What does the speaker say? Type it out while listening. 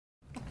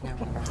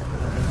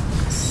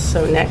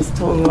So next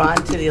we'll move on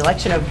to the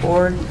election of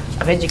Board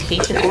of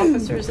Education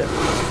officers, the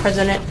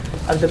president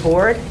of the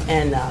board.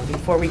 And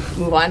before we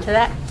move on to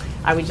that,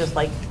 I would just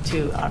like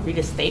to read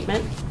a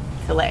statement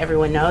to let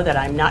everyone know that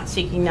I'm not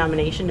seeking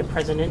nomination to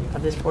president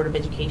of this Board of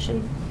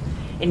Education.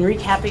 In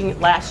recapping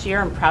last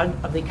year, I'm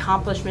proud of the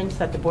accomplishments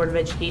that the Board of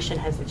Education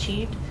has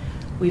achieved.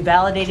 We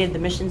validated the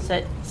mission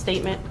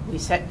statement, we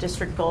set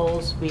district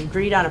goals, we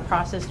agreed on a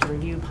process to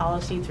review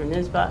policy through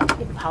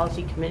NYSBA, the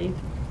policy committee.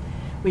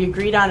 We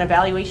agreed on an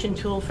evaluation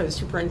tool for the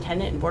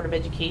superintendent and Board of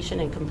Education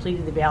and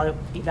completed the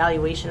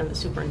evaluation of the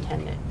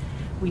superintendent.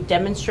 We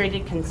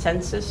demonstrated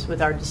consensus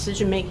with our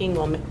decision-making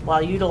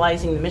while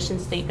utilizing the mission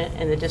statement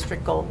and the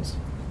district goals.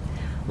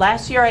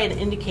 Last year, I had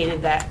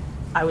indicated that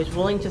I was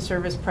willing to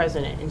serve as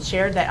president and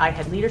shared that I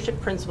had leadership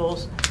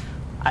principles.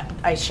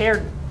 I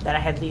shared that I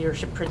had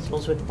leadership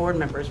principles with board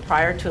members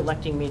prior to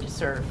electing me to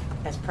serve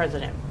as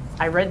president.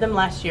 I read them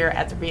last year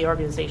at the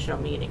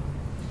reorganizational meeting.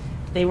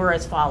 They were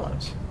as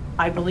follows.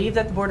 I believe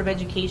that the Board of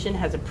Education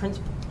has a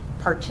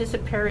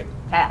participatory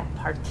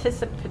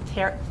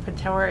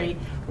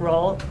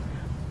role.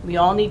 We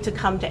all need to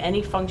come to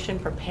any function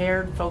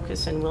prepared,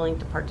 focused, and willing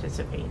to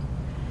participate.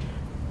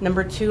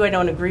 Number two, I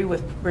don't agree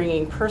with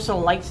bringing personal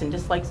likes and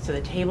dislikes to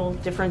the table,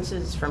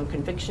 differences from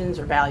convictions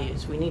or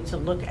values. We need to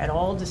look at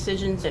all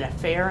decisions in a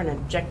fair and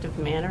objective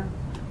manner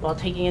while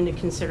taking into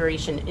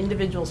consideration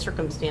individual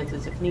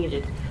circumstances if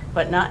needed,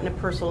 but not in a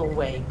personal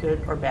way,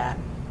 good or bad.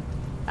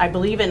 I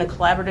believe in a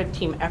collaborative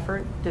team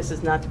effort. This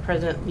is not the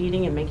president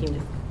leading and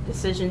making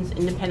decisions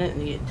independent of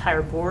the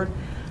entire board.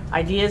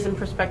 Ideas and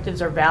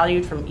perspectives are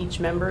valued from each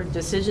member.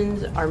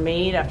 Decisions are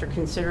made after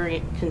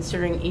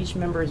considering each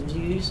member's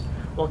views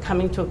while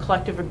coming to a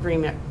collective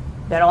agreement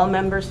that all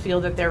members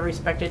feel that they're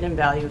respected and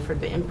valued for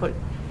the input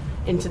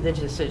into the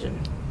decision.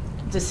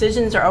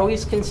 Decisions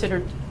always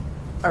consider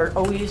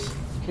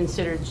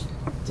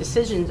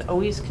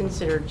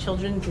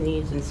children's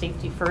needs and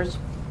safety first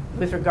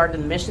with regard to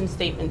the mission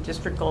statement,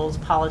 district goals,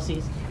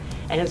 policies,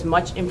 and as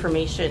much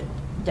information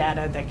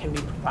data that can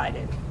be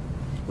provided.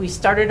 We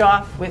started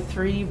off with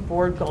 3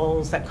 board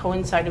goals that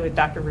coincided with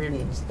Dr.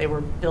 Reardon's. They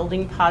were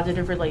building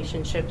positive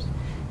relationships,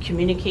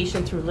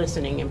 communication through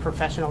listening, and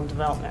professional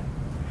development.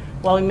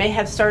 While we may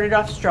have started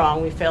off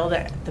strong, we failed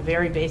at the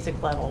very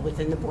basic level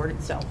within the board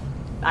itself.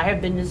 I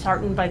have been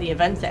disheartened by the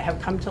events that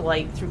have come to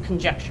light through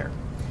conjecture.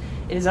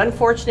 It is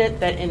unfortunate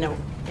that in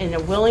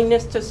a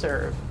willingness to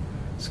serve,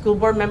 school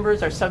board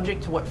members are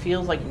subject to what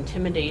feels like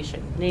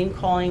intimidation,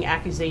 name-calling,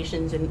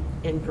 accusations, and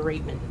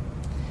beratement.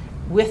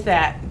 With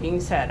that being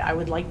said, I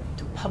would like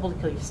to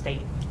publicly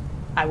state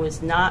I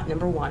was not,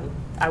 number one,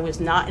 I was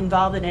not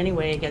involved in any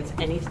way against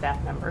any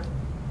staff member.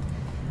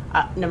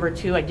 Number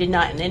two, I did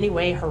not in any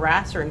way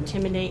harass or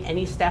intimidate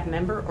any staff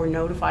member or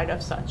notified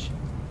of such.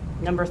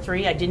 Number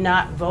three, I did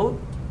not vote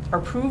or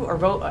approve or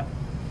vote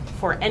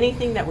for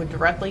anything that would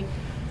directly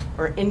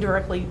or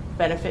indirectly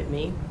benefit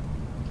me.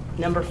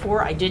 Number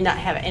four, I did not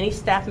have any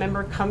staff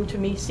member come to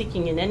me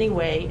seeking in any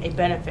way a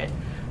benefit,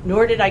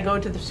 nor did I go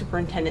to the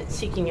superintendent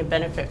seeking a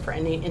benefit for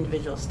any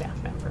individual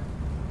staff member.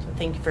 So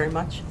thank you very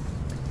much.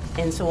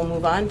 And so we'll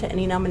move on to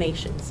any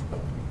nominations.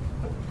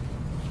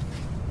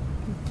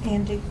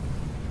 Andy?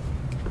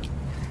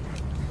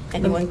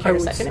 Anyone care to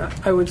second it?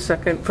 I would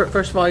second.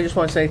 First of all, I just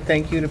want to say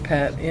thank you to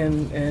Pat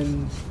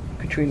and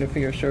Katrina for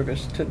your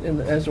service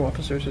as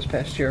officers this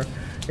past year.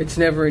 It's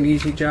never an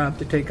easy job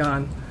to take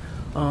on,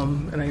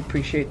 and I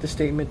appreciate the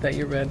statement that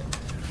you read.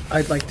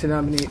 I'd like to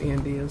nominate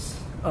Andy as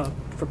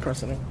for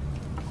president,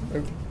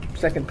 or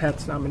second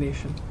Pat's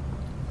nomination.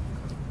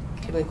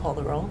 Can we call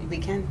the roll? We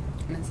can.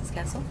 Mrs.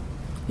 Kessel?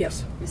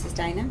 Yes. Mrs.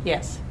 Dynan?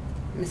 Yes.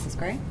 Mrs.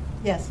 Gray?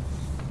 Yes.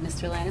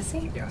 Mr.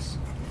 Lannacy? Yes.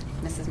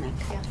 Mrs. Mack?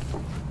 Yes.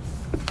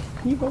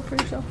 Can you vote for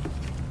yourself?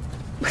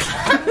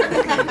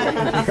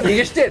 You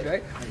just did,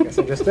 right? I guess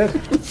I just did.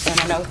 And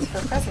a note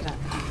for president.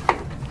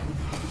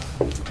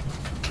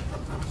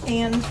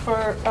 And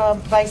for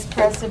vice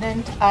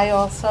president, I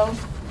also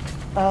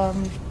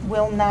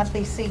will not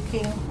be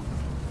seeking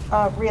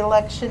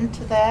re-election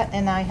to that,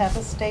 and I have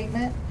a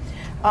statement.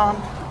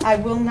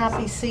 I will not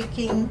be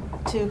seeking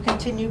to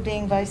continue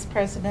being vice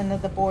president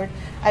of the board.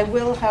 I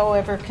will,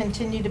 however,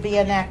 continue to be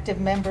an active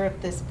member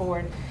of this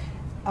board.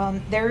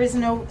 There is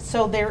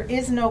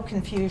no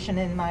confusion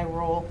in my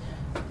role.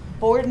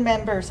 Board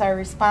members are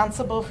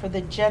responsible for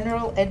the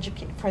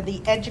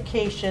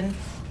education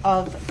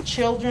of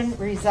children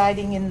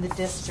residing in the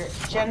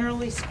district.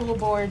 Generally, school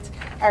boards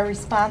are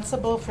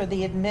responsible for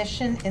the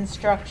admission,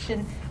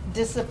 instruction,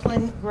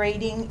 discipline,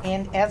 grading,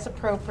 and as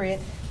appropriate,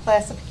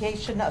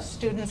 classification of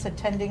students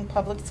attending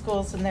public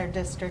schools in their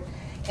district,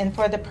 and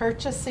for the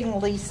purchasing,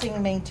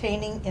 leasing,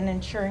 maintaining, and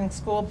insuring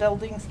school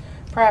buildings,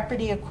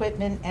 property,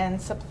 equipment, and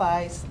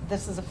supplies.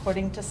 This is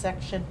according to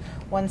Section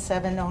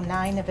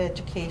 1709 of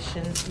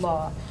Education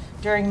Law.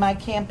 During my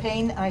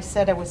campaign, I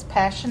said I was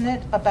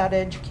passionate about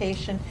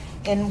education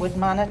and would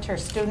monitor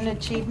student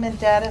achievement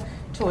data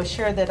to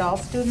assure that all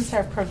students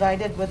are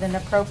provided with an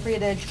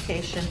appropriate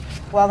education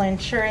while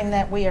ensuring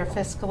that we are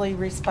fiscally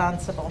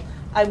responsible.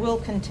 I will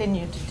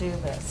continue to do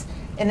this.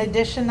 In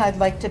addition, I'd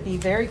like to be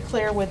very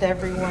clear with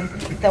everyone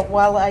that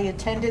while I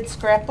attended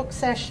scrapbook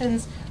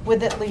sessions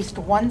with at least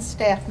one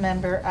staff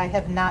member, I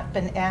have not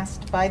been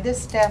asked by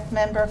this staff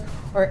member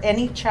or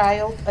any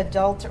child,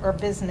 adult, or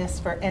business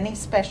for any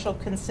special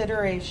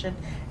consideration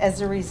as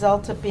a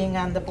result of being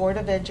on the Board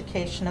of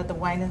Education of the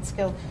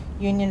Wynantskill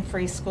Union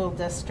Free School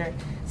District.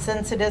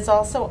 Since it is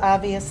also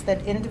obvious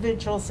that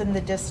individuals in the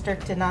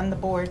district and on the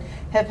board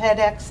have had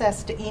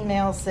access to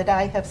emails that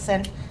I have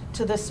sent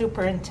to the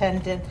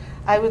superintendent,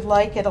 I would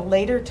like at a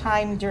later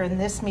time during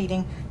this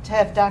meeting to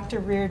have Dr.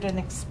 Reardon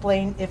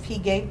explain if he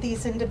gave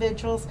these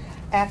individuals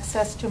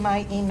access to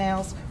my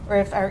emails or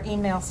if our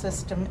email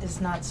system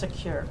is not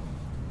secure.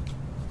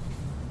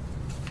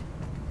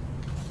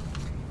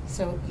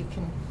 So you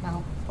can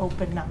now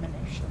open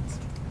nominations.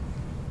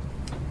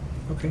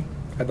 Okay.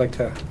 I'd like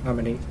to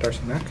nominate Darcy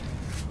Mack.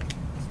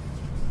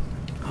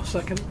 I'll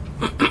second.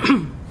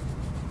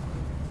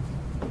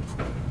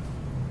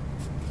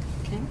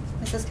 Okay.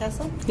 Mrs.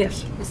 Kessel?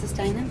 Yes. Mrs.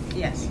 Steiner?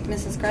 Yes.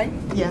 Mrs. Gray?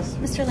 Yes.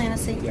 Mr.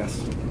 Lanacey?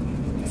 Yes.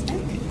 Ms.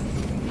 Mack?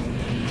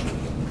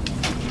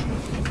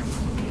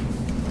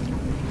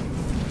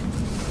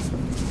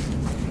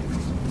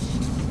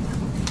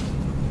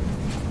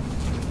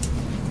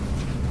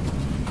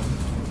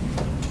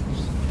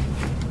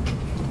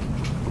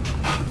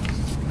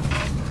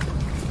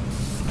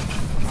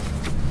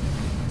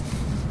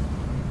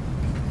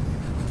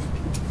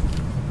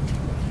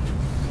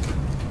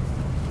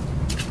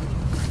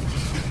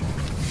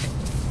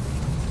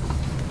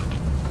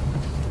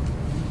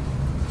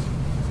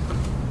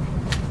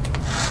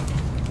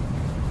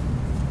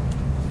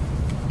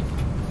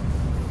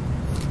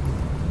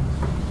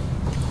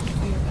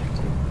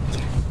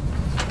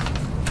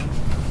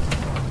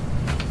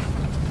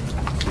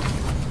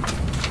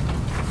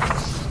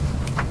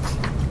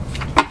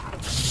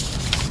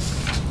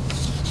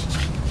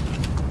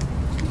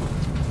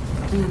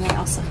 And then I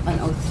also have an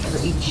oath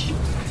for each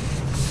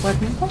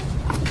board member.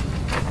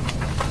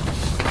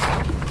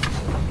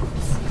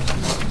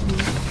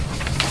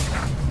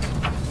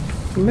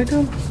 Am I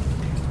done?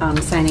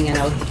 Signing an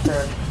oath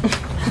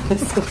for the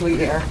school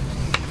year.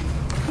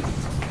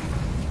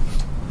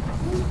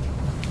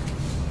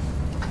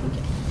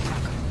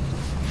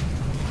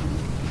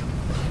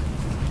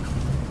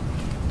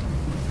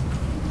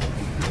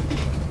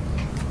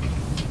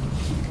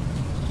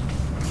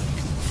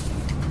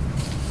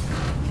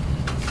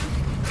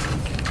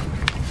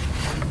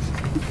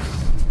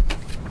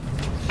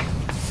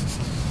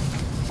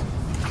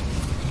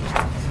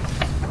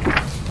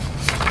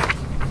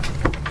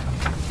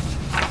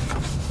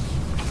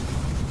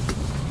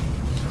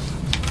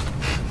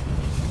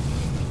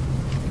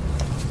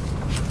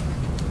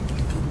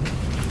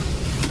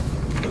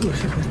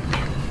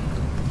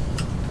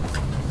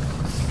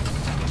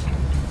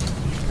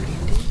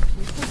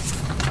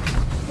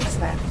 What's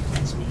that?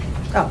 That's me.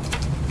 Oh,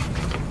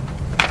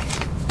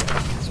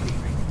 That's me,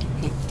 right?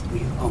 Yeah.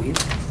 You. Oh, you.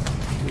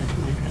 And that's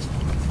my address.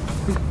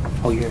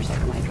 Oh, yours is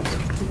my address.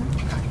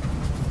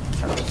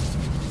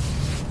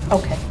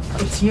 okay.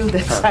 It's you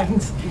that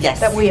signs. Yes.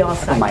 That we all Oh,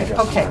 sign. my address.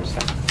 Okay.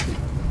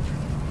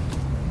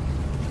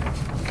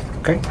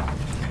 Okay.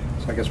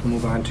 So I guess we'll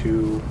move on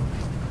to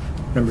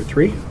number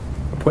 3,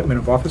 appointment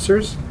of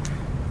officers,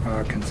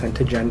 consent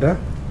agenda.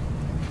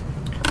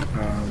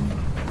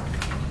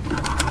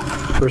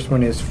 First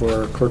one is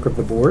for clerk of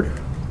the board.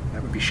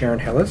 That would be Sharon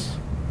Hellis.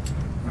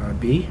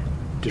 B,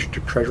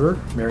 district treasurer,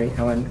 Mary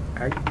Ellen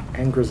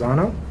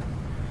Angrazano.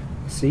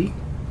 C,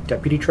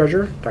 deputy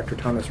treasurer, Dr.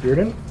 Thomas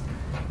Reardon.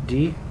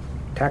 D,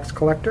 tax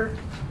collector,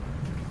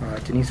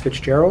 Denise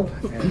Fitzgerald,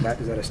 and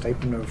that is at a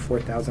stipend of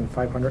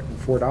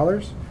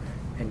 $4,504.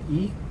 And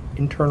E,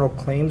 internal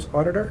claims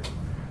auditor,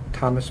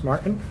 Thomas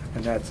Martin,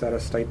 and that's at a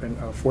stipend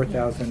of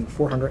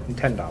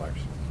 $4,410.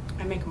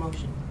 I make a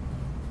motion.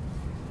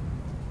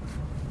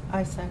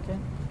 I second.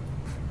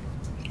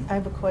 I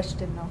have a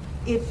question though.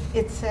 If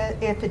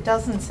it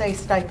doesn't say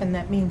stipend,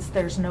 that means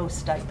there's no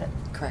stipend.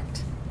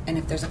 Correct. And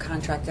if there's a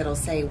contract, it'll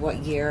say what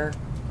year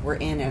we're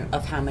in and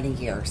of how many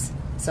years.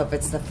 So if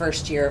it's the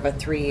first year of a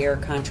 3-year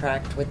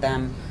contract with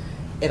them,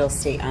 it'll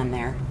state on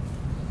there.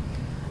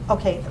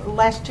 Okay,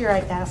 last year I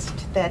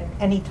asked that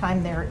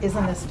anytime there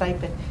isn't a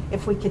stipend,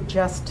 if we could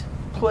just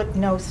put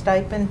no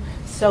stipend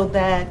so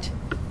that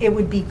it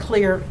would be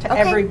clear to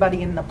Okay.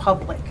 everybody in the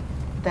public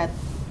that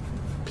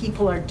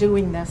people are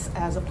doing this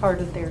as a part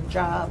of their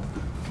job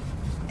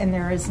and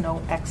there is no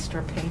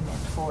extra payment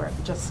for it.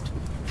 Just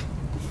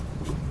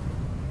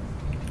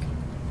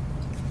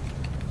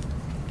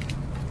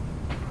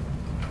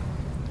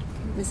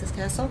Mrs.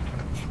 Castle?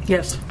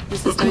 Yes.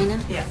 Mrs. Steiner?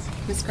 Yes.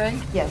 Ms. Gray?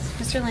 yes.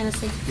 Mr.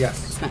 Lanacey?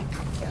 Yes. Ms. Mack?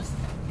 Yes.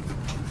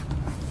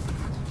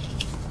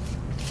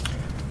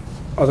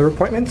 Other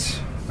appointments,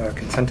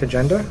 consent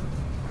agenda,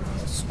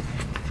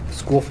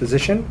 school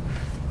physician,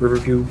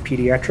 Riverview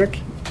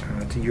Pediatric,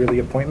 it's a yearly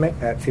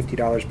appointment at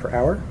 $50 per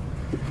hour.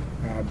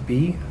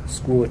 B,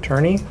 school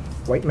attorney,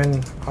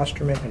 Whiteman,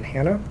 Osterman, and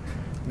Hannah.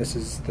 This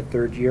is the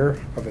 3rd year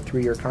of a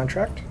 3-year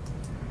contract.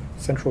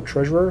 Central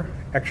treasurer,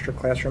 extra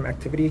classroom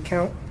activity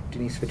account,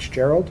 Denise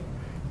Fitzgerald.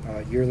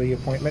 yearly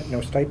appointment,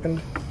 no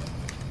stipend.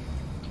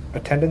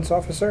 Attendance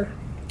officer,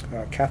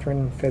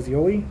 Catherine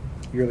Fazioli,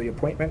 yearly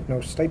appointment,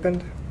 no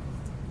stipend.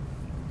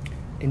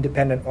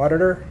 Independent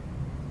auditor,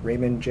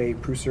 Raymond J.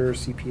 Prusser,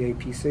 CPA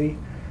PC,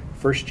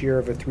 first year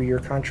of a 3-year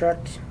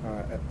contract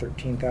at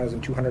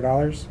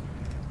 $13,200.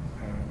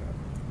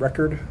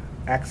 Record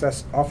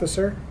access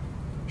officer,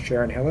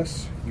 Sharon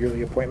Hillis,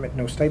 yearly appointment,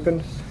 no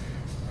stipend.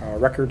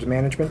 Records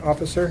management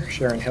officer,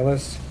 Sharon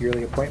Hillis,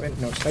 yearly appointment,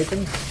 no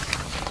stipend.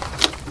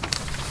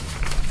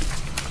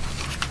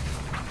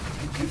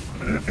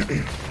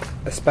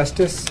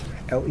 Asbestos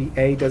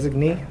LEA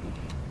designee,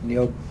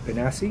 Neil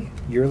Benassi,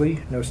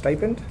 yearly, no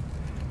stipend.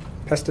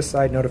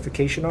 Pesticide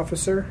notification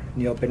officer,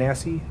 Neil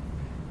Benassi,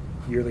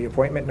 yearly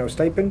appointment, no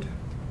stipend.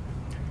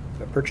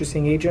 The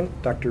purchasing agent,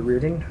 Dr.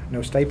 Reardon,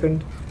 no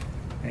stipend.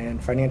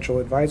 And financial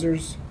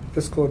advisors,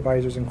 Fiscal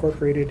Advisors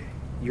Incorporated,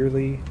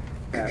 yearly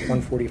at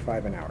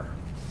 $145 an hour.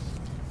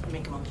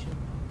 Make a motion.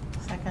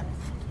 Second.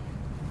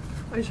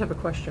 I just have a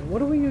question. What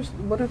do we use?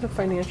 What are the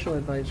financial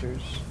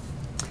advisors?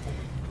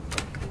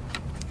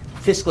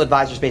 Fiscal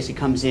advisors basically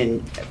comes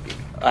in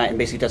and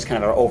basically does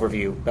kind of our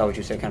overview, how would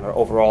you say, kind of our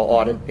overall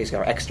audit, basically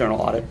our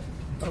external audit.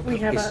 We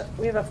have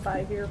a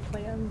 5-year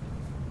plan,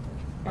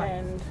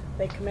 and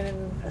they come in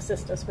and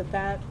assist us with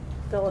that.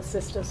 They'll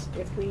assist us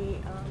if we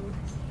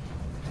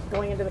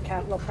going into the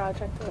capital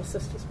project. They'll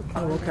assist us with.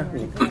 Oh,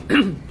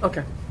 planning.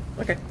 Okay.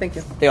 Okay, thank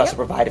you. They also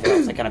provide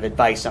like kind of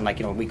advice on, like,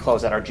 when we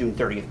close out our June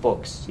 30th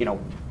books,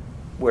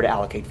 where to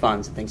allocate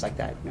funds and things like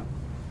that.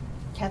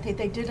 Kathy,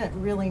 they did a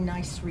really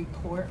nice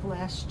report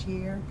last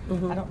year.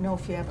 I don't know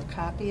if you have a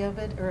copy of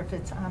it or if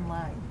it's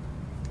online.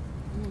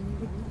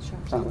 I'm not sure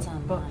if it's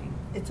But online.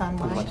 it's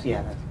online?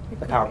 Yeah,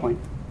 the PowerPoint.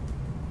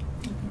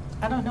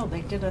 I don't know.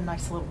 They did a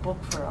nice little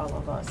book for all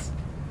of us.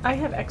 I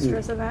have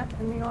extras of that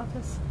in the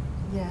office.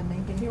 Yeah,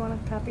 maybe. If you want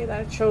a copy of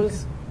that, it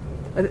shows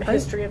I- the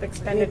history of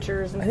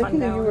expenditures and I think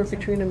fund either you or balance.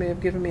 Katrina may have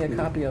given me a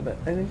copy of it.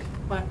 I think.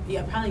 Well,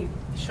 yeah, I probably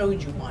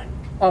showed you one.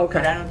 Oh, okay.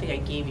 But I don't think I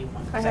gave you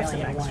one. 'cause I have only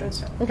some had one, extras.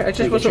 so. Okay, I So just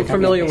you get wasn't your copy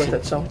familiar of with it.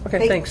 it, so okay,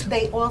 They, thanks.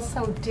 They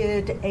also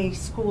did a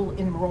school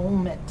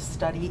enrollment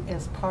study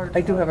as part of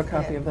I do have a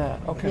copy it. of that.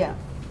 Okay. Yeah.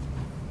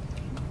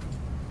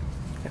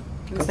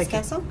 Mrs. Thank you.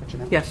 Kessel?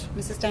 Yes.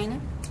 Mrs. Steiner?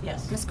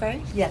 Yes. Ms.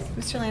 Gray? Yes.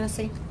 Mr.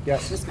 Lannesey?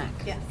 Yes. Ms. Mack?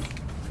 Yes.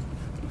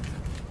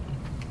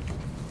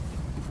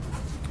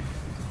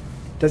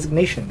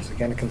 Designations,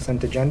 again, a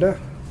consent agenda.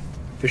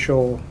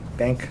 Official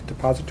bank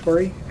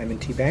depository,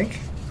 M&T Bank.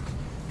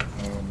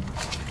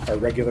 Our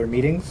regular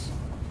meetings,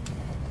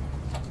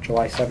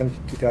 July 7th,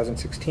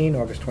 2016,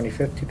 August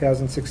 25th,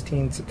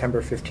 2016,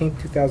 September 15th,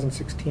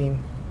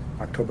 2016,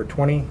 October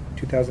 20,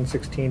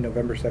 2016,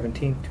 November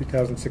 17th,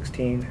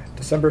 2016,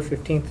 December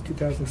 15th,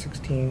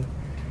 2016,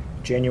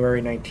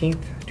 January 19th,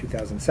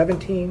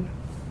 2017,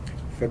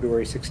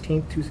 February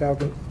 16th,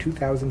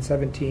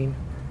 2017,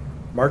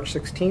 March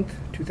 16th,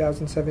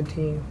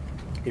 2017,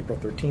 April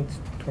 13th,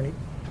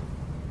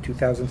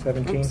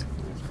 2017.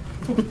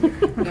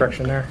 Oops.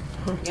 Correction there.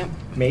 Yep.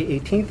 May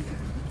 18th,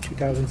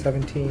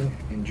 2017,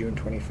 and June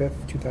 25th,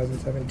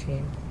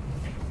 2017.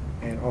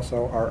 And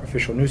also our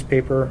official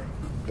newspaper,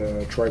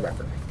 the Troy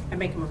Record. I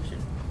make a motion.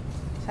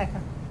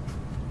 Second.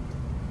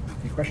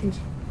 Any questions?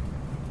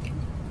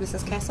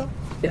 Mrs. Kessel?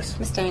 Yes.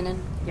 Ms. Steiner?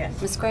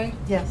 Yes. Ms. Gray?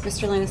 Yes.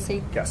 Mr.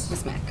 Lannesey? Yes.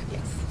 Ms. Mack?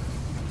 Yes.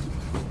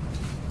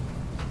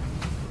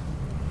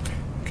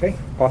 Okay,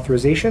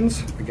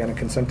 authorizations, again, a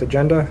consent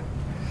agenda.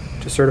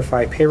 To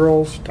certify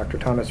payrolls, Dr.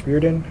 Thomas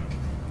Reardon.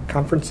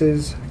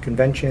 Conferences,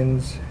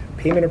 conventions,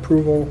 payment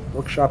approval,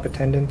 workshop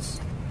attendance,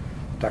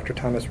 Dr.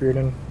 Thomas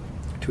Reardon.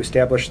 To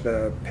establish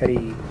the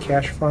petty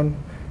cash fund,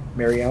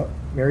 Mary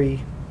Ellen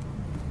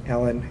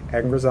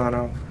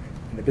Agrazano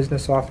in the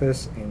business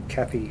office and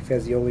Kathy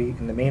Fazioli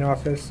in the main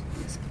office.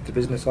 The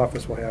business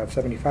office will have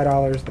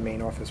 $75, the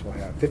main office will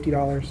have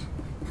 $50.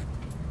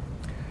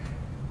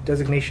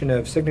 Designation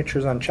of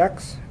signatures on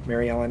checks,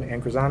 Mary Ellen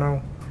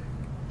Angrazano.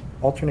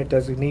 Alternate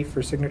designee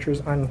for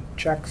signatures on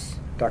checks,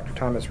 Dr.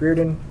 Thomas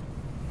Reardon.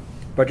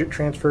 Budget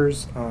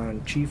transfers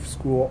on chief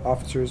school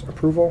officer's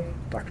approval,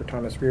 Dr.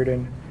 Thomas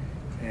Reardon.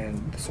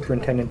 And the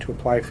superintendent to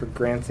apply for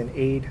grants and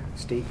aid,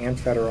 state and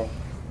federal,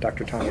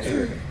 Dr. Thomas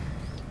Reardon.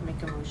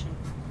 Make a motion.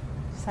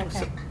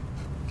 Second.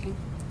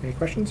 Any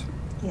questions?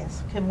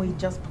 Yes. Can we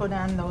just put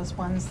on those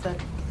ones that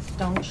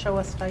don't show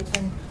a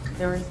stipend?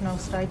 There is no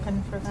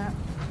stipend for that?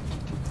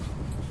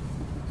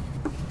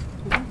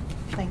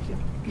 Thank you.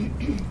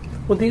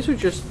 Well, these are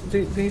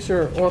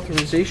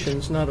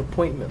authorizations, not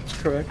appointments,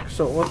 correct?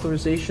 So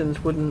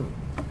authorizations wouldn't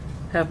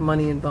have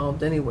money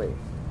involved anyway.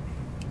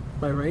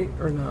 Am I right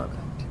or not?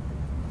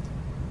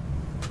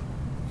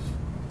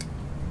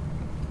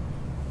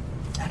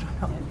 I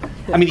don't know.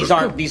 I mean,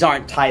 these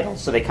aren't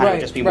titles, so they kind of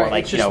just be more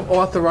like, It's just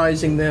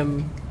authorizing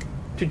them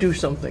to do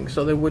something,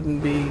 so there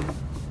wouldn't be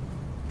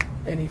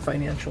any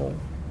financial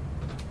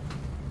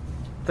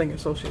thing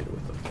associated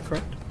with them,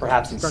 correct?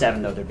 perhaps in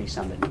 7, though, there'd be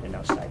some that need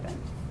no stipend.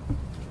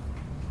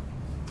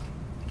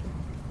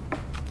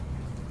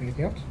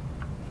 Anything else?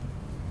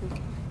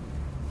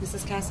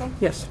 Mrs. Castle?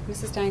 Yes.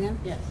 Mrs. Dynan?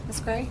 Yes. Ms.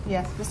 Gray?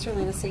 Yes. Mr.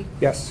 Lanicy?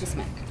 Yes. Ms.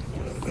 Mack?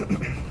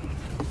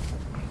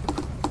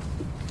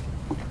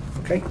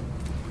 Okay.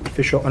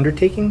 Official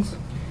undertakings,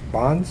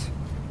 bonds,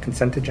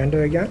 consent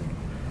agenda again.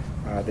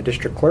 The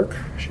district clerk,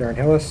 Sharon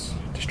Hillis,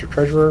 district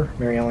treasurer,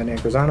 Mary Ellen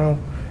Angrazano,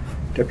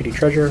 deputy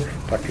treasurer,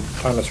 Dr.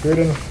 Thomas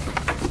Reardon,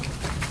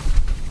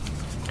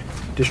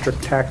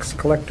 district tax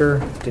collector,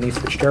 Denise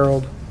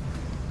Fitzgerald,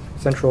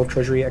 central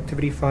treasury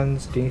activity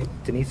funds,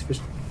 Denise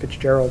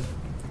Fitzgerald,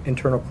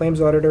 internal claims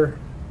auditor,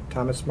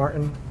 Thomas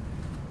Martin,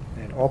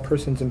 and all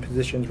persons in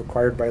positions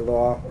required by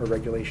law or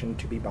regulation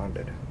to be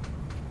bonded.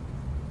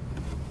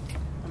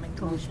 I'll make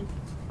the motion.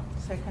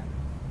 Second.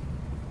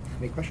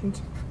 Any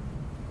questions?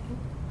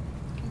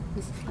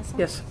 Mrs. Castle?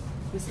 Yes.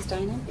 Mrs.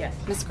 Dynan? Yes.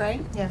 Ms. Gray?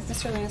 Yes.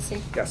 Mr.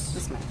 Lanicy? Yes.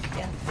 Ms. Mack?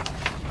 Yes.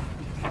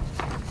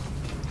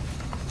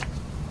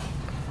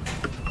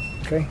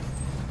 Okay.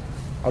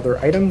 Other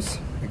items,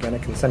 again, a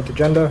consent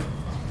agenda.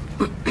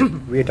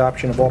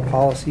 Readoption of all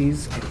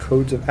policies and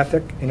codes of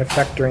ethic in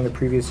effect during the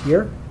previous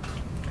year.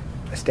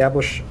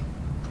 Establish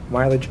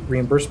mileage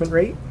reimbursement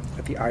rate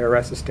at the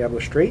IRS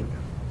established rate.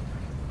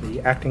 The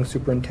acting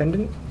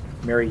superintendent,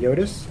 Mary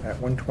Yotis, at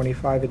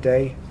 $125 a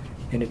day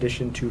in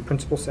addition to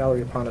principal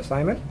salary upon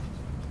assignment.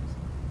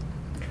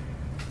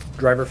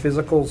 Driver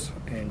physicals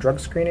and drug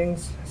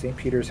screenings, St.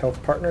 Peter's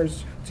Health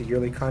Partners. It's a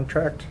yearly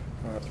contract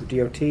through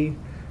DOT.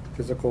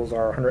 Physicals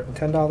are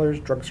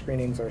 $110, drug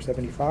screenings are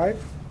 $75.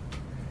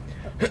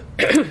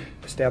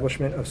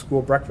 Establishment of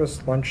school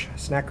breakfast, lunch,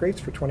 snack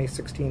rates for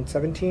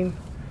 2016-17.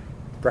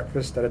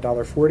 Breakfast at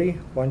 $1.40,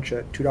 lunch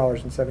at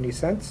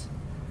 $2.70.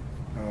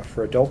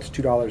 For adults,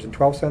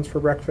 $2.12 for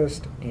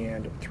breakfast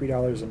and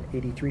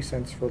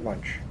 $3.83 for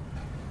lunch.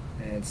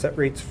 And set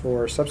rates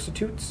for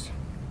substitutes,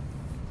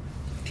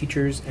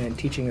 teachers and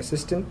teaching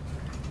assistant,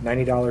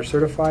 $90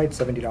 certified,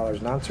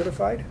 $70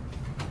 non-certified.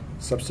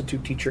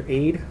 Substitute teacher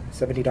aide,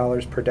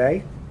 $70 per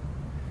day.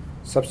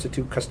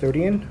 Substitute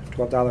custodian,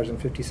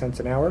 $12.50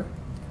 an hour.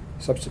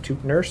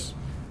 Substitute nurse,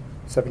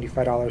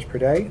 $75 per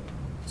day.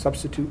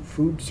 Substitute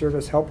food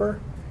service helper,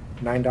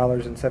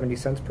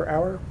 $9.70 per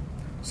hour.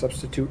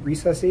 Substitute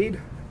recess aide,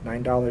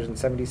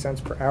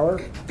 $9.70 per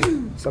hour.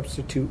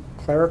 Substitute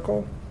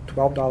clerical,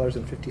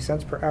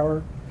 $12.50 per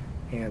hour.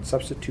 And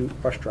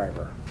substitute bus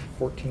driver,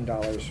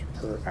 $14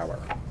 per hour.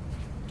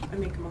 I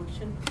make a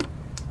motion.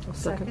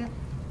 Second.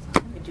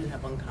 I do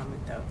have one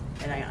comment though,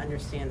 and I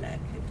understand that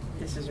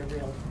this is a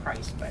real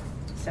price, but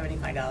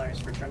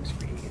 $75 for drug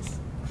screening is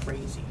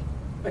crazy.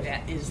 But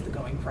that is the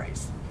going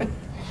price. But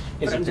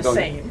Is I'm it the just going-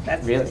 saying,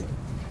 that's Really?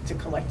 to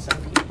collect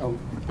some people.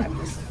 Oh. I'm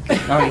just.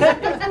 Oh,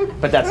 yeah.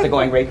 But that's the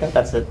going rate, though?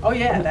 That's the... Oh,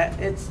 yeah, that,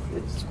 it's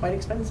quite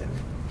expensive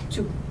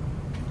to,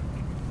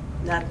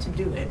 not to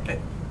do it, but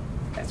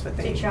that's what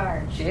they. To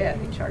charge. Yeah,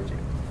 they charge it.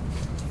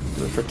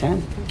 Do it for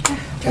 10.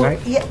 Can I?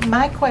 Yeah,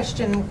 my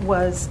question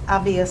was,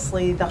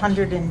 obviously, the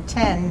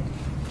 110,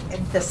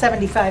 the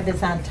 75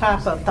 is on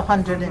top of the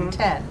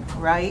 110,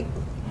 right?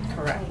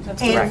 Correct. And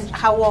correct.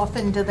 how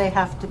often do they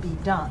have to be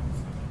done?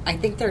 I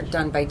think they're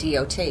done by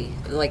DOT.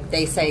 Like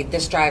they say,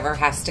 this driver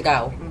has to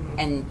go,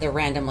 and they're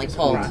randomly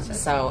pulled.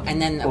 process. So,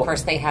 and then of Well-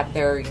 course they have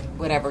their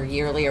whatever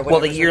yearly or Well,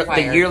 whatever.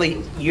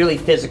 the yearly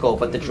physical,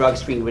 but the drug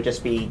screen would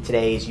just be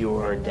today's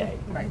your day.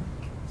 Right.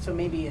 So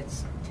maybe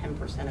it's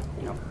 10%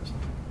 a quarter.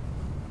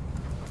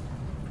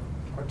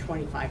 Or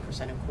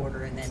 25% a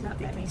quarter, and then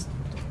maybe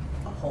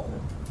a whole,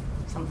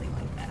 something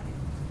like that.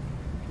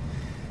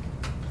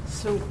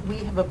 So we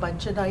have a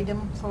budget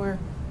item for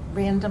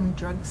random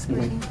drug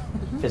screening?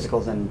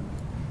 Physicals and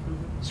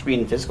screen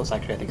and physicals,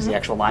 actually, I think is the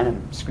actual line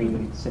item,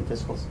 screens and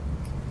physicals.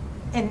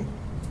 And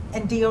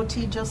DOT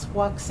just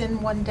walks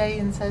in one day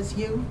and says,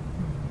 you?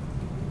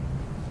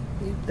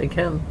 They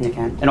can. You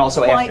can. And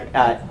also Well,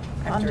 after...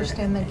 I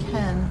understand they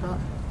can, but...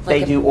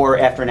 They do, or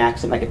after an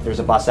accident, like if there's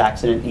a bus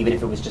accident, even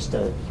if it was just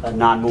a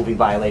non-moving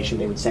violation,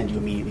 they would send you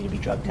immediately to be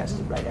drug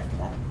tested right after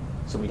that.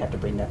 So we'd have to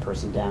bring that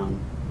person down.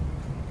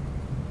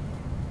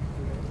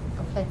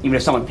 Okay. Even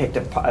if someone picked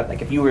up,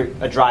 like if you were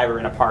a driver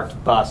in a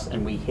parked bus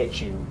and we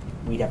hit you,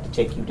 we'd have to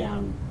take you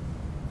down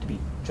to be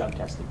drug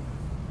tested.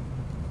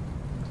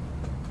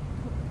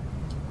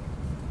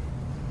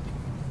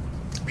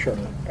 Sure.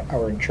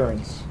 Our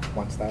insurance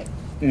wants that,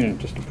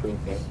 just to prove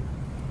that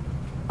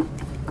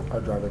our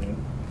driver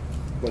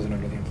wasn't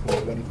under the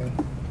influence of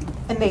anything.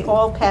 And they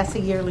all pass a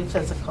yearly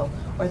physical,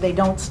 or they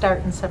don't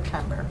start in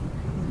September,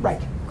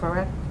 Right.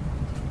 correct?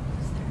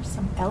 There's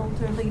some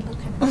elderly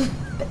looking.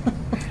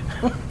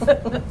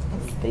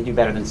 They do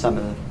better than some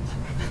of the...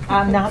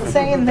 I'm not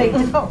saying they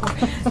don't.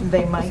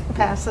 They might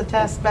pass a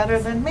test better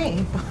than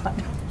me, but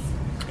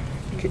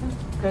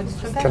good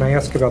for them. Can I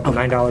ask about the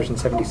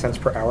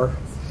 $9.70 per hour?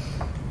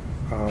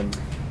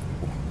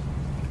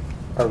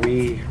 Are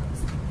we,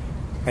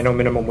 I know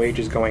minimum wage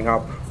is going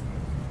up.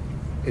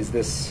 Is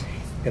this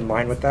in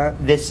line with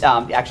that? This,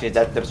 actually,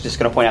 I was just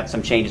going to point out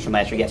some changes from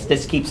last year. Yes,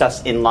 this keeps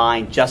us in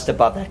line just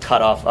above that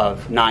cutoff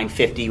of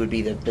 $9.50 would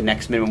be the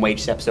next minimum wage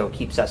step, so it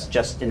keeps us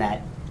just in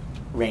that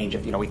range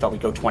of, we thought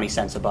we'd go 20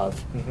 cents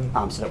above,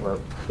 so that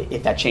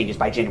if that changes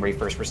by January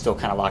 1st, we're still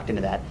kind of locked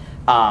into that.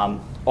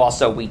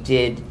 Also, we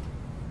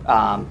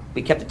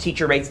kept the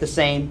teacher rates the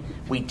same.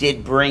 We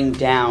did bring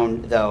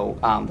down, though,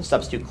 the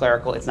substitute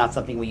clerical. It's not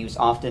something we use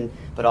often,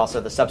 but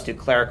also the substitute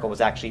clerical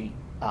was actually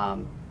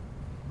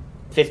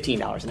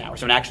 $15 an hour.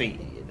 So actually,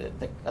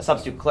 a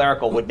substitute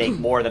clerical would make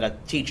more than a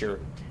teacher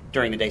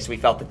during the day. So we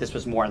felt that this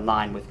was more in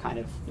line with kind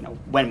of,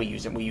 when we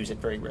use it. We use it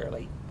very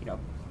rarely,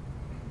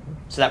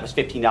 So that was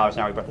 $15 an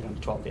hour. We brought it down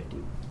to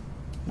 $12.50,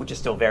 which is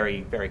still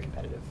very, very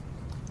competitive.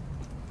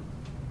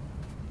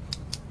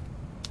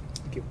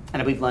 Thank you.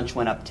 And I believe lunch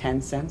went up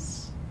 10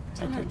 cents.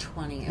 10 or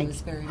 20. It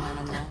was very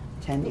minimal.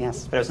 10,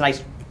 yes. But it was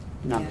nice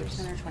numbers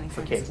 10 or 20 for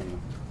cents. kids anyway.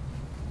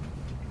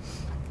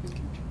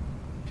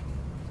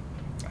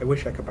 I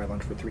wish I could buy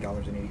lunch for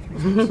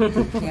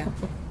 $3.83. Yeah.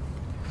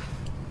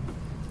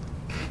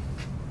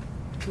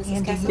 Mrs.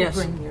 Andy, Kessler? Yes.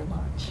 bring your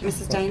lunch.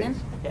 Mrs. Dinan?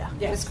 Yeah.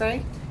 Ms.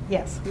 Gray?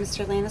 Yes.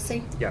 Mr.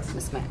 Lanacey? Yes.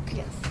 Ms. Mack?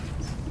 Yes.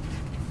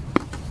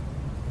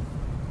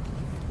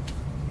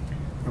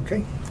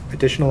 Okay.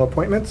 Additional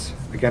appointments.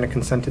 Again, a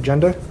consent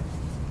agenda.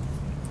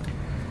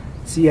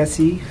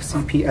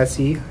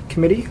 CPSE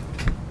Committee.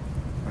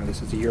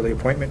 This is a yearly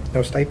appointment,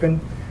 no stipend.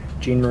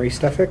 Jean Marie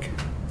Stefik,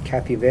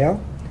 Kathy Vale,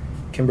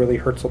 Kimberly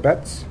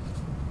Herzl-Betz,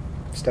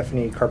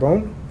 Stephanie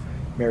Carbone,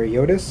 Mary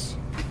Yotis,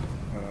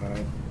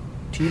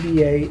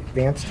 TBA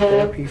Advanced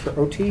Therapy for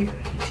OT,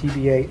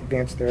 TBA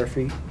Advanced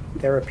Therapy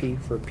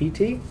for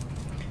PT,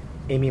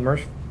 Amy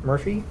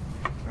Murphy,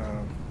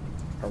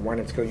 our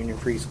Wynantskill Union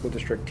Free School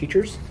District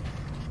teachers,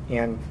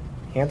 Ann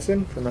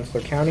Hansen from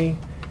Rensselaer County,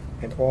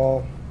 and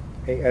all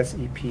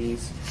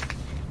ASEPs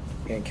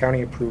and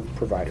county-approved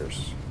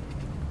providers.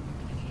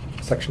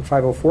 Section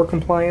 504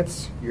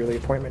 compliance, yearly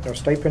appointment, no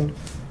stipend,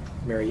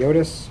 Mary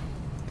Yotis.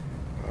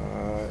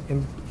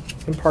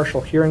 Impartial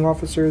hearing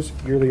officers,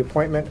 yearly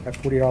appointment at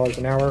 $40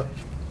 an hour.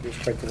 Here's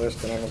quite the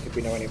list, and I don't think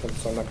we know any of them,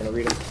 so I'm not going to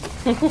read them.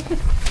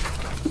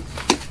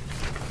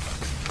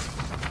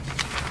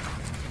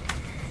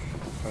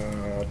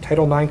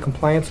 Title IX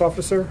compliance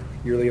officer,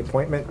 yearly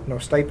appointment, no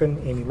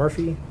stipend, Amy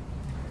Murphy.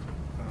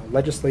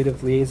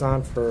 Legislative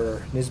liaison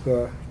for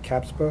NISBA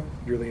CAPSPA,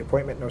 yearly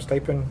appointment, no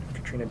stipend,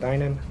 Katrina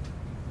Dinan.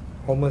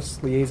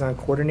 Homeless liaison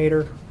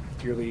coordinator,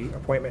 yearly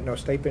appointment, no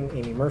stipend,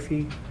 Amy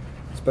Murphy.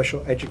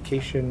 Special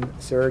education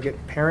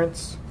surrogate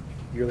parents,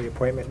 yearly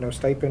appointment, no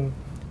stipend,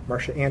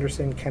 Marcia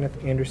Anderson,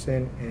 Kenneth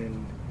Anderson,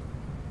 and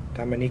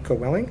Dominica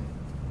Welling.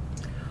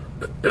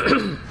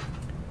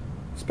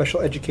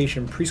 Special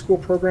education preschool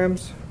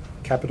programs,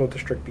 Capital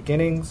District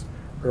Beginnings,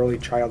 Early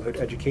Childhood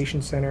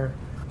Education Center,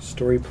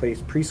 Story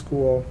Place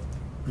Preschool,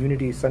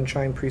 Unity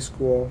Sunshine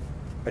Preschool,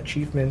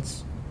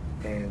 Achievements,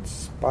 and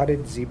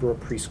Spotted Zebra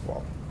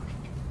Preschool.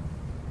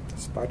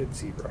 Spotted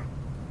Zebra.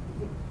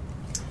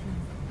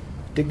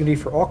 Dignity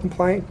for All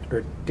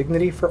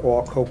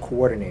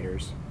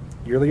co-coordinators.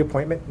 Yearly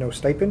appointment, no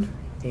stipend,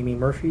 Amy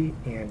Murphy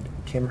and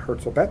Kim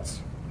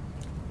Herzl-Betz.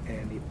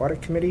 And the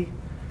Audit Committee,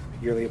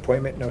 yearly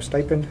appointment, no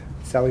stipend,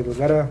 Sally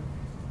Lozetta,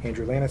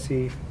 Andrew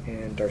Lanacey,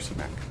 and Darcy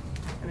Mack.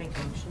 I make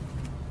a motion.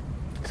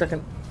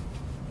 Second.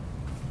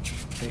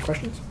 Any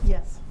questions?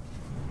 Yes.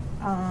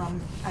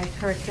 I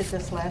corrected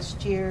this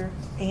last year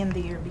and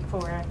the year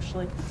before,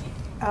 actually.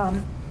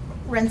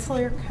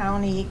 Rensselaer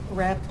County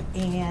rep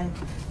and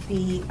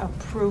the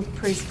approved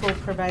preschool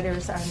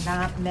providers are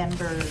not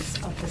members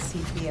of the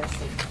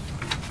CPSE.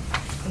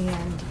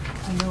 And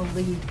I know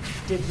Lee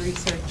did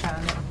research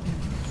on it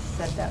and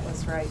said that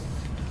was right.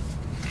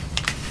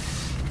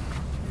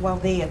 While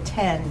they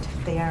attend,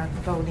 they aren't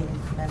voting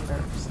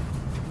members.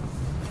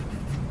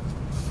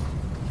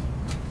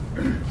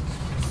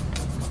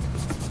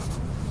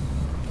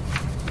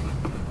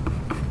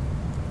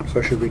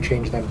 So should we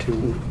change them to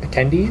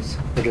attendees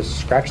or just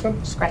scratch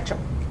them? Scratch them.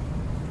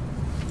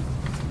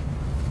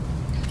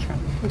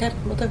 Okay,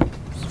 we'll do.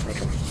 Scratch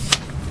them.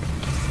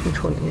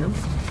 Which one, Ann?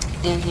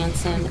 Ann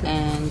Hansen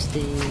and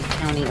the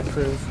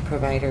county-approved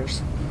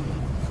providers.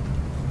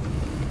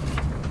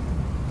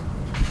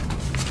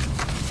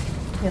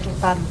 Yeah, the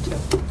bottom two.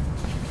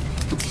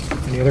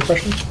 Any other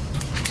questions?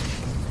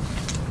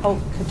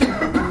 Oh, could you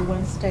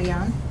want to stay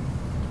on?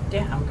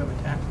 Yeah, I'm good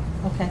with that.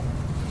 Okay.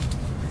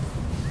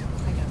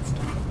 I got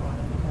stuff about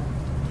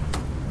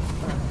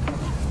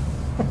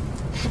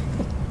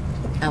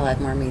I'll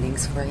add more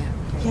meetings for you.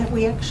 Yeah,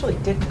 we actually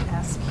didn't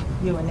ask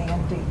you and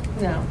Andy.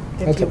 No.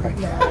 if That's you- okay.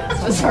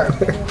 That's hard.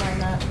 Why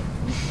not?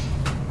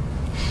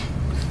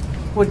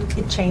 Would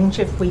it change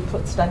if we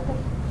put stipend?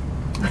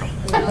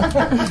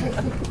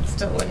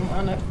 Still wouldn't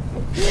want it,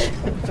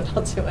 but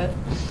I'll do it.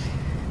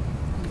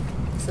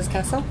 Mrs.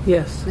 Kessel?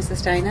 Yes.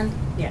 Mrs. Dinan?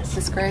 Yes.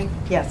 Ms. Gray?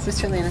 Yes.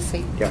 Mr.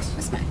 Lanacey? Yes.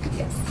 Ms. Mack?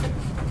 Yes.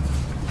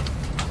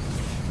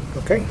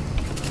 Okay.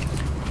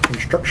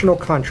 Instructional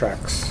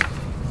contracts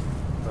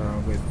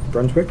with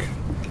Brunswick,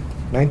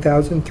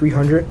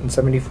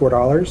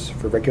 $9,374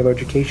 for regular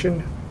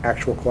education,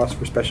 actual cost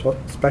for special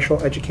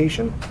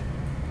education.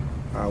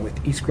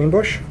 With East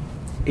Greenbush,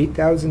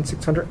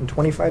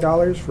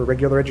 $8,625 for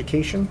regular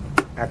education,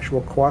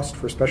 actual cost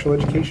for special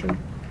education.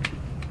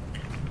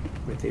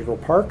 With Averill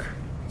Park,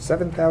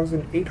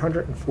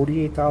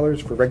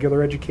 $7,848 for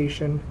regular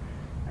education,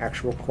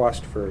 actual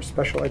cost for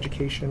special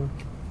education.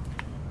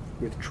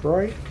 With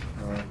Troy,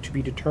 to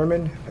be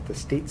determined at the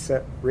state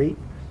set rate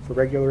for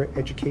regular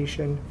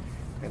education,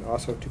 and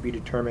also to be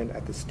determined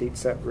at the state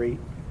set rate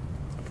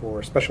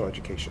for special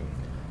education.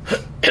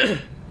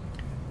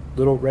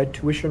 Little Red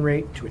tuition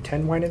rate to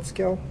attend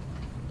Wynantskill,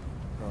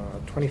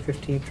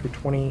 2015 through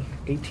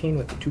 2018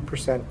 with a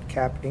 2%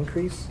 cap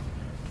increase.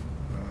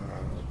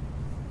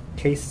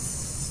 K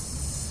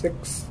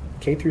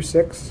through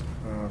 6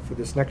 for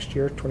this next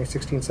year,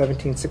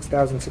 2016-17,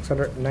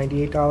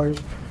 $6,698.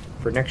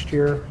 For next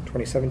year,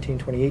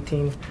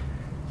 2017-2018,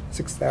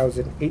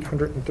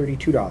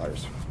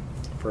 $6,832.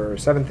 For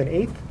 7th and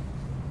 8th,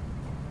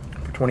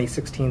 for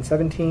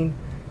 2016-17,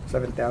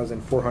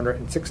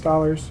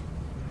 $7,406.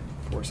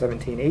 For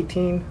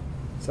 17-18,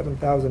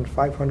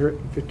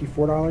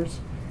 $7,554.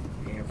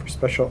 And for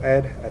special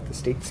ed at the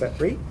state set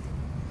rate.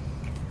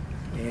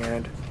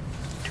 And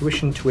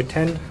tuition to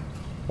attend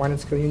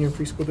Wynantskill Union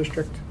Free School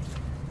District,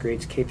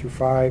 grades K through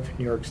 5,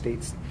 New York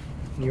State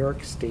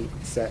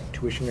set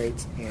tuition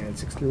rates, and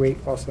 6 through 8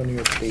 also New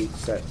York State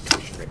set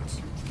tuition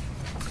rates.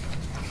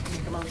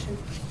 Make a motion.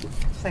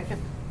 Second?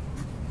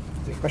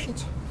 Any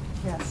questions?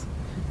 Yes.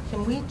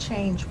 Can we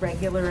change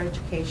regular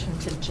education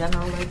to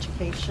general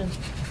education?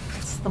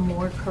 It's the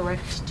more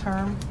correct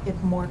term,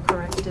 if more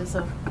correct is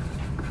a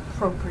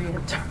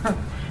appropriate term.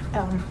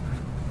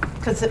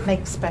 Because it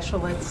makes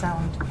special ed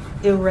sound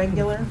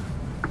irregular.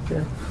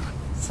 Yeah.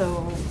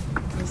 So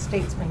the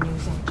state's been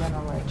using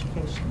general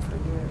education for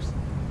years.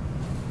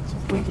 So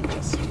if we could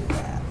just do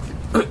that.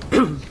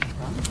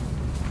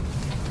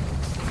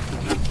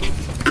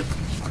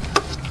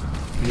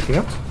 Anything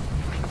else?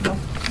 No?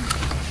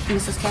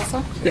 Mrs.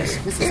 Castle? Yes.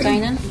 Mrs.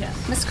 Dinan? Yes.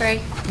 Ms.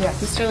 Gray?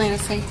 Yes. Mr.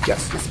 Lannacy?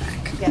 Yes. Ms.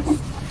 Mack? Yes.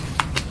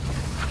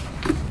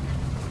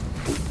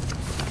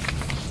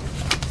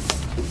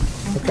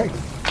 Okay.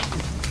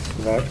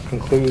 So that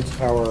concludes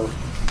our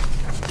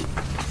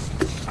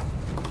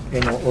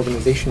annual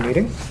organization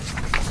meeting.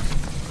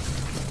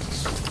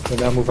 We'll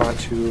now move on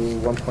to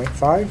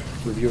 1.5,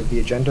 review of the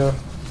agenda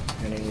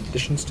and any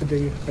additions to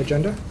the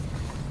agenda.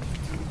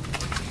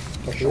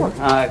 Dr. Sure. Ward?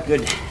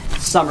 Good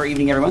summer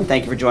evening, everyone.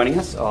 Thank you for joining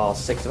us, all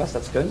 6 of us.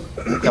 That's good.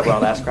 Cover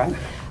our last crowd.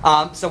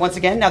 So once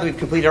again, now that we've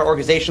completed our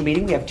organizational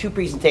meeting, we have 2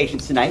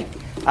 presentations tonight.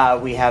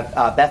 We have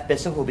Beth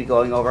Bissell, who will be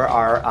going over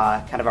our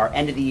kind of our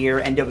end of the year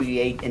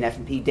NWA and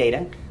F&P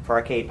data for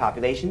our K-8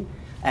 population,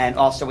 and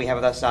also we have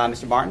with us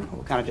Mr. Martin, who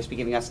will kind of just be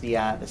giving us the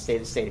state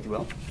of the state, if you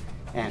will,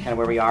 and kind of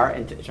where we are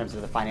in terms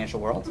of the financial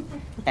world.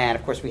 And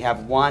of course, we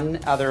have one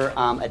other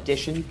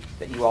addition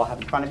that you all have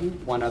in front of you,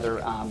 one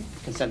other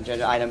consent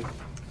agenda item,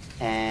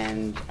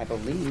 and I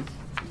believe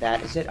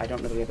that is it. I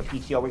don't know that we have a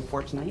PTO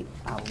report tonight.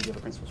 We'll give a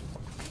principal's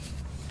report.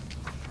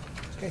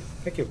 Okay,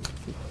 thank you.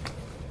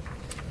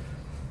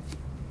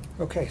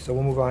 Okay, so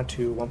we'll move on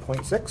to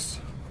 1.6,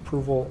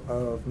 approval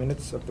of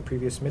minutes of the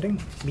previous meeting,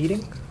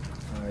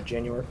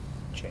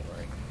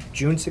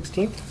 June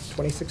 16th,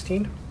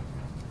 2016.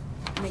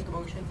 Make a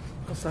motion.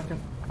 A second.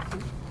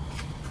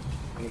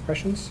 Any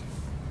questions?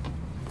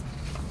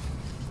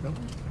 No?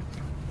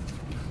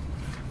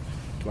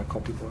 Do I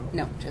call people out?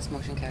 No, just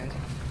motion carried.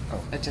 Oh.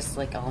 Just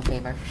like all in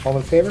favor. All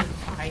in favor?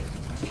 Aye.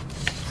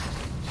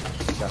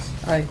 Yes.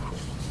 Aye.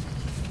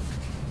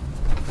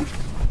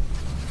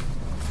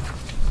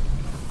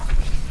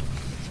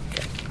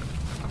 Okay.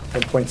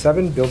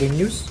 1.7, building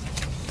use.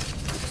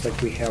 Looks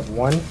like we have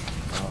one,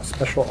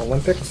 Special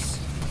Olympics.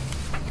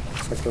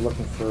 Looks like they're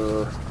looking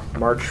for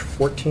March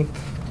 14th,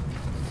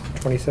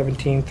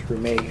 2017 through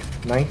May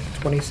 9th,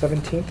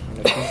 2017 on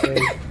a Tuesday,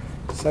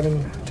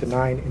 7 to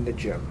 9 in the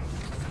gym.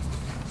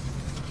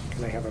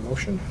 Can I have a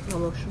motion? No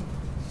motion.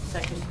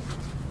 Second.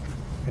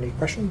 Any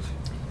questions?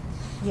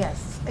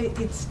 Yes.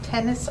 It's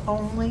tennis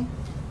only?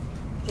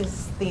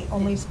 Is the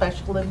only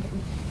special ed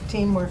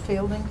team we're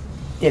fielding?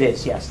 It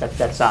is, yes. That's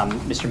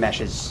Mr.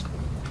 Mesh's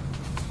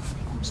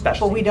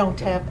specialty. But we don't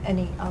have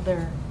any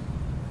other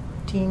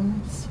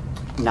teams?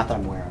 Not that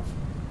I'm aware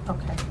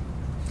of. Okay.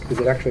 Is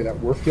it actually that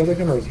we're fielding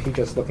them, or is he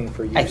just looking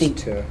for use I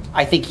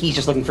think he's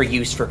just looking for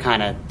use for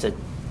kind of to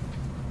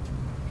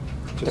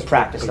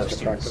practice those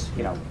students,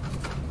 you know,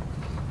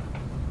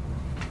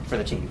 for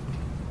the team.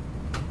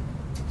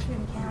 Through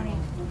the county.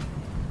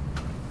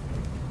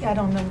 I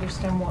don't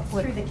understand what.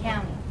 Through the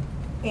county.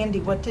 Andy,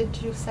 what did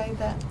you say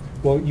that?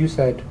 Well, you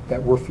said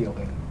that we're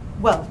fielding.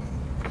 Well,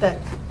 that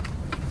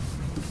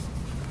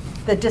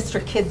the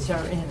district kids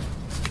are in.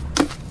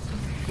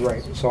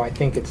 Right. So I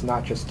think it's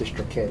not just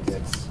district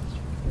kids.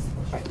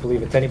 I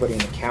believe it's anybody in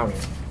the county.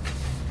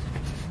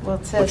 Well,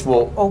 it says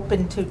will-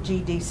 open to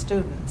GD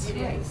students.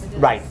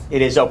 Right.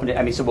 It is open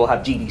to, so we'll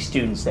have GD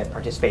students that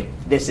participate.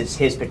 This is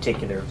his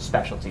particular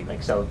specialty.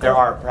 Like, so there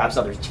are perhaps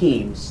other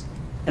teams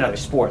in other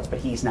sports, but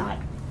he's not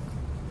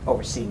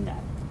overseeing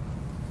that.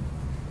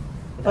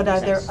 If But that are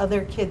makes there sense.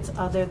 other kids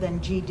other than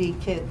GD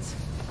kids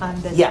on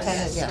this Yes.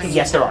 tennis Yes. team?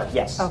 Yes, there are.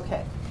 Yes.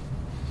 Okay.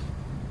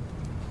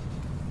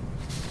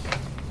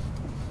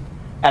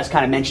 as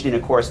kind of mentioned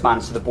in a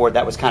correspondence to the board,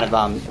 that was kind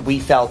of, we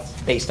felt,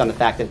 based on the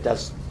fact that it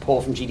does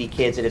pull from GD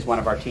Kids, it is one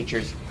of our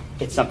teachers,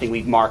 it's something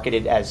we've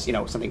marketed as,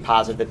 something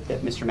positive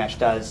that Mr. Mesh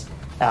does.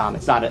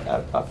 It's not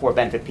a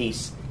for-benefit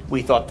piece.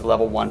 We thought the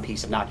level 1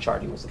 piece of not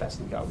charging was the best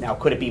thing to go. Now,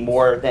 could it be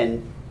more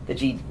than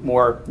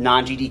more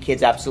non-GD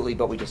kids? Absolutely,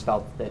 but we just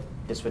felt that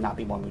this would not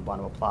be one we'd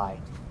want to apply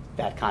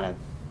that kind of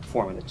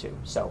formula to.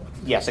 So,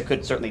 yes, it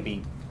could certainly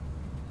be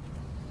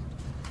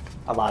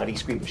a lot of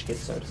East Greenbush kids,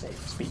 so to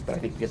speak, but I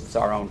think because it's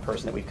our own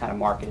person that we've kind of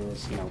marketed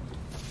as,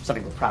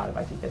 something we're proud of,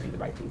 I think that'd be the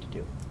right thing to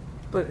do.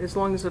 But as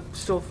long as it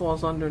still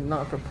falls under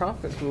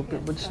not-for-profit group,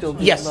 it would still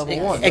be Yes, level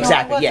 1.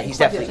 exactly. No, I Yeah, wasn't he's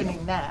definitely.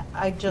 questioning that.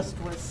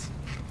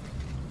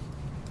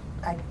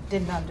 I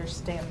didn't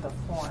understand the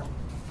form.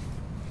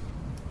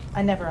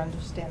 I never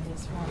understand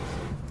these forms.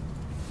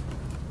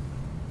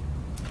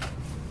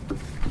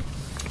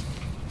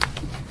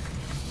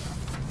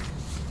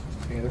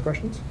 Any other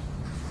questions?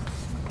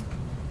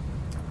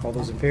 All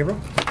those in favor?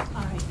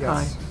 Aye.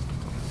 Yes.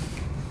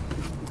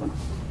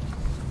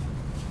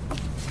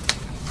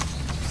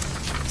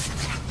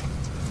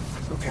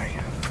 Okay.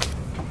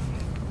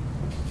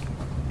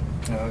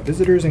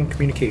 Visitors and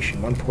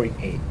communication,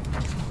 1.8.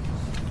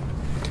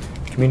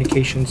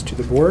 Communications to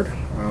the board.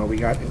 We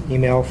got an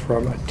email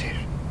from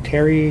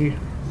Terry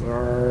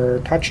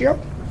Martaccio.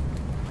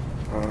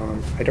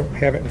 I don't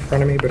have it in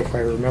front of me, but if I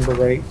remember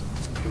right,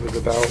 it was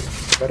about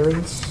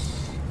veterans.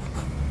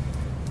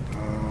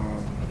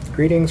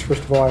 Greetings.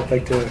 First of all,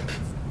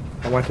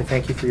 I want to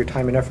thank you for your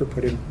time and effort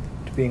put into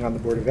being on the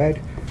Board of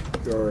Ed.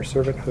 Your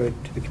servanthood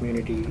to the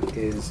community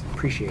is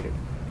appreciated.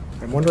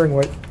 I'm wondering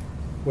what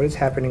is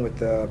happening with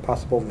the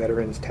possible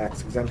veterans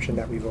tax exemption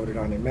that we voted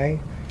on in May.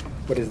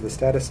 What is the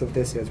status of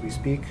this as we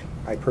speak?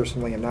 I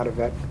personally am not a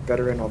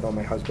veteran, although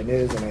my husband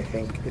is, and I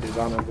think it is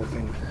honorable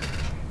thing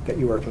that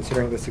you are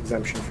considering this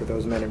exemption for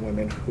those men and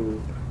women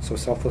who so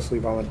selflessly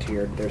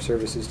volunteered their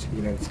services to the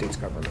United States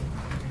government.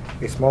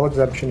 A small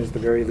exemption is the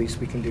very least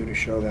we can do to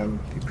show them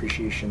the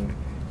appreciation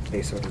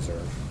they so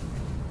deserve.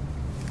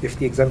 If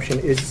the exemption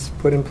is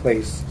put in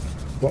place,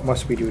 what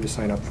must we do to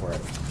sign up for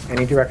it?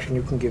 Any direction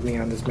you can give me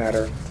on this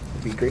matter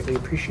would be greatly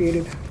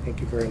appreciated.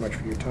 Thank you very much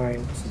for your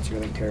time.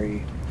 Sincerely,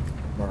 Terry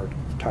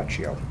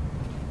Martaccio.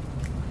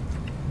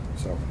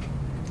 So,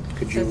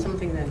 could Is you... that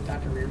something that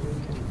Dr.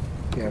 Reardon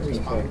can Yeah, I was going to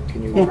respond? say,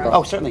 can you Yeah.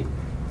 Oh, certainly.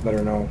 let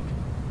her know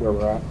where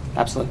we're at?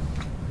 Absolutely.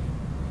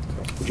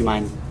 So, Would you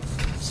mind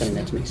sending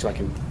that to me so I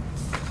can...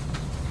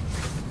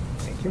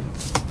 thank you.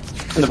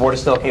 And the board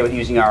is still okay with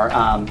using our,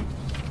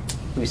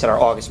 we said our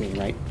August meeting,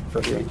 right,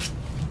 for hearing?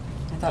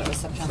 I thought it was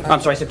September.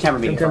 I'm sorry, September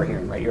meeting for our September.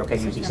 hearing, right? You're okay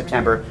using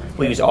September.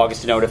 We'll use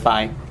August to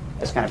notify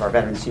as kind of our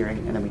veterans hearing,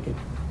 and then we could...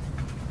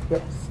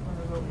 Yep.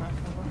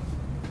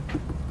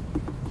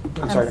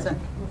 I'm sorry. With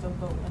a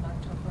vote in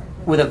October.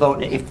 With a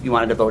vote, if you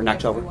wanted to vote in If we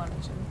October.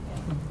 wanted to,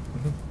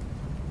 yeah.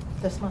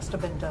 This must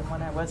have been done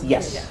when I wasn't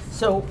Yes. here.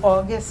 So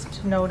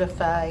August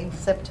notify,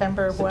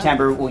 September what?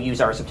 September, we'll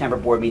use our September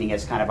board meeting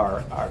as kind of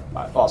our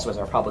also as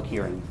our public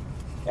hearing,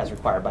 as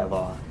required by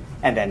law.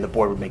 And then the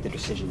board would make the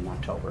decision in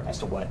October as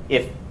to what,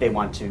 if they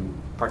want to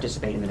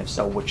participate, and then if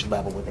so, which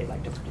level would they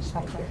like to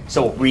participate. Okay.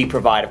 So we'll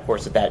re-provide, of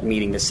course, at that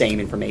meeting, the same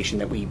information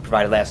that we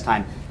provided last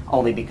time,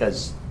 only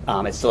because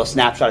it's still a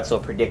snapshot, it's still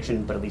a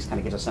prediction, but at least kind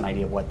of gives us an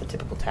idea of what the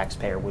typical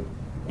taxpayer would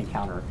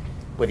encounter,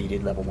 whether you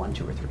did level 1,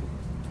 2, or 3.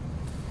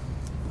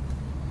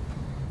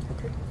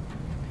 Okay.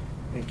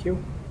 Thank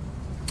you.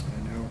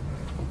 And now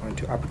on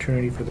to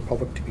opportunity for the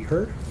public to be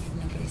heard.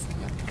 Nobody's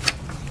signed up.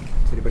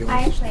 Does anybody I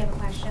want to? actually have a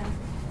question.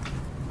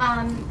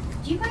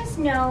 Do you guys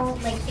know,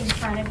 like in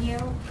front of you,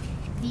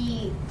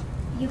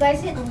 you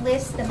guys didn't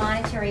list the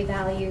monetary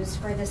values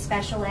for the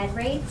special ed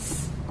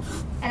rates,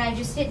 and I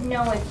just didn't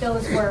know if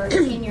those were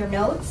in your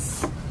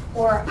notes,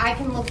 or I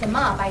can look them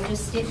up. I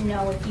just didn't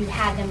know if you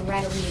had them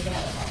readily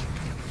available.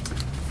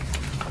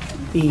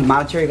 The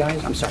monetary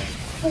values, I'm sorry.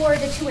 For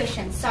the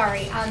tuition,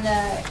 sorry, on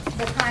the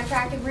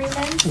contract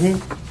agreement,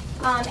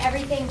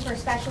 everything for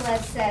special ed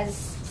says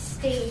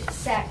state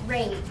set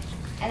rate.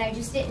 And I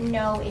just didn't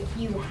know if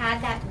you had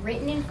that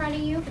written in front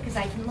of you, because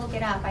I can look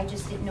it up. I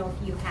just didn't know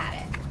if you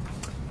had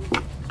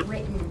it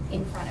written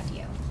in front of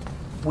you.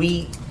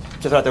 We,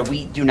 just thought that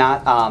we do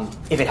not,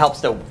 if it helps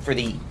though, for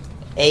the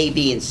A,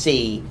 B, and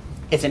C,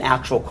 it's an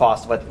actual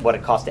cost, what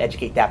it costs to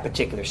educate that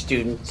particular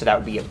student, so that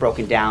would be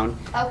broken down.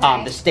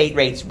 Okay. The state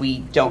rates,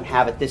 we don't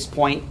have at this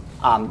point.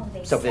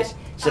 They So the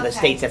okay.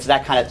 state sets, so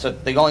that kind of, so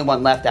the only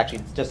one left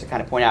actually, just to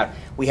kind of point out,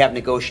 we have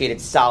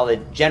negotiated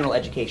solid general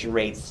education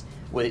rates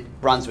with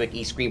Brunswick,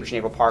 East Greenbush, and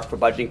Naval Park for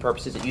budgeting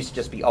purposes. It used to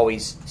just be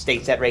always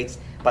state set rates,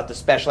 but the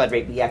special ed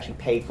rate, we actually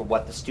pay for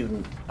what the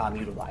student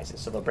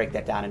utilizes. So they'll break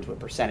that down into a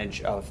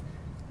percentage of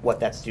what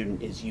that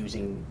student is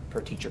using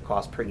per teacher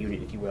cost, per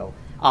unit, if you will.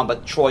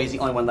 But Troy is the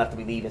only one left that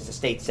we leave as the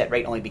state set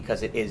rate, only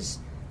because it is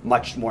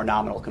much more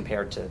nominal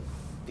compared to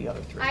the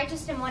other three. I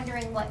just am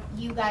wondering what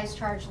you guys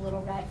charge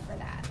Little Red for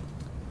that.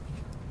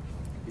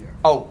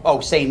 Yeah.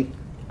 Same.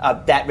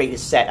 That rate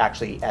is set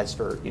actually as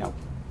for,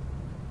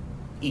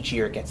 each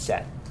year it gets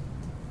set.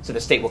 So the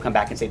state will come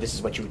back and say, this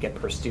is what you would get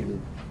per student.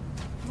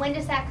 when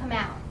does that come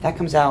out? That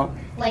comes out.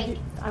 Like,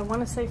 I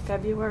want to say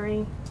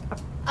February.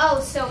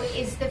 oh, so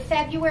is the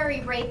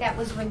February rate that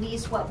was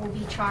released what will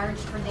be charged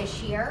for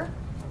this year?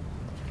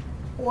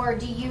 Or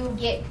do you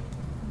get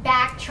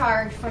back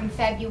charged from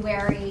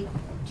February?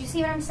 Do you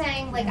see what I'm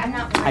saying? Like, I'm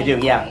not I do,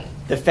 reading yeah. right.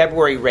 The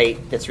February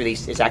rate that's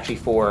released is actually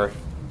for.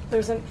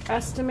 There's an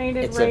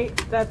estimated It's a-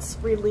 rate that's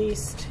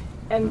released,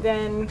 and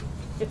then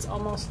it's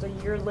almost a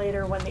year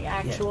later when the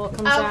actual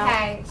comes out.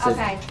 Okay, So-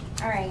 okay,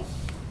 all right.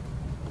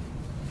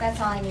 That's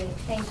all I need.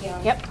 Thank you.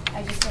 Yep.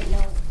 I just didn't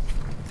know.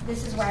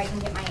 This is where I can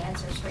get my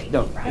answers straight.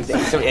 No, from.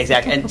 so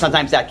exactly, and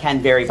sometimes that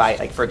can vary by,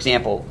 like, for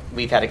example,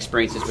 we've had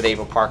experiences with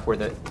Avon Park where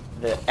the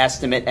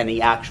estimate and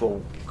the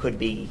actual could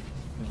be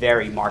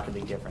very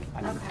markedly different.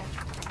 I mean, Okay.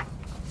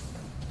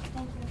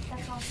 Thank you.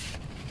 That's all.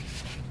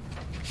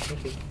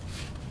 Thank you.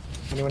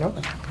 Anyone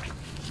else?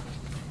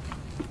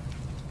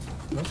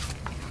 No?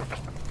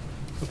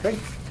 Okay.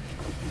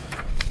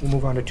 We'll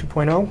move on to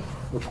 2.0,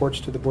 reports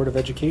to the Board of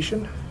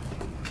Education.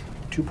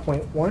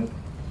 2.1,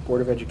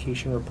 Board of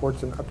Education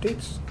reports and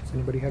updates. Does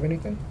anybody have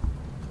anything?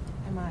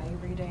 Am I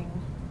reading?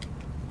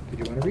 Did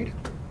you want to read?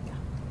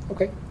 Yeah.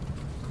 Okay.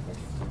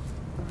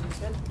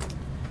 Good.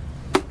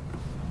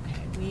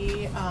 Okay,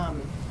 we have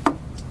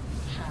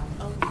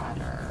a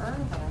letter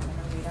that I'm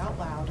going to read out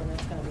loud, and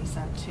it's going to be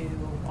sent to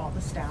all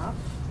the staff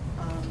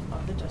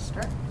of the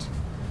district.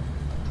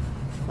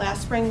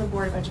 Last spring, the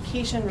Board of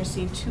Education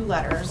received 2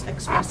 letters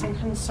expressing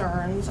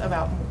concerns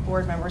about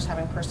board members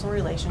having personal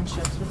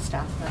relationships with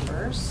staff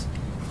members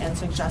and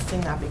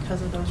suggesting that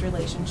because of those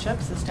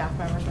relationships, the staff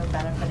members were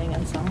benefiting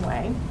in some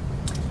way.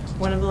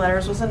 One of the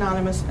letters was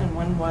anonymous and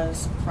one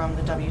was from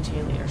the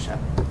WTA leadership.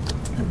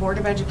 The Board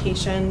of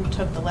Education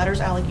took the letter's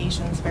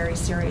allegations very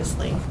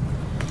seriously.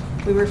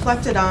 We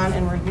reflected on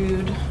and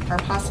reviewed our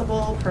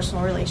possible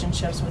personal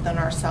relationships within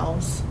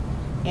ourselves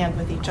and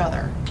with each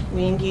other.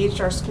 We engaged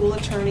our school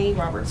attorney,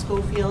 Robert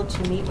Schofield,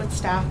 to meet with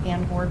staff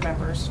and board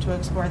members to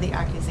explore the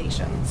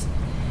accusations.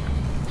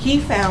 He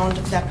found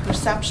that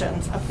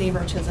perceptions of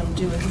favoritism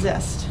do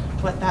exist,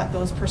 but that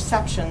those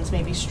perceptions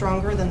may be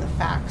stronger than the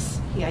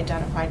facts he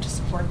identified to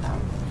support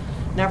them.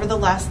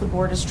 Nevertheless, the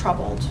board is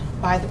troubled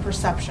by the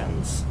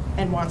perceptions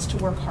and wants to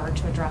work hard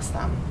to address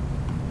them.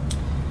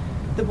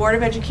 The Board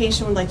of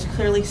Education would like to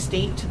clearly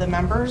state to the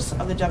members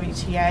of the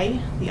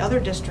WTA, the other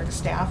district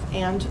staff,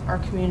 and our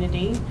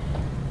community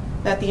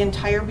that the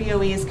entire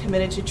BOE is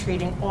committed to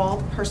treating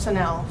all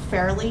personnel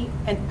fairly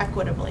and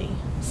equitably.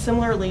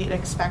 Similarly, it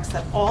expects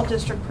that all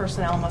district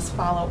personnel must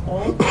follow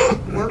all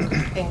work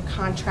and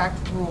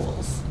contract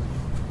rules.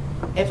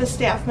 If a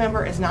staff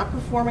member is not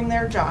performing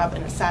their job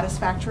in a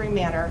satisfactory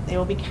manner, they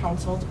will be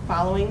counseled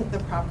following the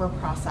proper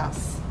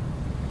process.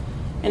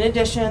 In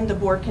addition, the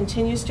board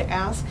continues to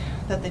ask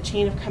that the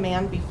chain of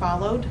command be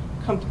followed.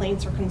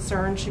 Complaints or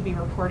concerns should be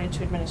reported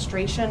to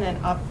administration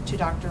and up to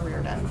Dr.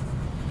 Reardon.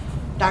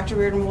 Dr.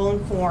 Reardon will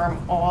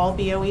inform all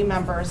BOE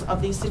members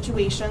of these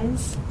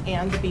situations,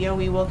 and the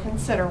BOE will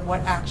consider what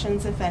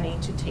actions, if any,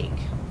 to take.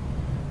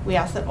 We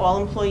ask that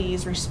all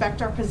employees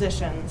respect our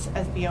positions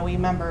as BOE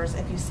members.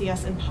 If you see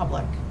us in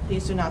public,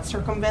 please do not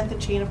circumvent the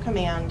chain of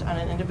command on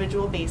an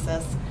individual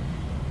basis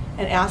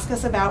and ask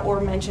us about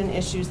or mention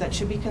issues that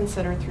should be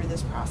considered through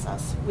this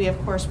process. We,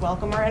 of course,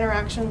 welcome our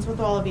interactions with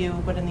all of you,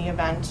 but in the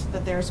event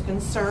that there's a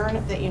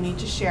concern that you need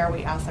to share,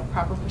 we ask that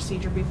proper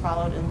procedure be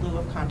followed in lieu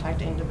of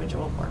contacting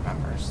individual board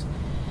members.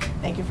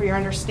 Thank you for your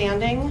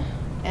understanding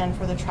and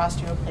for the trust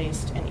you have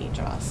placed in each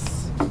of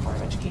us. Board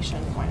of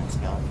Education,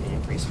 Wynantskill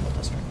Union Free School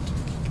District.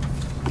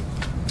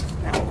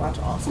 Now we'll go out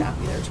to all staff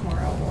either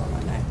tomorrow or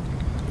Monday.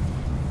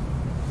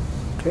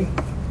 Okay,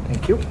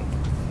 thank you.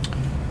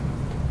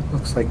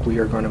 Looks like we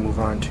are going to move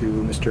on to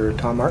Mr.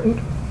 Tom Martin,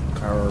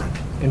 our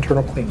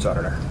internal claims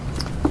auditor.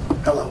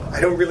 Hello. I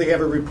don't really have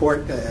a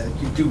report.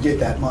 You do get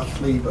that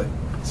monthly, but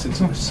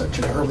since it was such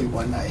an early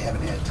one, I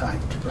haven't had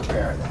time to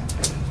prepare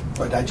that.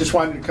 But I just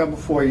wanted to come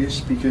before you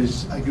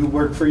because I do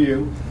work for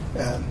you.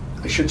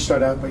 I should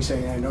start out by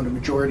saying I know the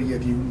majority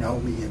of you know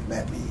me and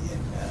met me,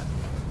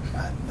 and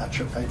I'm not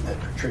sure if I've met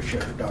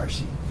Patricia or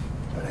Darcy,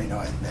 but I know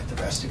I've met the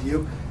rest of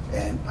you.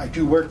 And I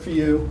do work for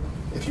you.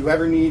 If you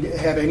ever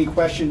have any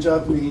questions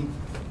of me,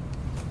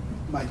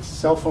 my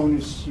cell phone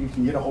is, you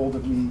can get a hold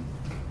of me.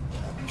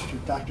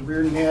 Dr.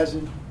 Reardon has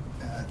it,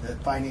 the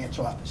finance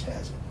office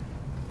has it.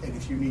 And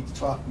if you need to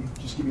talk,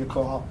 just give me a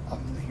call.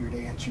 I'm here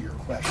to answer your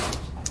questions.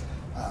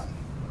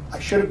 I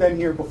should have been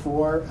here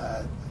before.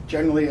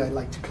 Generally, I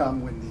like to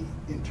come when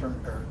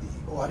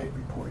the audit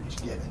report is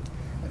given.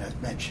 And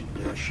I've mentioned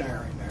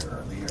Sharon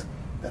earlier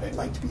that I'd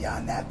like to be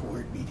on that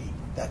board meeting.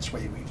 That's the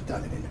way we've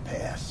done it in the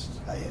past.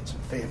 I had some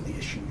family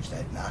issues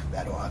that knocked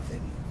that off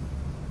and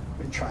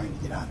been trying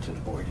to get onto the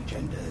board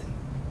agenda and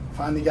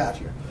finally got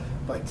here.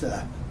 But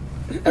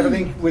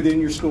everything within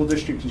your school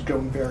district is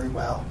going very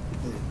well.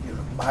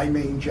 My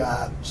main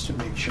job is to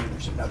make sure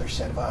there's another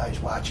set of eyes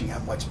watching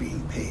on what's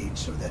being paid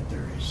so that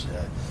there is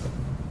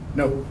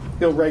no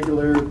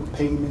irregular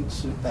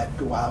payments that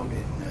go out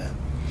and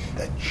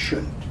that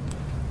shouldn't.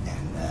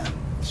 And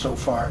so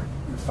far,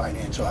 the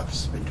finance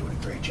office has been doing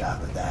a great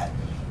job of that.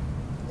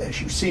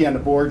 as you see on the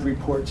board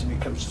reports and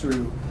it comes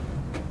through,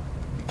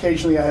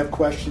 occasionally I have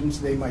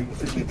questions. They might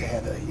forget to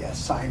have a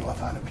sign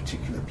off on a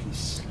particular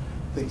piece,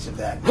 things of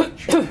that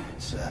nature.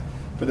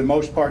 For the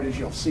most part, as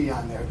you'll see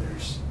on there,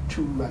 there's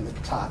 2 on the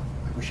top.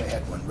 I wish I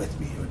had one with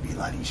me. It would be a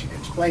lot easier to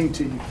explain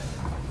to you.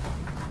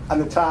 On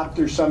the top,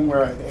 there's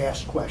somewhere I've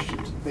asked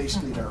questions.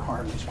 Basically, they're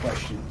harmless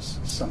questions.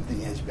 Something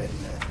has been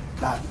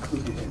not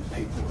included in the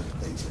paperwork,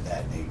 things of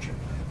that nature.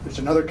 There's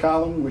another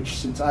column, which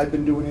since I've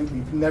been doing it,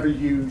 we've never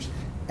used,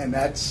 and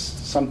that's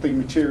something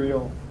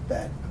material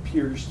that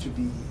appears to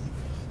be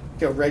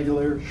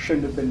irregular,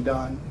 shouldn't have been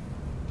done,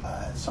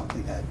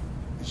 something that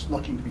is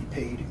looking to be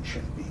paid and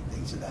shouldn't be,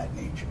 things of that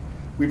nature.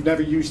 We've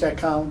never used that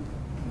column,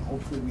 and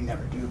hopefully we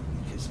never do,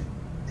 because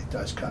it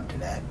does come to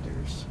that.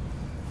 There's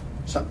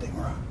something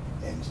wrong.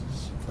 And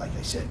like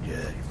I said, your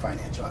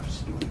finance office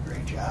is doing a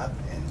great job.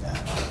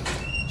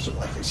 And so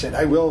like I said,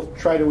 I will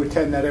try to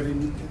attend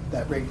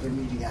that regular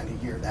meeting on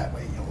a year. That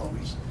way you'll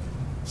always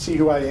see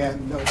who I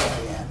am, know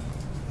who I am,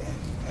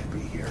 and be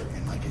here.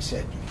 And like I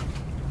said, you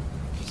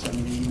can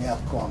send me an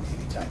email, call me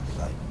anytime you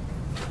like.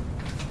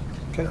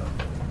 Okay. So,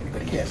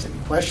 anybody has any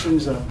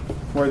questions, I'm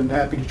more than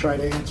happy to try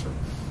to answer.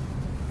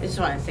 I just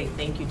want to say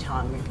thank you,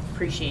 Tom. We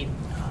appreciate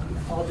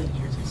all the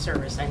years of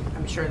service.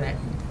 I'm sure that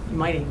you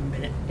might have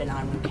even been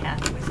on when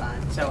Kathy was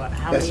on. So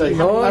how Yes, many?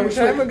 Long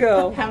time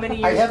ago. How many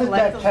years? I haven't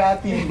left met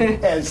Kathy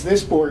as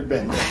this board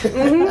member.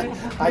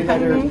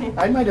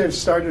 I might have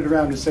started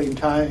around the same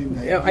time.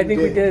 That Yeah, I you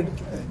think we did.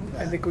 And,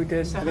 I think we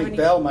did. So I how think many-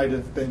 Bell might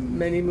have been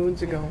Many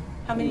moons ago.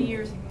 How many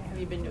years have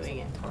you been doing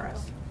it for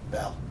us?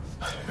 Bell.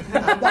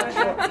 I'm not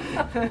sure.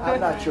 I'm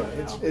not sure.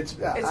 It's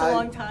a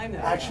long time, though.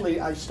 Actually,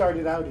 I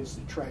started out as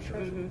the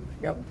treasurer.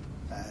 Yep.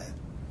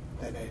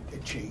 Then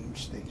it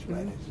changed. Things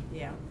went in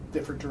Yeah.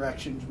 different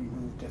directions. We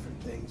moved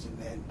different things, and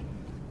then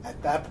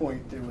at that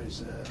point there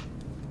was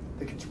I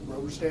think it's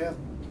Rosedale.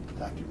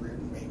 Dr.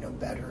 Reardon may know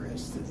better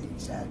as to the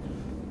exact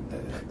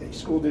a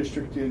school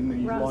district in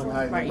the Long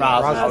Island. Right.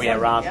 Roslyn. Oh yeah, Yeah.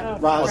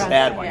 Roslyn. Was a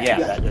bad one. Yeah.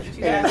 Yeah.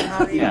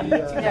 that- And the,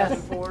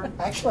 2004.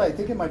 actually, I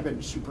think it might have been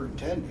the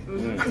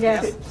superintendent.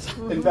 Yes.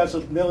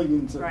 Invested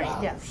millions of Right.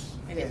 dollars. Yes.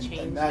 And it changed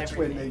And that's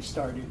when everything. they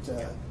started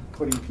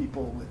putting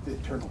people with the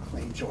internal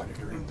claims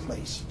auditor in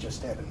place,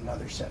 just having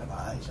another set of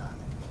eyes on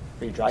it.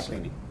 For your dry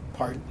cleaning.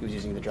 Pardon? He was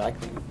using the dry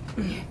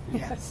cleaning.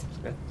 Yes.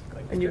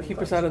 And you keep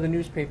us out of the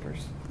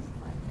newspapers,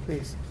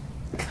 please.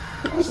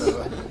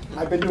 So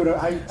I've been doing it.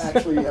 I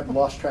actually have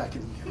lost track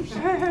of years.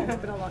 It's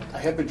been a long time. I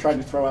have been trying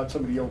to throw out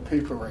some of the old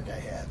paperwork I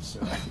have, so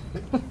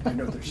I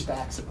know there's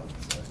stacks of them,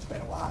 so it's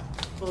been a lot.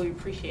 Well, we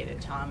appreciate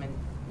it, Tom, and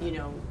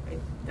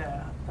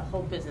the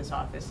whole business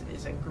office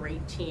is a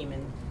great team,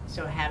 and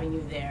so having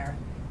you there,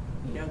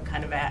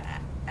 kind of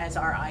as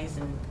our eyes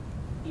and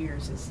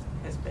ears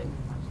has been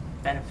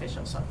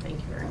beneficial. So thank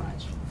you very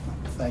much.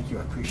 Thank you.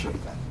 I appreciate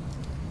that.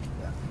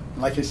 Yeah.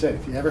 Like I said,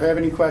 if you ever have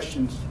any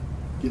questions,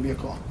 give me a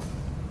call.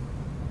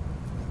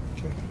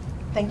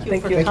 Thank you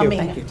Thank for you. coming.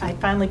 Thank you. I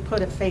finally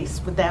put a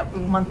face with that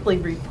monthly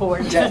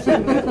report. Yes,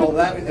 well,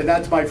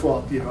 that's my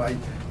fault.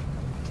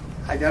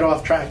 I got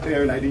off track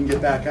there and I didn't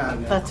get back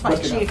on. That's fine.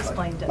 quick She enough. But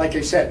explained it. Like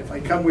I said, if I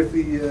come with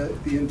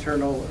the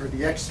internal or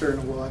the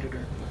external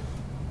auditor,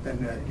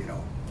 then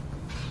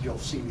you'll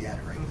see me at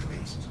a regular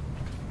basis.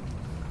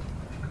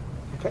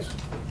 Okay.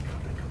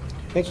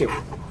 Thank you.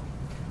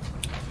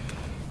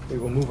 We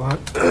will move on.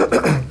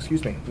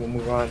 Excuse me. We'll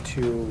move on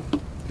to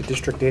the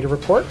district data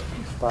report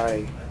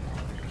by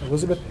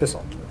Elizabeth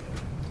Bissell.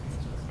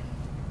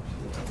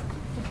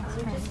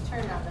 We just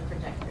turned on the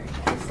projector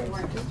again, so they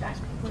weren't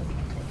distracted.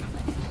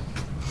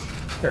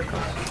 Here it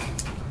comes.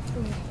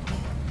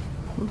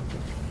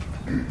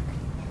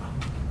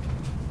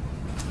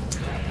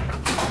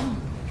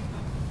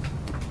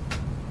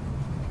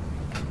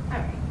 All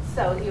right,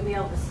 so you'll be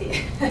able to see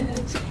it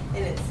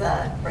in its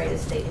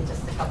brightest state in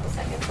just a couple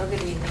seconds. So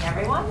good evening,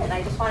 everyone, and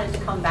I just wanted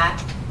to come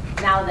back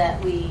now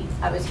that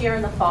I was here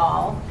in the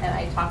fall and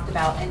I talked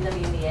about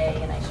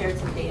NWEA and I shared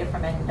some data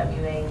from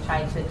NWEA and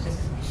tried to just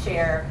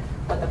share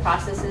what the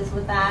process is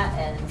with that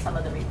and some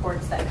of the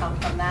reports that come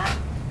from that.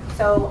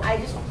 So I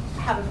just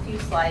have a few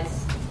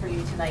slides for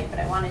you tonight, but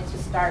I wanted to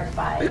start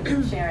by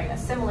sharing a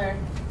similar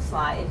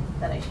slide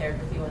that I shared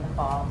with you in the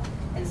fall.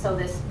 And so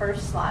this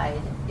first slide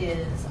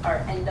is our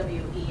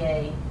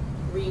NWEA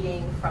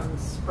reading from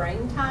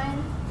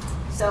springtime.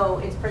 So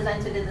it's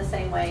presented in the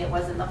same way it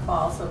was in the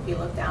fall. So if you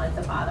look down at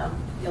the bottom,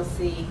 you'll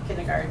see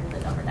kindergarten, the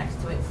number next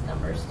to it's the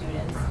number of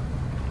students.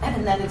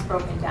 And then it's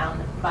broken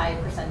down by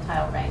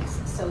percentile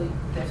ranks. So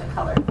there's a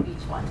color for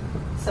each one.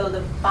 So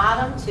the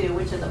bottom two,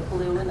 which are the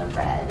blue and the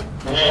red,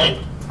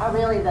 are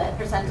really the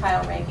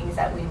percentile rankings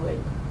that we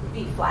would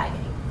be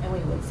flagging. And we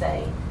would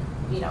say,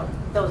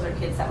 those are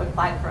kids that would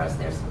flag for us.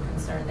 There's some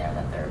concern there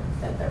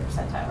that their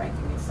percentile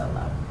ranking is so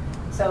low.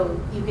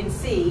 So you can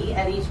see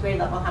at each grade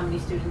level how many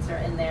students are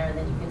in there, and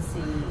then you can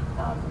see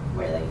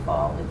where they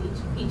fall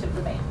with each of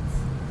the bands.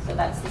 So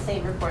that's the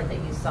same report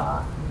that you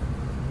saw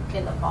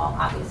in the fall,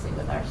 obviously,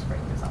 with our spring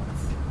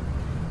results.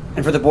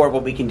 And for the board,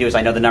 what we can do is,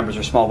 I know the numbers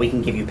are small, we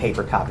can give you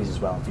paper copies as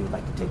well if you would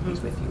like to take these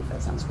with you, if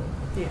that sounds good.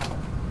 Yeah.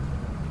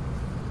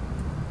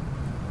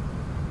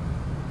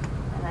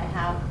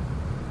 have a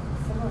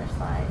similar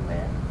slide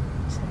with,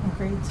 Second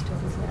grade still.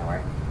 is this going to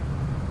work?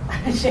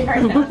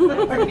 Sharon knows that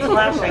we're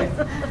flashing.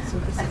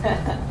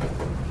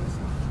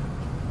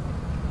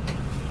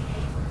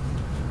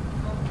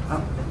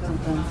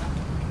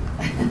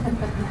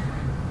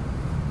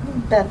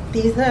 Beth,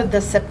 these are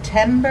the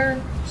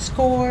September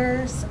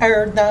scores,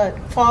 or the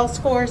fall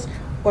scores,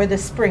 or the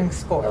spring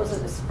scores? Those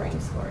are the spring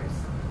scores.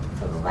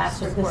 So the last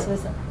So report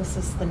this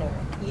is the new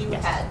one. you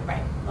had,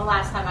 right. The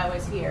last time I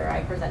was here,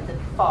 I presented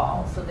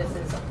fall, so this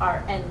is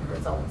our end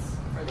results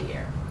for the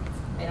year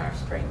in our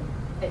spring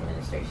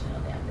administration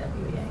of the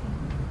MWEA.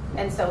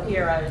 And so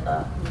here are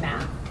the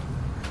math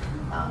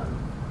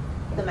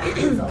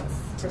results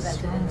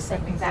presented in the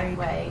same exact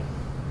way.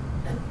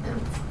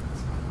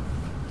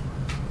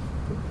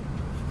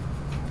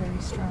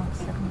 Very strong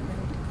second grade.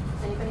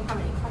 Does anybody have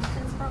any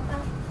questions about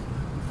that?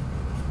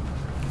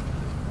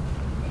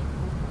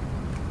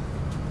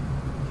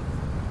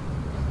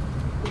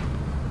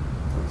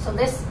 So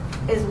this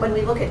is, when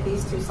we look at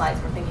these two slides,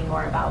 we're thinking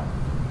more about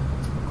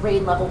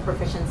grade level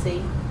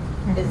proficiency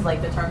is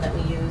like the term that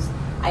we use.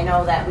 I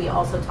know that we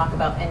also talk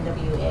about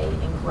NWA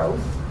in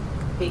growth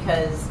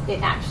because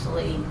it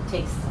actually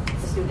takes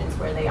the students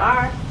where they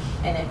are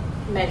and it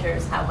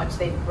measures how much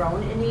they've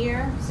grown in a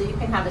year. So you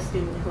can have a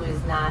student who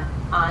is not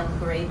on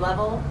grade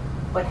level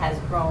but has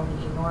grown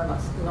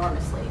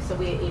enormously. So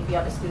if you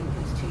have a student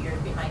who's 2 years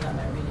behind on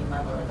their reading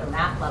level or their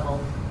math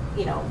level,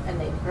 you know, and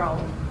they've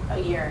grown a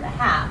year and a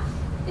half,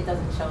 it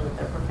doesn't show that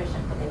they're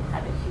proficient, but they've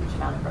had a huge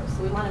amount of growth.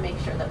 So we want to make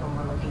sure that when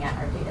we're looking at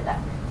our data that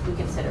we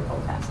consider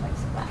both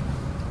aspects of that.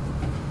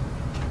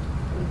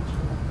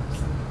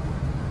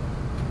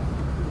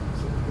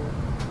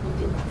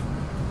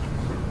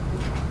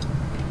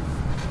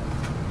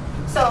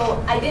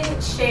 So I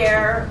didn't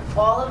share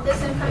all of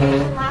this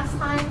information last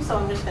time, so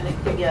I'm just going to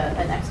give you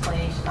an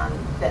explanation on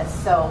this.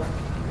 So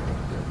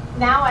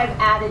now I've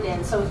added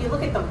in, so if you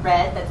look at the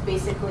red, that's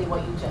basically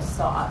what you just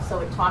saw.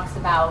 So it talks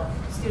about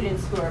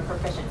students who are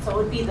proficient. So it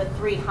would be the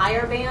 3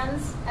 higher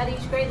bands at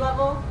each grade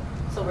level.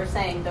 So we're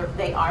saying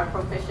they are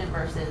proficient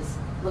versus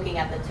looking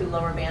at the 2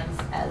 lower bands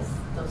as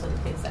those are the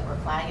kids that we're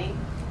flagging.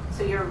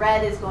 So your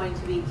red is going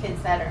to be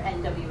kids that are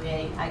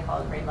NWA, I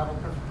call it grade level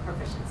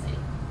proficiency.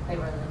 They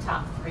were in the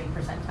top 3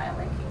 percentile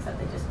rankings that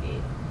they just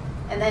gave.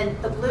 And then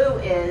the blue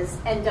is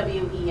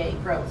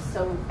NWEA growth.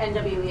 So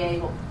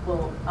NWEA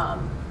will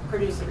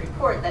produce a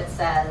report that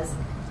says,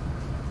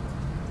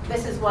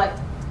 this is what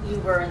you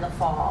were in the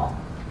fall.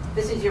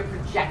 This is your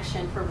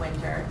projection for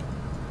winter.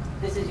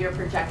 This is your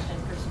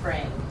projection for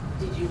spring.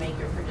 Did you make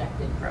your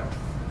projected growth?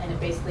 And it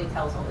basically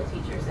tells all the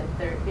teachers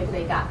if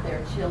they got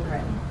their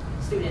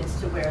students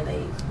to where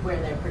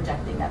they're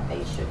projecting that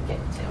they should get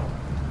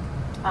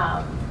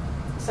to.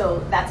 So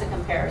that's a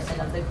comparison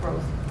of the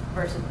growth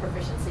versus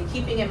proficiency,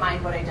 keeping in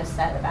mind what I just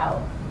said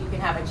about you can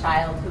have a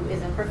child who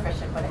isn't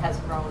proficient but has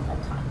grown a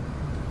ton.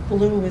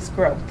 Blue is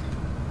growth.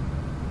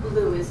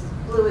 Blue is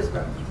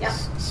growth. Yeah.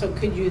 So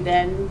could you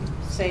then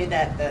say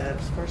that the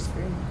First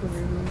grade.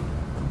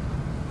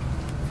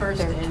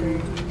 first Third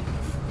and grade.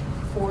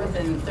 fourth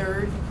and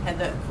third had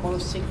the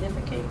most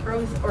significant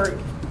growth,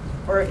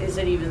 or is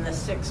it even the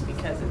sixth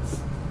because it's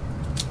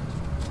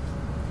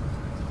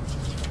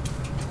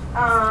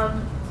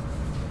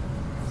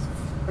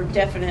or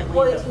definitely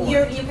Well, the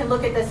fourth? you can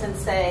look at this and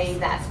say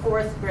that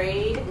 4th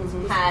grade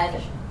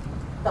had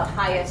the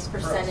highest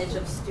percentage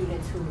of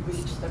students who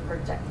reached the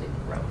projected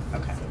growth.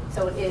 Okay.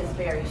 So it is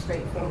very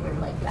straightforward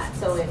like that.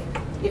 So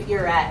if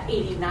you're at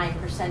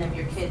 89% of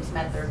your kids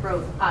met their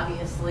growth,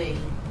 obviously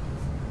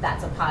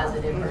that's a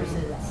positive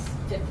versus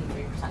 53% of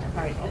your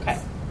Right, kids. okay.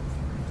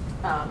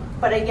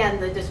 But again,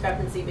 the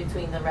discrepancy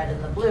between the red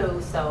and the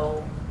blue,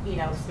 so,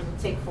 so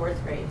take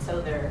 4th grade.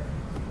 So their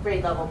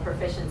grade level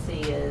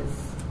proficiency is,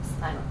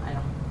 I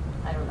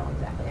don't know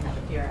exactly, I have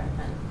it here,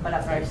 but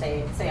up there,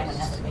 say I'm going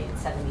to estimate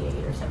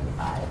 78 or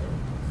 75,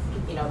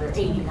 and they're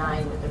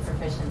 89 with the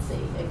proficiency.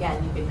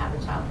 Again, you can have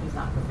a child who's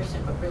not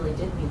proficient but really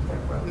did meet their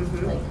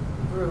growth, like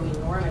grew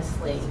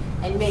enormously,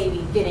 and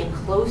maybe getting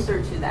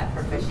closer to that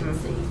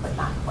proficiency, but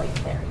not quite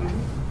there yet.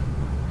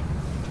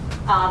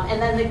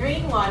 And then the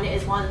green one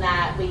is one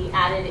that we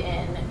added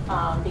in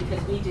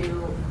because we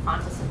do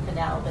Pontus and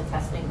Pinnell, the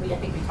testing. I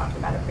think we talked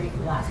about it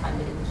briefly last time,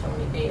 we didn't show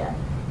any data.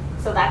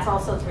 So that's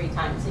also 3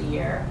 times a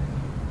year,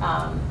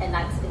 and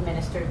that's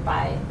administered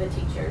by the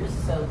teachers.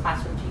 So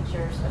classroom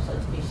teachers, special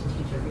education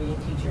teacher, reading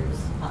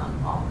teachers,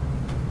 all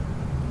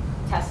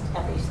test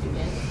every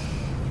student,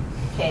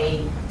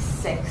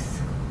 K6,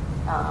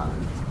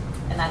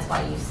 and that's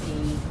why you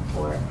see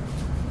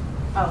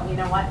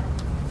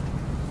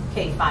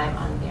K5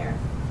 on here.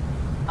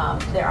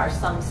 There are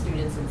some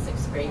students in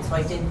 6th grade, so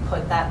I didn't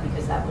put that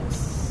because that would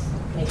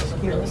make it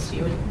look really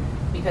skewed,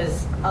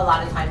 because a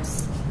lot of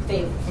times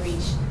they've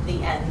reached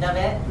the end of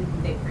it.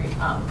 They've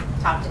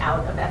topped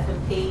out of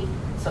F&P,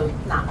 so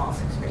not all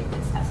 6th grade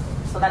is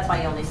tested. So that's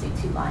why you only see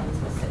 2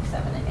 lines with 6,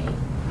 7, and 8.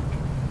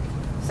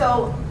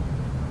 So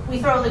we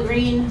throw the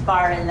green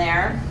bar in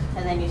there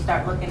And then you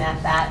start looking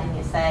at that and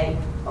you say,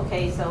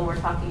 okay, so we're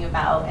talking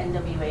about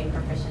NWA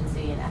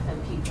proficiency and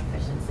FMP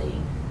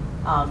proficiency.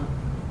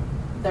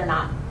 They're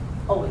not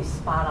always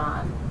spot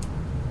on,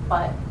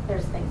 but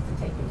there's things to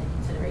take into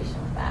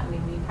consideration with that. I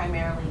mean, we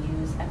primarily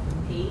use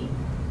FMP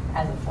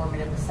as a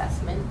formative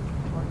assessment.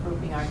 We're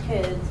grouping our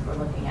kids, we're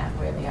looking at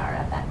where they are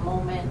at that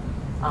moment,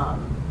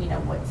 you know,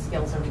 what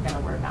skills are we going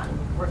to work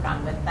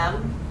on with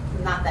them.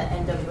 Not that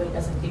NWA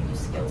doesn't give you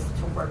skills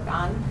to work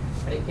on,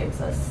 but it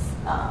gives us,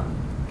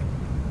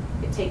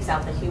 it takes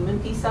out the human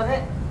piece of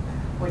it,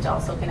 which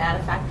also can add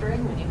a factor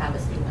in when you have a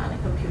student on a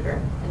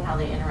computer and how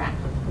they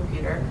interact with the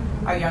computer.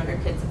 Our younger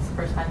kids, it's the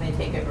first time they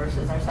take it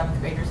versus our 7th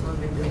graders who have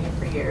been doing it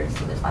for years.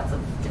 So there's lots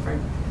of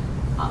different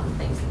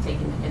things to take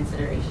into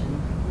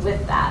consideration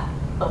with that.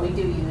 But we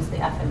do use the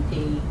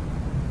FMP,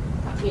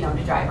 you know,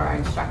 to drive our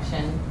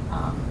instruction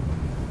on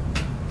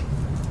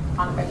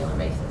a regular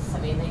basis. I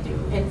mean, they do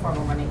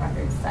informal running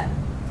records that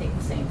take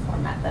the same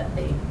format that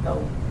they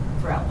go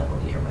throughout the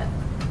whole year with.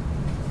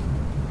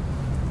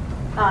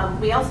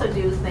 We also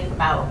do think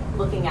about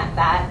looking at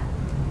that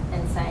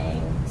and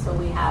saying, so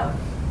we have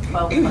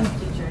 12 plus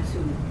teachers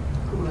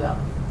who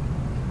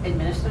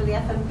administer the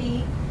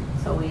FMP,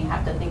 so we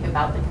have to think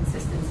about the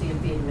consistency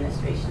of the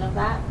administration of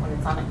that. When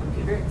it's on a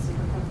computer,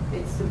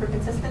 it's super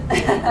consistent.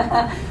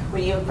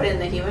 When you put in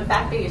the human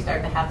factor, you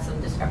start to have some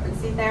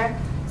discrepancy there.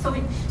 So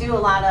we do a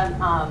lot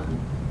of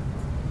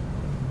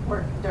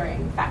work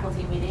during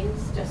faculty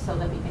meetings just so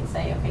that we can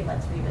say, okay,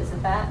 let's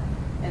revisit that.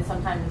 And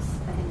sometimes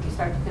I think you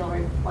start to feel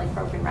like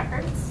broken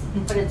records,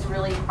 but it's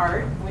really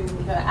hard when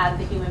you add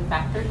the human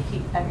factor to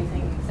keep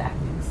everything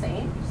exactly the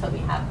same. So we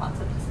have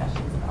lots of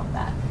discussions about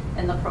that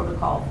and the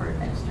protocol for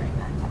administering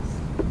that test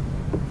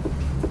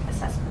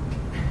assessment.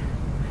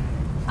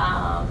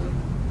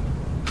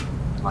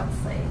 Let's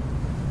see.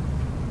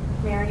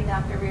 Mary,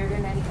 Dr.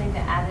 Reardon, anything to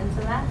add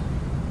into that?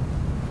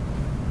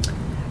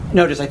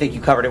 No, just I think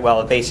you covered it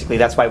well. Basically,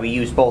 that's why we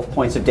use both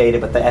points of data,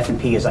 but the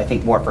F&P is, I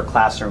think, more for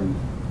classroom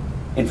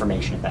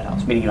information, if that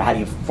helps. Meaning, you know, how do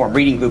you form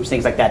reading groups,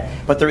 things like that.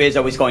 But there is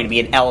always going to be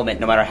an element,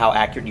 no matter how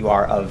accurate you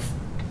are, of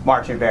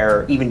margin of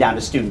error, even down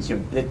to students.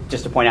 You know,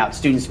 just to point out,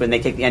 students, when they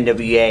take the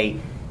NWA,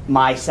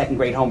 my 2nd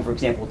grade home, for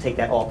example, will take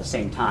that all at the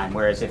same time.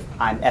 Whereas if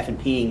I'm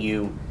F&Ping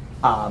you,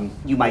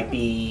 you might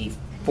be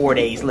 4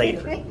 days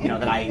later, you know,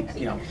 than I,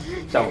 you know.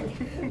 So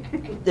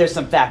there's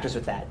some factors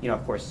with that, you know,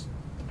 of course.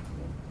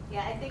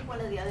 Yeah, I think one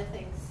of the other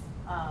things,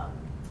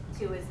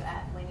 too, is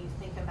that when you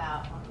think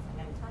about, what was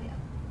I going to tell you?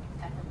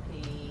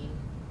 FMP.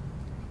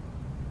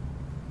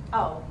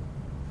 Oh,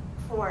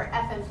 for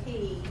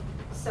FMP,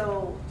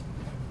 so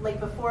like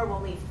before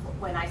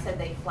when I said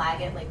they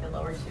flag it, like the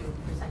lower 2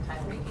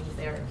 percentile rankings,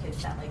 there are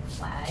kids that like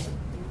flag.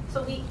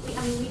 So we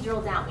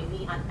drill down. We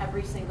meet on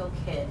every single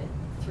kid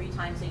 3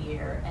 times a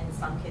year, and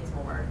some kids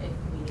more if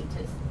we need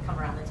to come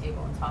around the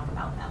table and talk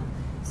about them.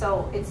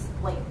 So it's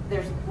like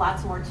there's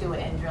lots more to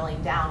it and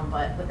drilling down,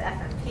 but with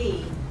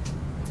FMP,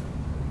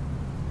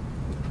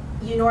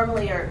 you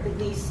normally are at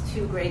least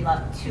 2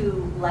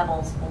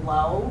 levels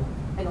below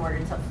in order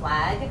to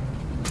flag.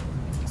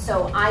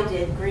 So I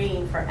did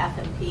green for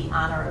FMP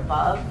on or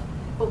above,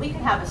 but we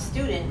could have a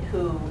student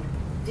who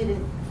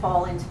didn't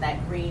fall into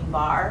that green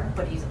bar,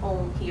 but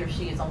he or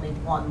she is only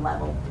 1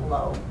 level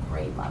below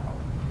grade level.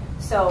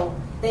 So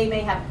they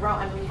may have grown.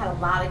 I mean, we had a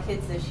lot of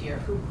kids this year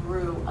who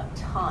grew a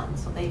ton,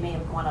 so they may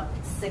have gone up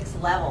 6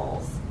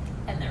 levels,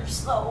 and they're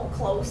so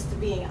close to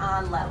being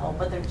on level,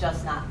 but they're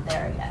just not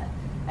there yet.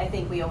 I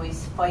think we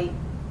always fight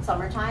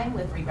summertime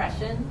with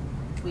regression.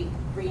 We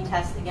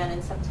retest again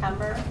in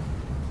September.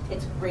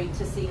 It's great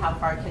to see how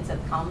far kids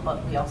have come,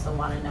 but we also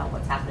want to know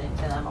what's happening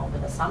to them over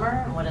the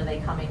summer and what are they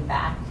coming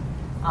back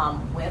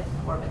with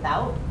or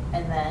without.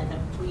 And then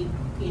we,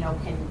 you know,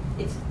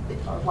 it's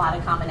a lot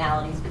of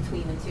commonalities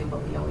between the two,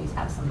 but we always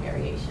have some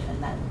variation.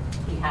 And then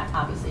we have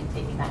obviously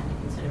taking that into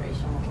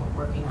consideration when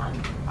we're working on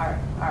our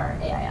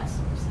AIS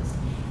sources.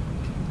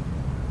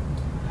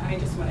 I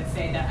just want to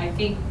say that I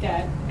think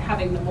that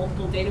having the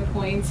multiple data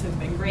points has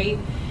been great.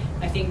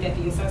 I think that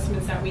the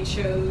assessments that we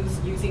chose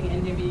using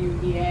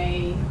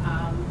NWEA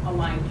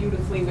align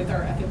beautifully with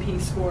our FMP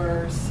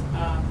scores.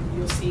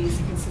 You'll see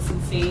some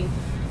consistency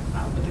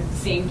with the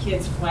same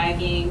kids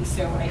flagging.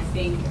 So I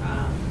think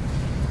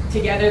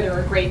together they're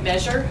a great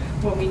measure.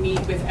 When we meet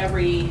with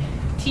every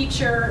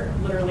teacher,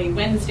 literally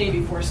Wednesday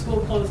before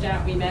school closed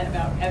out, we met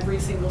about every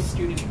single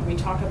student. And we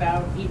talk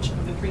about each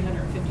of the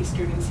 350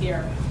 students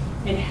here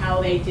and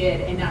how they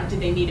did, and not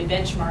did they meet a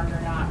benchmark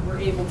or not. We're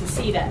able to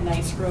see that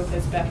nice growth,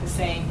 as Beth is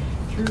saying,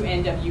 through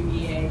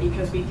NWEA,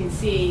 because we can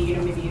see, you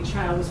know, maybe a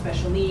child with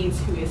special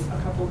needs who is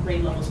a couple of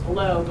grade levels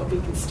below, but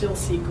we can still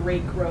see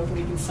great growth, and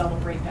we can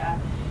celebrate that.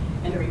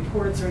 And the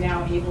reports are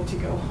now able to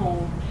go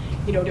home,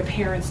 you know, to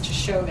parents to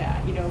show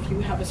that, you know, if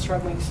you have a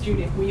struggling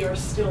student, we are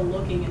still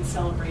looking and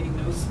celebrating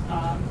those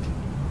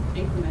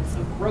increments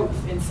of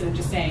growth instead of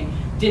just saying,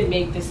 didn't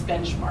make this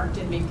benchmark,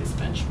 didn't make this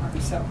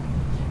benchmark. So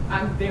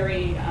I'm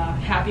very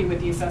happy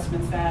with the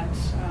assessments that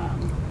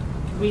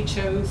we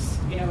chose,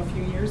 you know, a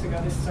few years ago.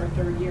 This is our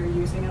 3rd year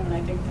using them, and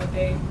I think that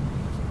they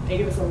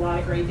give us a lot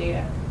of great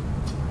data.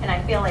 And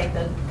I feel like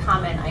the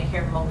comment I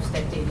hear most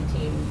at Data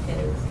Team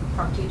is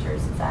from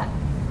teachers is that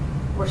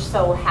we're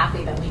so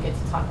happy that we get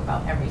to talk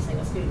about every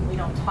single student. We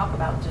don't talk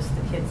about just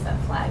the kids that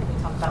flag.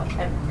 We talk about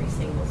every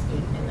single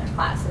student in their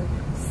class, and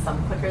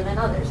some quicker than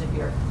others. If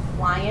you're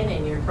flying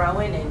and you're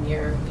growing and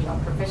you're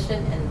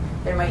proficient, and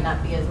there might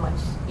not be as much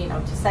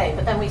to say,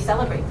 but then we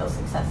celebrate those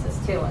successes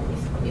too.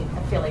 And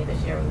I feel like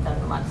this year we've done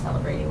a lot of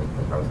celebrating with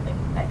the growth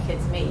that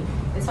kids made.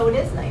 And so it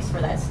is nice for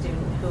that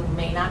student who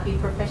may not be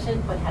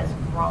proficient but has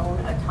grown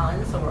a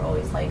ton. So we're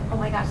always like, oh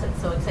my gosh,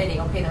 that's so exciting.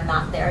 Okay, they're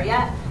not there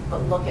yet, but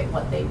look at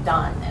what they've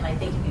done. And I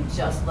think if you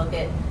just look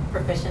at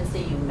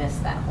proficiency, you miss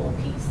that whole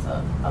piece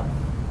of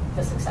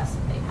the success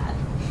that they've had.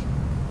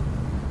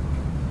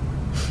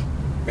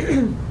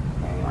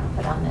 There, you want to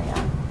put on the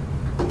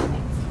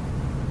things.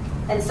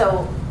 And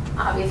so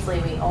obviously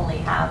we only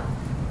have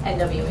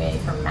NWA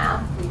for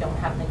math. We don't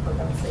have an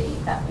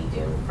equivalency that we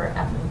do for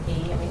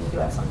F&P. I mean, we do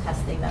have some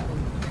testing that we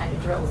kind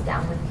of drills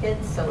down with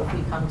kids. So if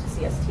we come to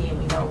CST and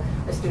we know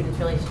the student's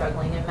really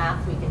struggling in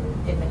math, we can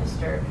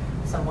administer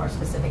some more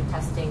specific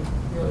testing,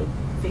 really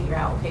figure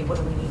out, okay, what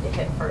do we need to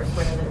hit first?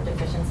 What are their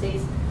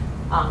deficiencies?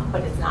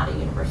 But it's not a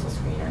universal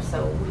screener.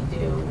 So we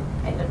do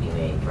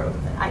NWA growth.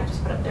 And I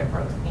just put up their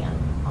growth and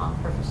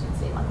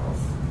proficiency levels,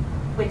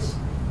 which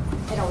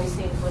it always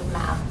seems with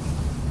math,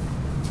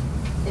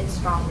 it's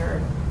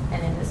stronger.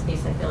 And in this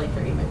case, I feel like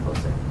they're even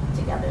closer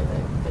together,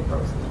 the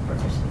growth and the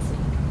proficiency.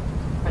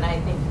 But I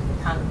think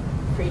the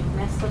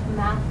concreteness of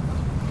math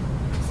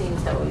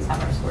seems to always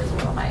have our scores a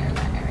little higher in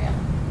that area.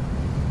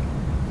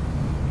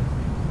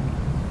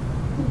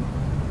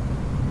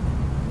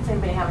 Does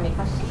anybody have any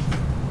questions?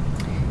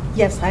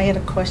 Yes, I had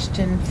a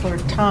question for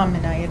Tom,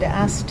 and I had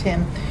asked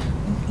him,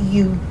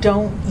 you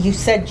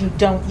said you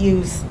don't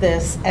use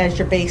this as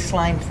your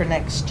baseline for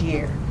next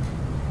year.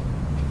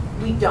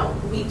 We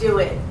don't. We do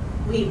it.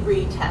 We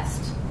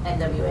retest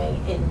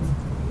NWA in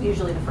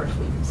usually the first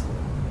week of school.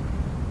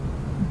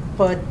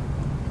 But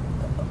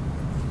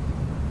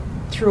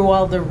through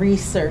all the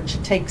research,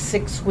 it takes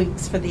 6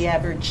 weeks for the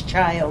average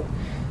child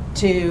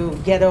to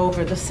get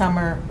over the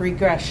summer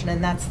regression,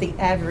 and that's the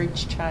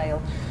average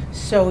child.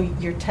 So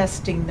you're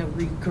testing the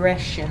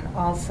regression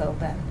also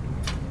then,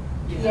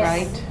 Yes.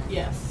 right?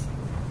 Yes.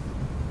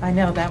 I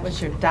know that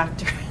was your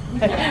doctor,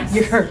 Yes.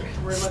 your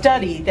We're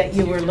study looking that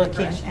you into were looking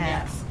regression,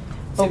 at. yes.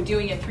 So But-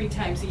 doing it 3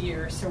 times a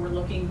year. So we're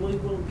looking,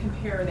 we'll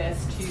compare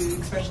this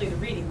to especially the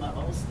reading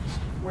levels,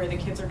 where the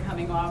kids are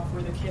coming off,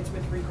 where the kids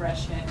with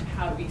regression,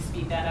 how do we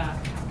speed that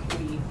up? How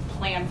can we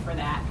plan for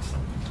that?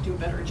 Do a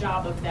better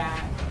job of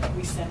that.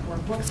 We sent more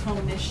books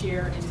home this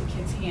year into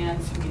kids'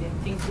 hands who we didn't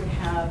think would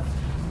have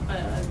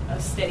a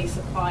steady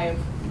supply of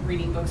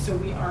reading books. So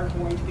we are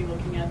going to be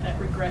looking at that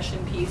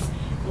regression piece.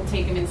 We'll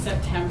take them in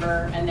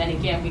September, and then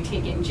again, we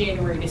take it in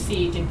January to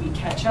see, did we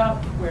catch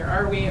up? Where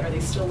are we? Are they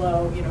still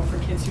low? For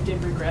kids who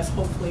did regress,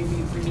 hopefully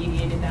we've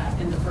remediated that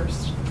in the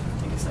first,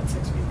 like I said,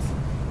 6 weeks.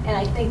 And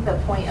I think the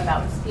point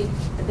about speed,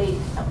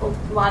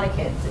 a lot of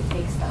kids, it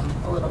takes them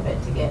a little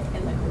bit to get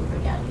in the groove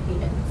again,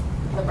 even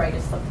the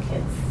brightest of the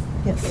kids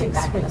Yes, getting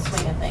 6 back in the weeks.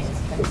 swing of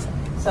things.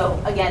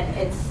 So again,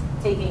 it's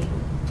taking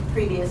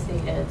previous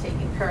data,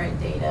 taking current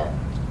data,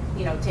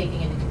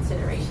 taking into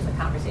consideration the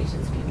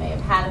conversations we may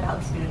have had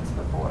about students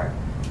before.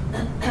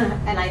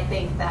 And I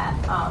think that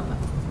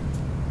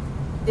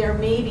there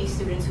may be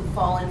students who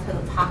fall into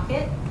the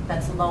pocket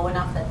that's low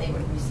enough that they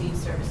would receive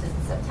services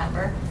in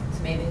September.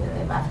 So maybe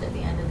they left at the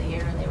end of the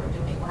year and they were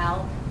doing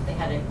well. They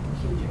had a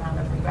huge amount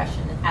of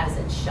regression as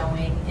it's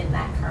showing in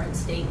that current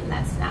state, in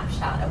that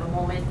snapshot of a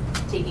moment,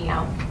 taking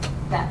out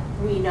that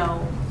we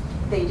know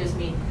they just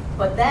meet.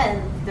 But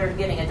then they're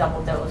getting a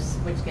double dose,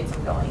 which gets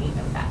them going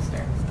even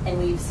faster. And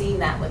we've seen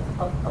that with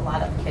a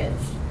lot of kids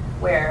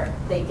where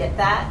they get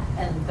that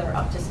and they're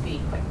up to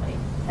speed quickly,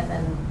 and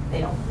then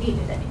they don't need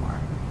it anymore.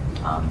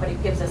 But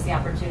it gives us the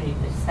opportunity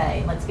to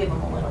say, let's give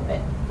them a little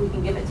bit. If we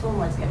can give it to them,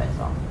 let's give it to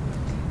them.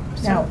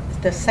 Now,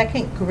 the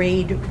second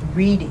grade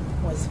reading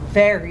was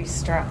very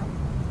strong.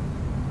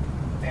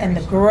 And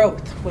the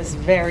growth was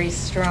very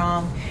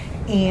strong,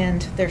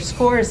 and their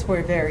scores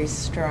were very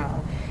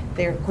strong.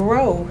 Their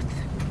growth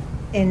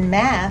in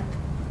math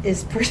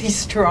is pretty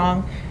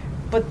strong,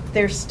 but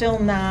they're still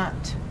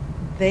not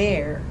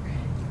there.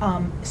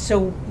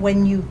 So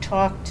when you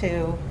talk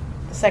to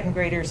the second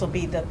graders, will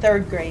be the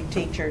third grade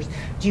teachers,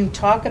 do you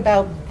talk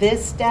about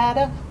this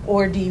data,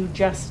 or do you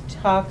just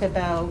talk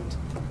about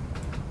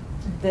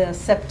the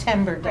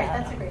September data?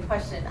 Right, that's a great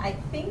question. I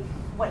think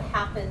what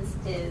happens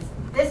is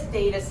this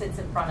data sits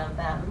in front of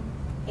them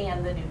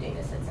and the new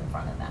data sits in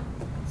front of them.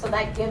 So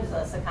that gives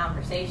us a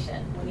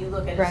conversation. When you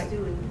look at a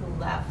student who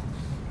left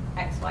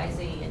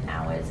XYZ and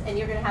now is, and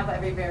you're going to have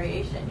every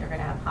variation. You're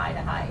going to have high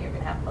to high, you're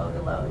going to have low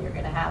to low, you're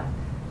going to have,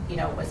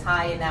 was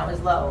high and now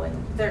is low,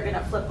 and they're going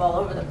to flip all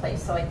over the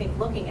place. So I think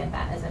looking at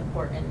that is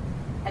important.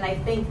 And I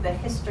think the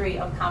history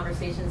of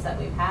conversations that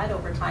we've had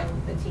over time,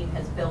 the team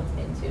has built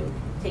into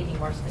taking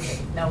more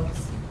specific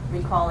notes,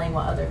 recalling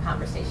what other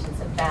conversations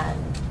have been,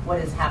 what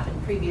has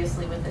happened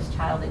previously with this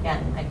child.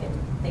 Again, I can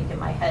think in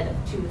my head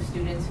of 2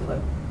 students who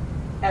have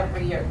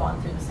every year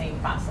gone through the same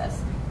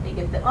process. They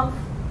get the oomph,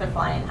 they're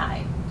flying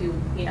high.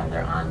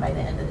 They're on by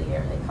the end of the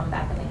year. They come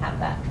back and they have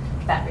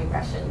that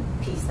regression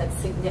piece that's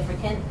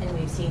significant, and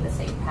we've seen the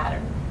same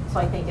pattern. So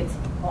I think it's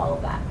all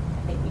of that.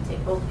 I think we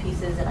take both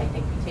pieces, and I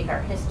think we take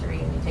our history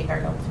and we take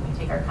our notes and we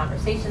take our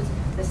conversations.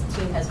 This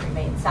team has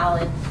remained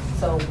solid,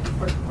 so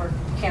we're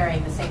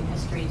carrying the same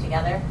history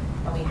together,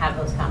 and we have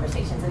those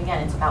conversations. And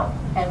again, it's about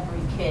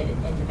every kid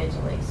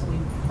individually, so we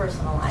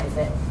personalize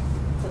it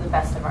to the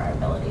best of our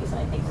abilities, and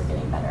I think we're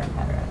getting better and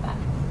better at that.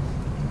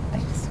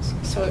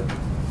 So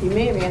you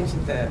may have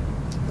answered the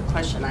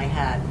question I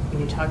had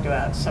when you talked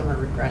about summer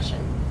regression.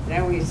 And I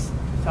always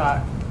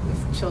thought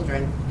with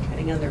children,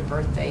 depending on their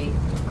birthday,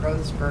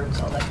 growth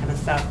spurts, all that kind of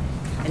stuff.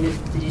 And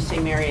did you say,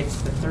 Mary,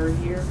 it's the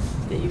 3rd year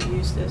that you've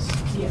used this?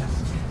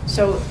 Yes.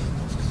 So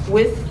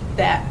with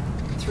that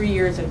 3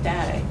 years of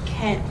data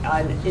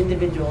on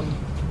individual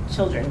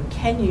children,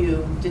 can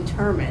you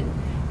determine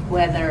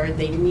whether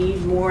they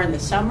need more in the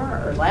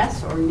summer or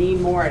less, or need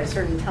more at a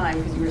certain time?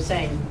 Because you were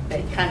saying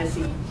that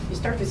you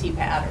start to see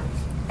patterns.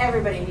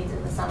 Everybody needs it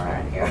in the summer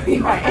around here.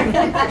 Right. And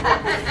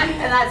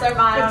that's our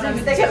motto, and I'm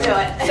sticking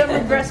to it. So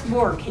regress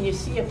more. Can you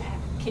see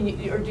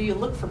or do you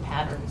look for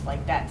patterns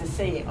like that to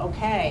say,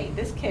 okay,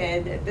 this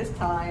kid at this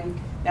time,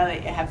 now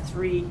that you have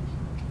 3,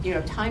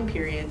 time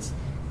periods,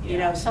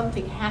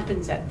 something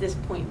happens at this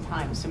point in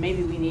time, so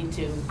maybe we need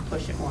to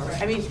push it more.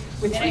 Right. I mean,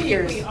 with 3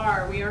 years,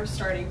 we are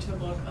starting to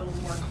look a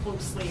little more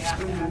closely at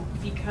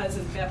that, because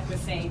as Beth was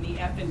saying, the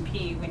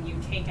F&P, when you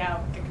take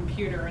out the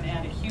computer and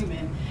add a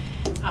human,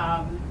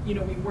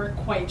 we weren't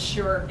quite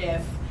sure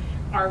if,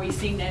 are we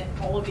seeing that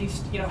all of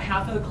these,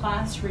 half of the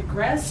class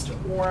regressed,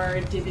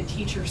 or did the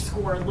teacher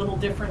score a little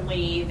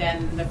differently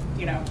than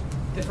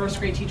the first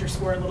grade teacher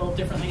score a little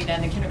differently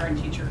than the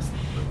kindergarten teachers?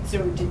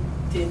 So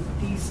did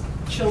these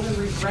children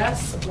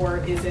regress, or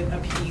is it a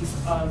piece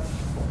of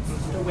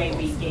the way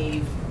we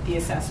gave the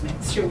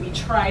assessment? So we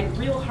tried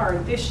real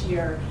hard this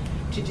year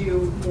to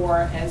do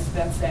more, as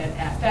Beth said,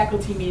 at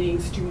faculty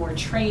meetings, do more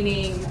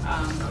training,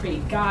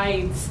 create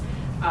guides,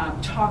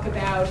 talk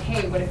about,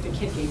 hey, what if the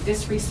kid gave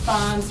this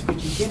response?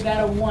 Would you give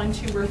that a 1,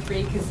 2, or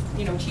 3? Because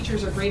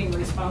teachers are grading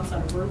response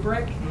on a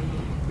rubric,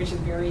 which is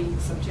very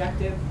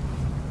subjective.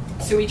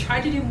 So we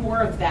tried to do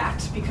more of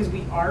that, because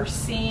we are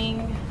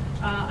seeing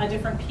a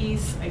different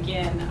piece.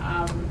 Again,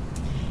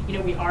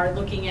 we are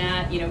looking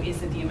at,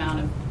 is it the amount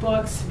of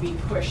books? We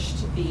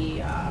pushed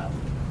the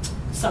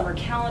summer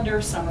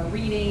calendar, summer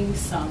reading,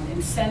 some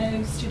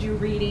incentives to do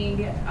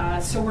reading.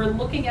 So we're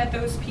looking at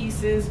those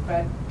pieces,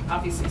 but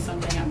obviously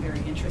something I'm very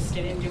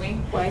interested in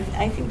doing. well,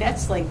 I think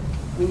that's like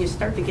when you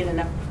start to get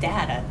enough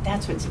data,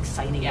 that's what's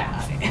exciting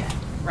about it.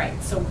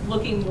 Right, so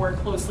looking more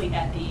closely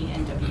at the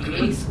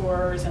NWEA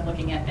scores and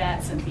looking at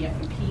that, since the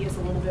F&P is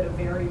a little bit of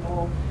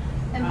variable.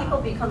 And people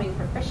becoming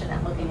proficient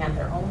at looking at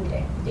their own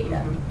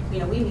data.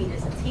 We meet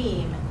as a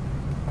team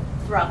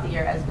throughout the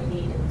year as we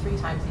need, and 3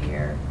 times a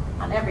year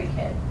on every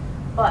kid.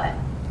 But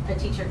a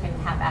teacher can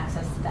have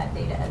access to that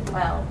data as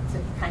well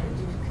to kind of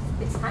do,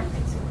 because it's time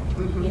consuming.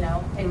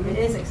 It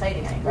is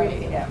exciting. I agree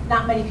with you. Yeah.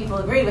 Not many people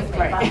agree with me,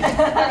 but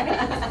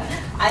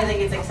I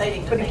think it's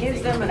exciting. But it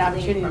gives them an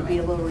opportunity to be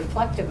a little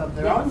reflective of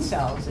their own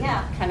selves and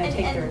kind of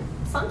take their.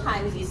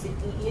 Sometimes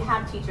you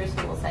have teachers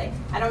who will say,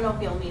 I don't know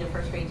if you'll meet a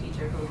first grade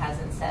teacher who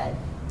hasn't said,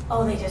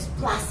 oh, they just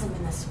blossom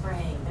in the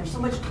spring. There's so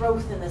much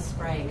growth in the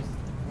spring.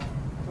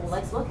 Well,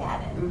 let's look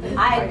at it.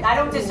 I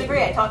don't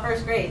disagree. I taught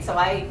first grade, so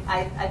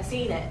I've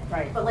seen it.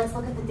 Right. But let's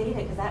look at the data,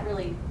 because that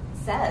really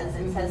says,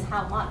 it says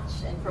how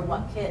much and for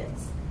what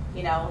kids.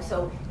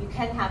 So you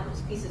can have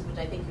those pieces, which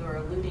I think you were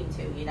alluding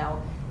to.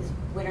 Is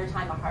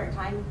wintertime a hard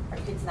time? Are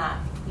kids not,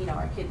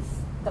 are kids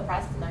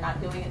depressed and they're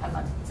not doing it? I'm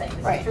not saying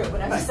this is true,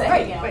 but I'm just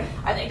saying,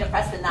 are they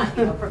depressed and not,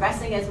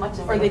 progressing as much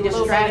as Or are they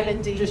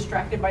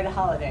distracted by the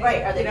holiday?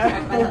 Right, are they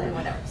distracted by the holiday,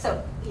 whatever.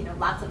 So,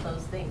 lots of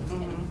those things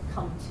can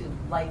come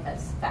to life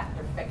as fact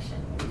or fiction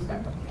when you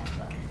start looking at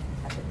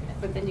the data.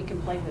 But then you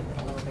can play with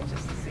it a little bit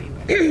just to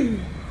see.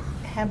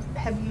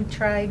 Have you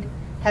tried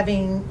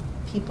having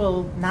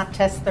people not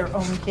test their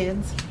own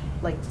kids?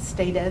 Like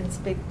state ed's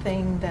big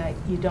thing, that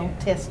you don't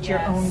test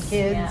your own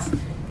kids.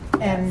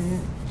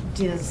 And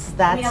does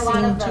that a lot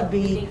seem of to the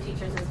be reading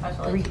teachers and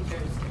special ed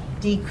teachers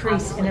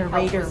decrease in a help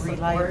rate or with support.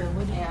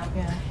 reliability?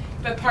 Yeah.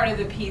 But part of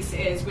the piece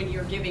is when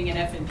you're giving an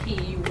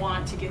F&P, you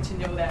want to get to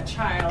know that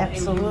child.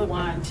 Absolutely. And you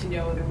want to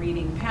know the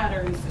reading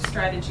patterns, the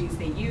strategies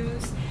they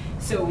use.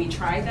 So we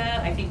tried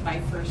that. I think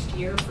my first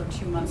year for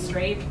 2 months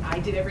straight, I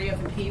did every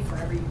F&P for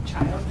every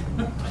child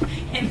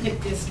in the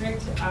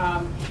district.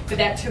 But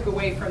that took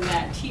away from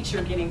that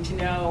teacher getting to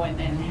know and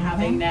then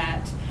having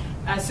that.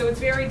 So it's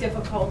very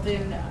difficult,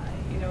 and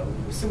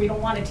so we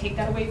don't want to take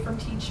that away from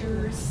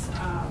teachers.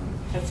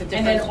 That's the difference.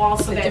 And then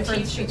also the that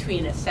difference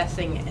between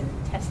assessing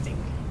and testing.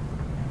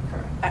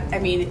 I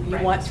mean, you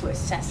want to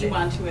assess it. You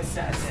want to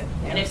assess it.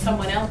 And if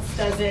someone else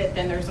does it,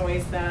 then there's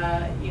always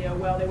the,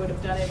 well, they would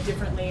have done it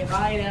differently if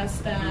I had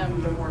asked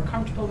them. They're more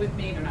comfortable with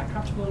me. They're not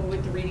comfortable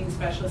with the reading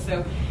specialist.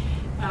 So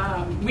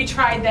we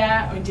tried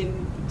that. We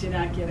didn't, did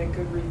not get a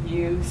good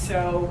review.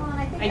 So Well,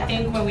 I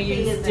think when we F&P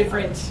use is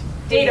different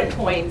data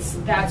points,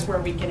 that's where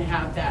we can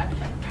have that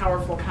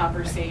powerful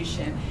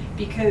conversation.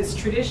 Because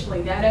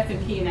traditionally, that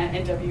F&P and that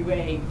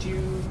NWA do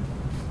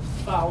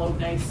follow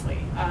nicely.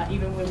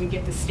 Even when we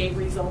get the state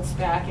results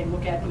back and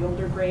look at the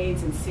older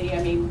grades and see,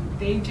 I mean,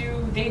 they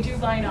do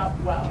line up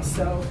well.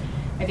 So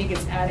I think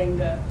it's adding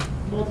the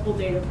multiple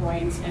data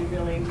points and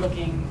really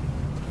looking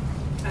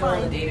at all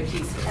the data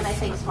pieces. And I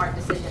think smart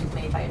decisions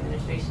made by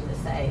administration to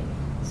say,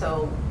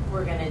 so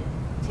we're going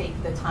to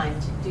take the time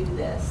to do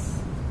this.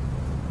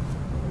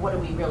 What do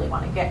we really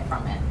want to get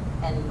from it?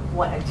 And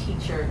what a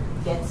teacher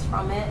gets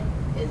from it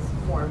is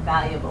more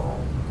valuable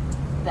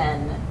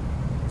than,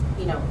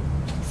 you know,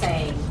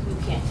 saying you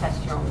can't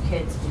test your own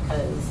kids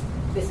because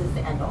this is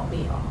the end all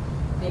be all.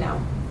 You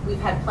know, we've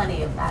had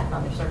plenty of that in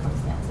other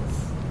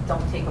circumstances.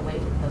 Don't take away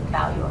the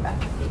value of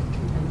F&P.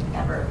 And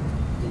never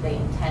do they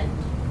intend,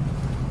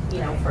 you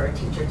know, for a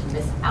teacher to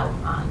miss out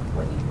on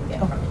what you can get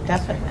from administering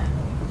definitely. that.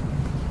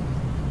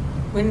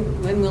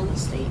 When will the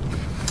state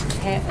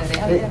have it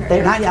out?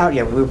 They're not out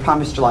yet. We were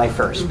promised July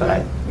 1st,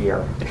 but we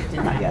are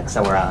not yet.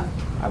 So we're,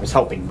 I was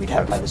hoping we'd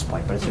have it by this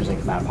point, but as soon as they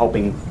come out, I'm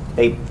hoping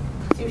they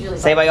Usually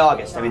say by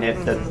August. I mean,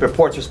 if the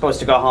reports are supposed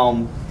to go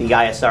home, the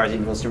ISRs, the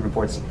individual student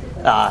reports,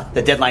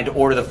 the deadline to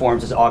order the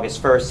forms is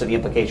August 1st, so the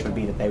implication would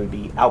be that they would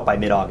be out by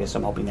mid-August. So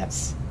I'm hoping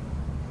that's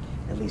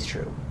at least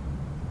true.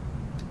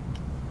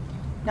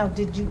 Now,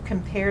 did you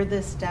compare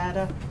this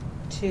data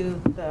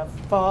to the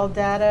fall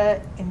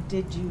data, and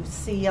did you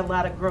see a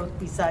lot of growth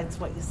besides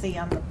what you see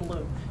on the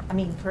blue? I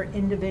mean, for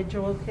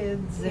individual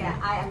kids? Yeah,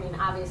 I mean,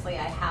 obviously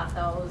I have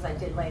those. I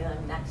did lay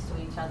them next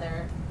to each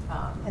other.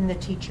 And the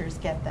teachers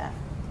get that?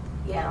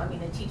 Yeah, I mean,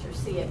 the teachers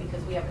see it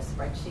because we have a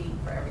spreadsheet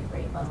for every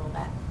grade level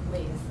that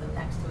lays them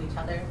next to each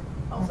other.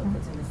 Also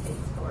puts in the state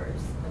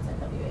scores, puts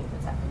NWA,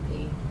 puts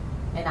F&P,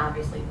 and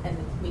obviously, and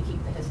we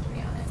keep the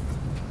history on it.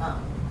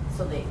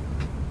 So they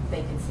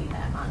can see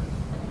that on an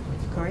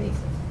individual Great.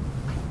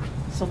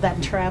 basis. So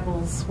that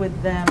travels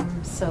with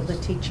them, so the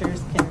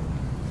teachers can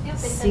Yep,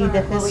 it's see in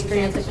the our, well, we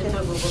history of the transitioned to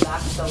a kids? Google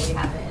Doc, so we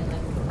have it in the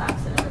Google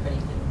Docs and everybody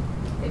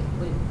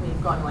can,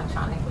 we've gone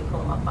electronic, we pull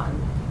them up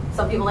on,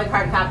 some people like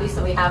hard copies,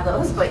 so we have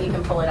those, but you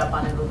can pull it up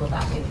on a Google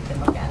Doc and you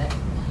can look at it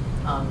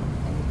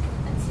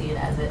and see it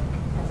as it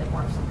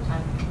works over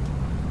time.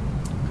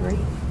 Great.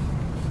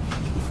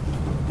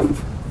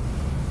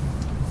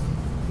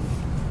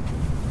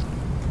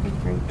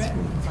 Great.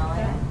 That's all I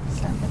have.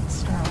 Second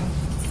strong.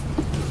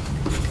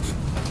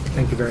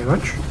 Thank you very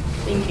much.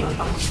 Thank you.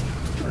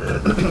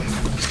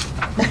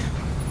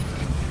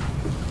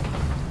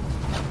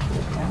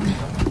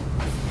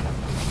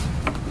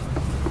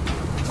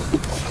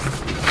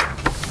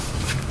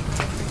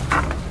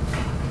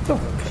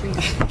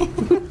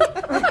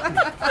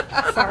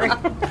 Sorry.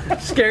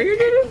 Scare you,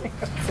 did it?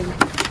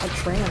 A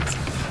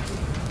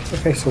trance.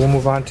 Okay, so we'll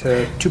move on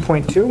to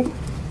 2.2,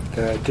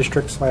 the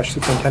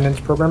district/superintendent's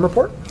program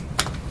report.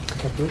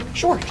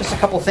 Sure, just a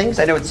couple of things.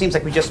 I know it seems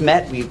like we just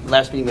met.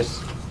 Last meeting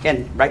was,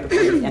 again, right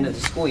before the end of the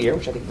school year,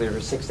 which I think there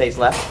were 6 days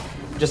left.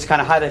 Just to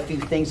kind of highlight a few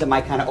things that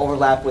might kind of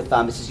overlap with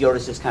Mrs.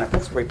 Yodis' kind of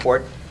principal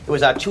report. It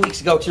was 2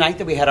 weeks ago tonight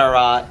that we had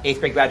our 8th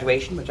grade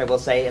graduation, which I will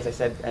say, as I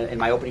said in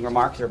my opening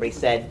remarks, everybody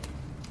said,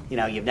 you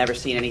know, you've never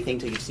seen anything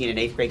till you've seen an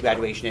 8th grade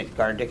graduation at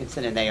Gardner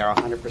Dickinson, and they are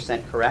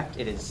 100% correct.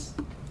 It is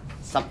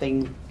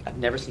something I've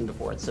never seen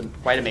before. It's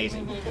quite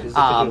amazing.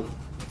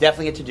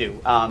 Definitely a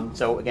to-do.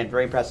 So again,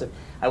 very impressive.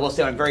 I will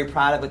say what I'm very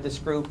proud of with this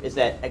group is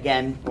that,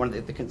 again, one of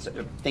the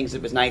things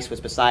that was nice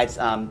was besides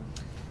all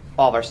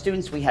of our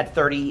students, we had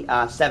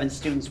 37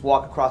 students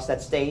walk across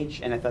that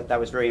stage, and I thought that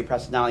was very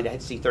impressive, not only to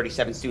see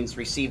 37 students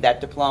receive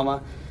that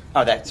diploma,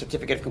 or that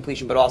certificate of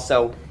completion, but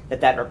also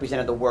that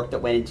represented the work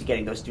that went into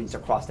getting those students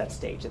across that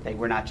stage, that they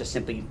were not just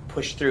simply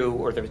pushed through,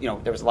 or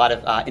there was a lot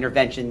of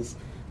interventions,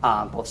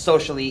 both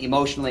socially,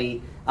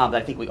 emotionally, that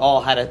I think we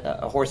all had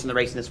a horse in the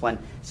race in this one.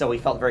 So we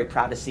felt very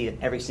proud to see that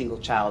every single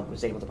child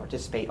was able to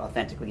participate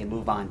authentically and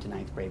move on to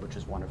 9th grade, which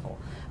was wonderful.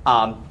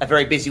 A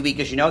very busy week,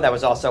 as you know. That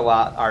was also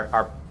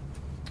our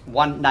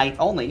one night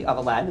only of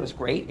Aladdin. It was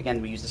great.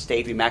 Again, we used the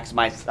stage. We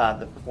maximized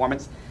the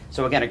performance.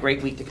 So again, a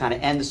great week to kind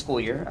of end the school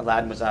year.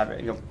 Aladdin was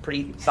a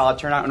pretty solid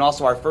turnout, and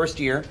also our first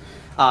year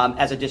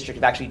as a district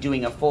of actually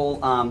doing a full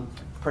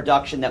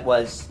production that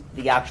was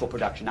the actual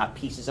production, not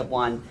pieces of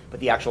one, but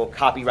the actual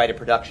copyrighted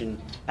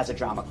production as a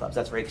drama club. So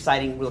that's very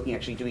exciting. We're looking at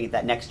actually doing it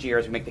that next year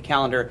as we make the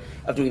calendar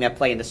of doing that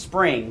play in the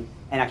spring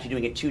and actually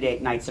doing it 2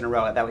 nights in a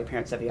row. That way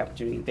parents have the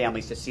opportunity and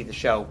families to see the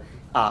show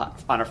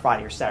on a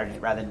Friday or Saturday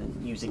rather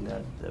than using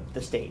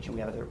the stage. And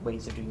we have other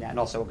ways of doing that, and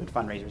also a good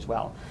fundraiser as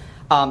well.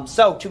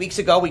 So 2 weeks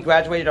ago, we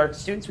graduated our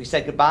students. We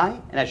said goodbye,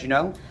 and as you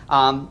know,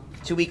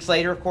 2 weeks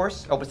later, of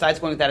course, besides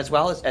going with that as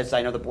well, as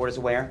I know the board is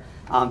aware,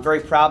 very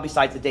proud,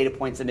 besides the data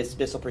points that Ms.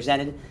 Bissell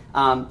presented,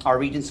 our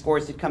region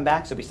scores did come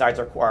back. So besides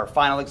our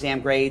final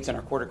exam grades and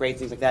our quarter grades,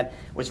 things like that,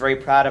 was very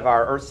proud of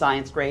our earth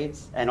science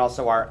grades and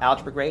also our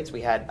algebra grades. We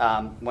had,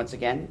 once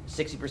again,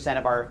 60%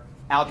 of our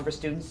algebra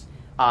students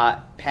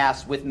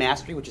passed with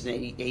mastery, which is an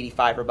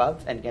 85 or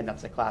above. And again,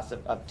 that's a class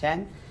of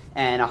 10.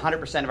 and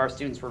 100% of our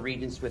students were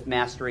Regents with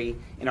mastery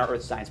in our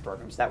earth science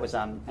programs. That was,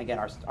 again,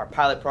 our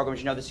pilot program, as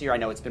you know, this year. I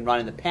know it's been run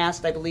in the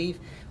past, I believe,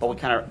 but we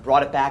kind of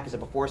brought it back as a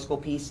before-school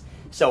piece.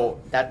 So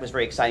that was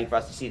very exciting for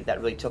us to see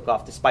that really took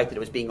off, despite that it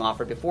was being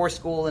offered before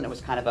school, and it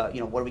was kind of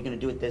a, what are we going to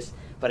do with this?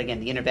 But again,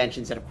 the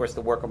interventions and, of course,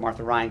 the work of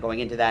Martha Ryan going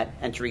into that,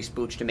 and Therese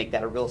Booch to make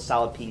that a real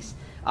solid piece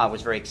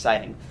was very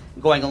exciting.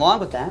 Going along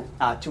with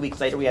that, 2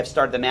 weeks later, we have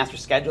started the master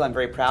schedule. I'm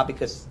very proud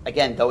because,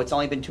 again, though it's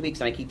only been 2 weeks,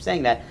 and I keep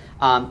saying that,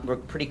 we're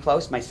pretty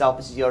close. Myself,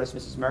 Mrs. Yotis,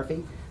 Mrs.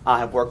 Murphy,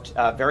 have worked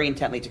very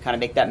intently to kind of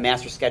make that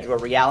master schedule a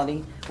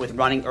reality with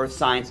running earth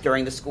science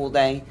during the school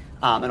day.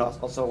 And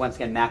also, once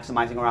again,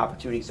 maximizing our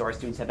opportunities so our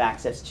students have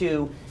access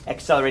to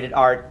accelerated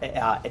art,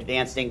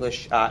 advanced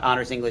English,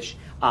 honors English,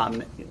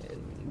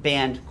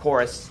 band,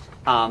 chorus,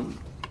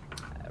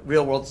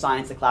 real-world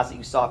science, the class that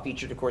you saw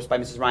featured, of course, by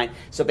Mrs. Ryan.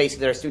 So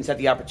basically, our students have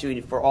the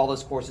opportunity for all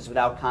those courses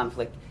without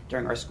conflict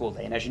during our school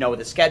day. And as you know, with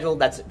the schedule,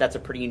 that's a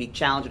pretty unique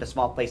challenge at a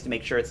small place to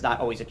make sure it's not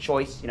always a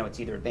choice. It's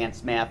either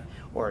advanced math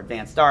or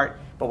advanced art,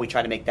 but we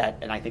try to make that,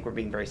 and I think we're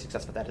being very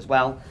successful with that as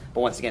well.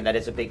 But once again, that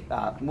is a big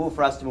move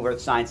for us to move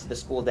earth science to the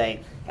school day,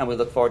 and we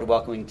look forward to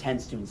welcoming 10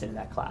 students into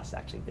that class,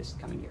 actually, this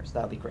coming year. So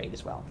that'll be great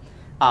as well.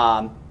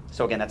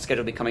 So again, that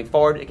schedule will be coming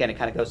forward. Again, it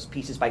kind of goes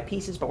pieces by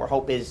pieces, but our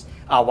hope is,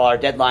 while our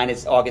deadline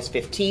is August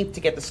 15th to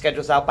get the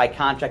schedules out by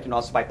contract and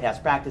also by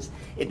past practice,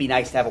 it'd be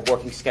nice to have a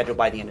working schedule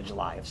by the end of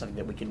July of something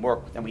that we can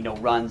work with and we know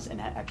runs and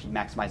actually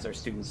maximize our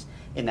students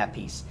in that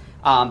piece.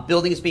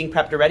 Building is being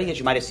prepped already, as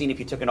you might have seen if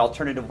you took an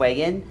alternative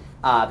way in.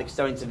 The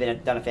custodians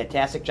have done a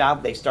fantastic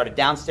job. They started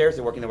downstairs.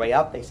 They're working their way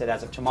up. They said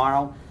as of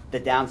tomorrow, the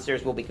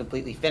downstairs will be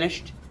completely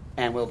finished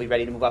and we'll be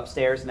ready to move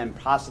upstairs. And then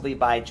possibly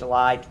by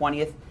July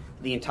 20th,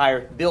 the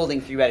entire building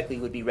theoretically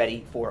would be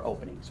ready for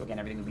opening. So again,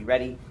 everything will be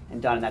ready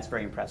and done, and that's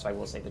very impressive, I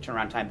will say, the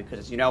turnaround time, because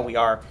as you know,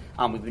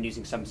 we've been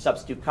using some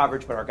substitute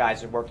coverage, but our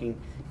guys are working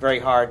very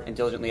hard and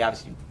diligently.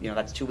 Obviously,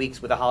 that's 2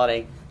 weeks with a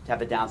holiday to have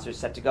the downstairs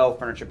set to go,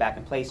 furniture back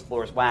in place,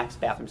 floors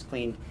waxed, bathrooms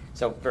cleaned.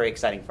 So very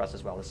exciting for us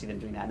as well to see them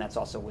doing that, and that's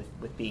also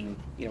with being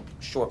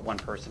short one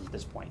person at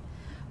this point.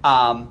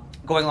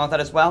 Going along with that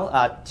as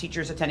well,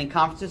 teachers attending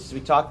conferences, as we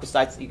talked,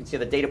 besides, you can see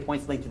the data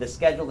points linked to the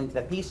schedule, linked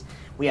to that piece.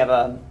 We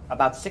have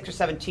about 6 or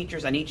 7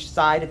 teachers on each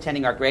side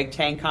attending our Greg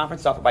Tang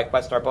conference offered by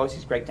Quest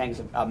Arbosies. Greg Tang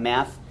is a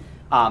math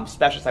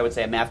specialist, I would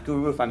say a math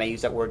guru, if I may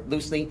use that word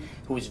loosely,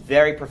 who is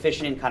very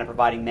proficient in kind of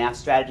providing math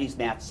strategies,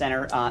 math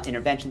center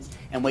interventions,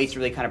 and ways to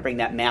really kind of bring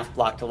that math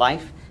block to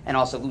life. And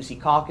also Lucy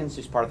Calkins,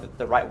 who's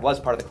was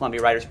part of the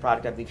Columbia Writers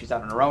Project. I believe she's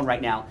out on her own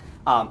right now.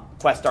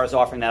 Questar is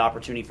offering that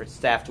opportunity for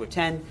staff to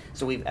attend,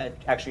 so we've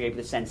actually able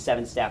to send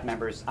 7 staff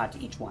members to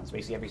each one, so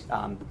basically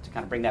to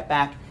kind of bring that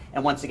back.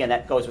 And once again,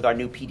 that goes with our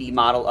new PD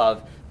model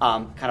of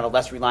kind of a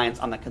less reliance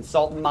on the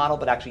consultant model,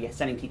 but actually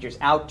sending teachers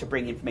out to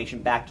bring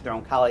information back to their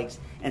own colleagues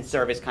and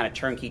serve as kind of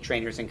turnkey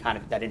trainers and kind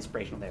of that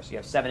inspirational there. So you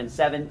have 7 and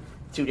 7,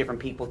 2 different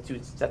people, 2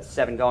 sets of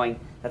 7 going.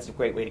 That's a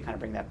great way to kind of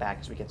bring that back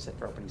as we get set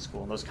for opening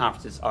school. And those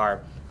conferences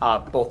are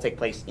both take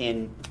place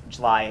in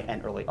July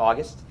and early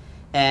August.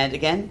 And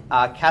again,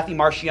 Kathy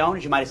Marchione,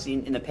 as you might have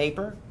seen in the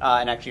paper,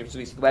 and actually it was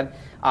released on the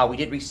web, we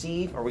did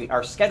receive, or we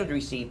are scheduled to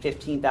receive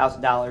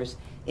 $15,000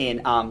 in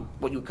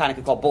what you kind of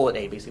could call bullet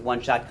aid, basically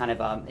one-shot kind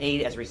of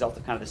aid as a result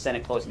of kind of the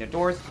Senate closing their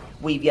doors.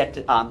 We've yet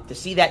to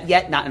see that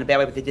yet, not in a bad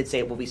way, but they did say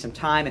it will be some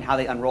time, and how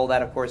they unroll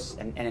that, of course,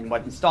 and in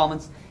what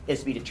installments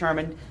is to be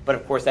determined. But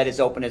of course, that is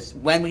open as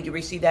when we do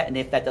receive that, and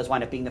if that does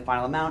wind up being the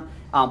final amount,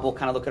 we'll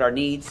kind of look at our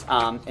needs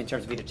in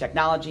terms of either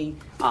technology,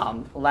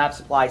 lab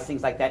supplies,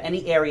 things like that.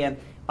 Any area.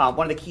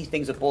 One of the key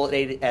things with bullet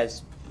aid,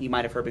 as you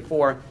might have heard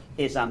before,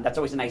 is that's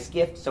always a nice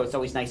gift, so it's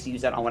always nice to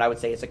use that on what I would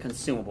say is a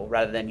consumable,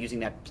 rather than using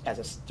that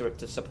as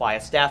to supply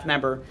a staff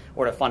member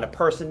or to fund a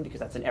person,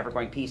 because that's an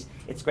ever-growing piece.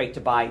 It's great to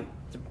buy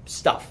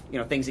stuff,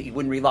 things that you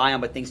wouldn't rely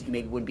on, but things that you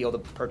maybe wouldn't be able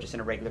to purchase in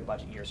a regular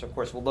budget year. So, of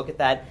course, we'll look at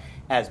that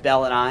as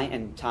Belle and I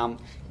and Tom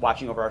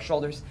watching over our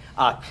shoulders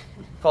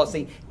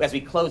closely as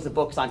we close the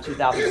books on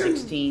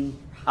 2016.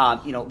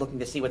 Looking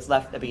to see what's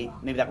left. Maybe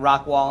that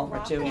rock wall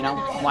or two,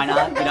 why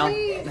not,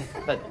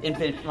 but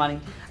infinite money.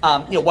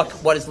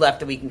 What is left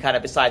that we can kind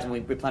of, besides when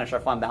we replenish our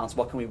fund balance,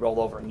 what can we roll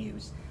over and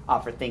use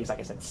for things, like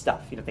I said,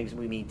 stuff, things that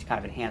we need to kind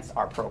of enhance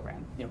our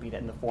program, be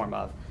that in the form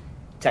of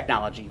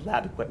technology,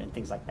 lab equipment,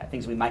 things like that,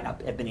 things we might not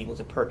have been able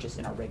to purchase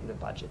in our regular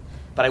budget.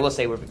 But I will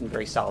say we've been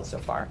very solid so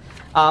far.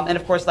 And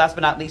of course, last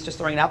but not least, just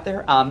throwing it out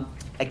there,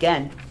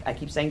 again, I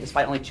keep saying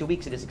despite only 2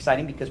 weeks, it is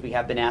exciting because we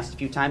have been asked a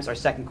few times, our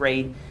second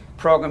grade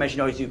program, as you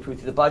know, is approved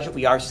through the budget.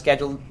 We are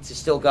scheduled to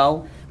still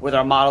go with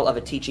our model of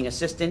a teaching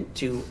assistant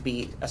to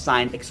be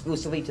assigned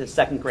exclusively to the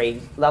second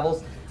grade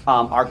levels.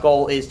 Our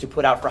goal is to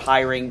put out for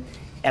hiring,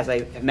 as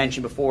I have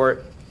mentioned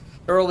before,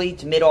 early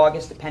to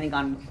mid-August, depending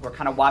on,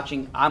 I'm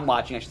watching,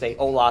 I should say,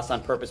 OLAS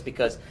on purpose,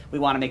 because we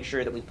want to make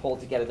sure that we pull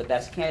together the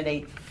best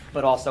candidate,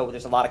 but also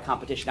there's a lot of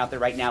competition out there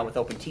right now with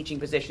open teaching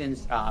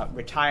positions,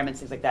 retirements,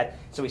 things like that,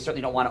 so we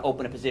certainly don't want to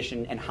open a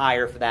position and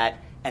hire for that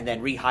and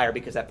then rehire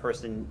because that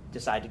person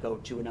decided to go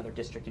to another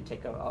district and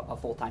take a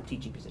full-time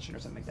teaching position or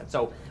something like that.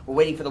 So we're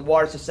waiting for the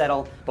waters to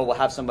settle, but we'll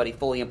have somebody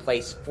fully in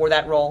place for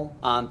that role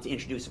to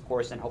introduce, of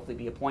course, and hopefully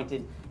be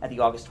appointed at the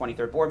August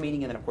 23rd board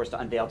meeting, and then, of course, to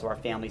unveil to our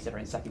families that are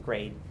in second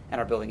grade and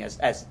our building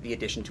as the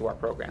addition to our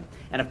program.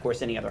 And, of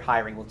course, any other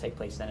hiring will take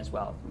place then as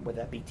well, whether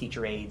that be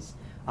teacher aides,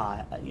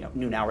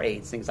 noon hour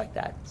aides, things like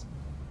that.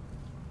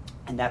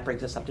 And that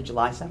brings us up to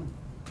July 7th.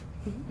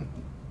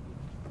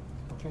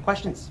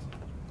 Questions?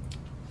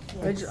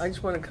 I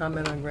just want to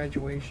comment on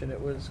graduation. It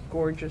was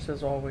gorgeous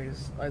as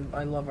always.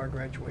 I love our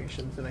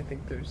graduations, and I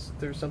think there's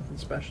something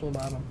special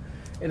about them.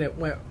 And it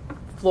went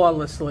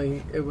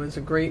flawlessly. It was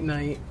a great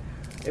night.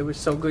 It was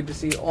so good to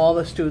see all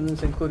the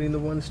students, including the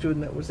one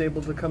student that was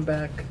able to come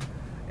back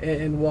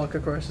and walk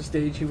across the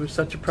stage. He was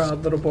such a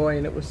proud little boy,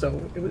 and it was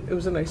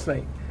a nice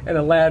night. And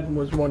Aladdin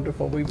was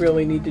wonderful. We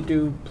really need to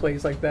do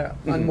plays like that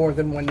on more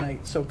than one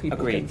night, so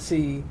people can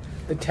see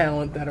the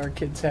talent that our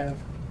kids have.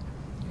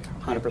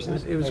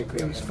 100%. It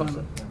was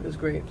fun. It was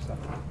great.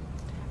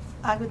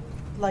 I would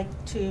like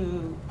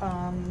to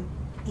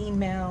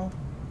email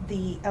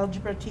the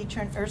algebra teacher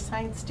and earth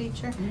science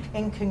teacher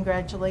and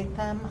congratulate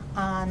them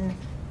on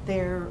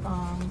their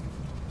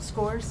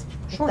scores.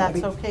 Sure, if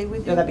that's okay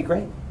with you? Yeah, that'd be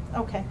great.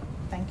 Okay,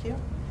 thank you.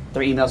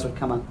 Their emails would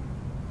come up.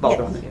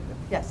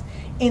 Yes.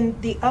 And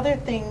the other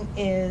thing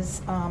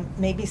is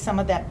maybe some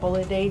of that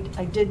bullet aid.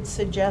 I did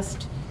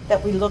suggest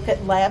that we look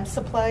at lab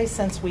supplies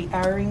since we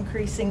are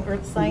increasing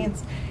earth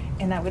science.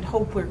 And I would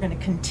hope we're going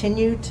to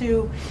continue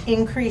to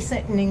increase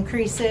it.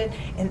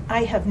 And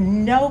I have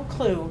no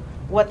clue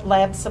what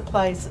lab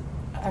supplies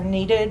are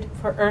needed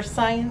for earth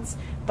science,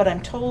 but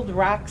I'm told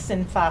rocks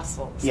and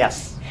fossils.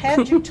 Yes.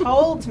 Had you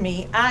told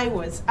me I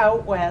was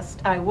out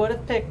west, I would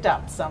have picked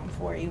up some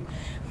for you.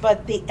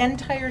 But the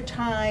entire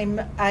time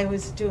I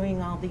was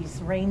doing all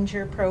these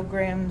ranger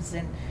programs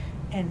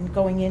and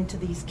going into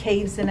these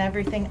caves and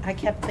everything, I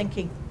kept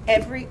thinking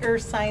every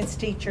earth science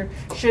teacher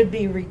should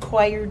be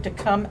required to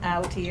come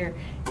out here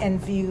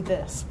and view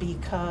this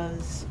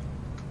because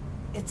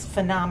it's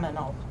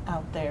phenomenal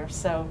out there.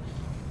 So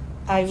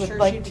I would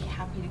like she'd be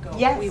happy to go.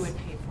 Yes. We would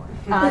pay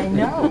for it. I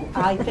know.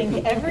 I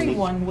think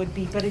everyone would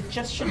be, but it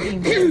just should be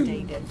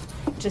mandated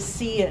to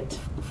see it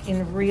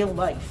in real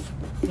life,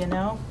 you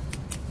know?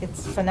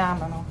 It's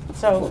phenomenal.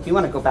 So Well, if you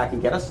want to go back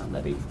and get us some,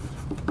 that'd be...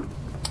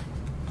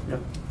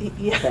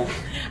 Yeah, Okay.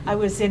 I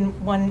was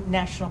in one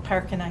national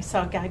park and I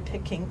saw a guy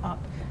picking up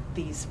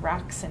these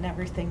rocks and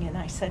everything, and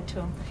I said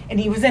to him, and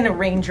he was in a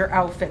ranger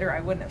outfit, or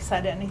I wouldn't have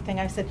said anything.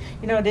 I said,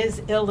 you know, it is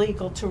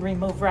illegal to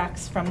remove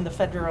rocks from a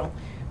federal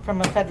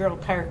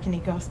park, and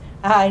he goes,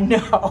 I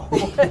know.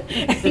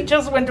 He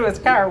just went to his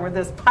car with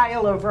this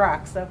pile of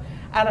rocks. So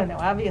I don't know.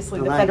 Obviously,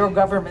 the federal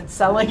government's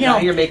selling them. Now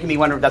you're making me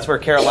wonder if that's where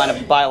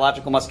Carolina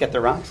Biological must get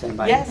their rocks in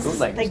by Yes,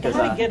 bootleggers. they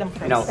gotta get them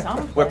from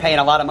somewhere. We're paying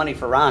a lot of money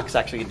for rocks,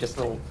 actually, just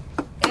little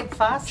And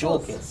fossils. jewel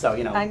kits. So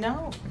I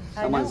know.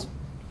 someone's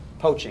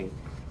poaching.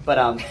 But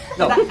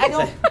no, But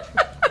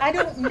I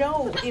don't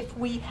know if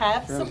we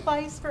have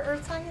supplies for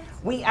earth science.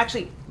 we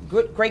actually,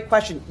 great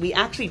question. We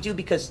actually do,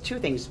 because two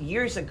things.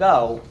 Years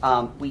ago,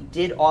 we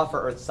did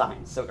offer earth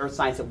science. So earth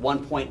science at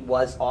one point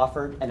was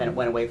offered, and then it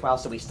went away for a while.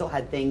 So we still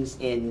had things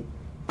in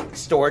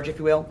storage, if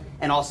you will.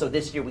 And also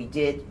this year we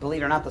did,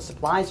 believe it or not, the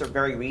supplies are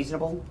very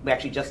reasonable. We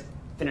actually just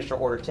finished our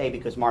order today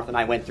because Martha and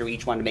I went through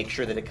each one to make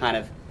sure that it kind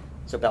of,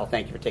 so Belle,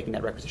 thank you for taking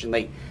that requisition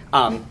late.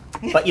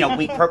 But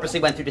we purposely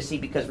went through to see,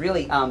 because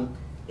really,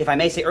 if I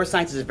may say, earth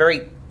science is a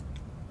very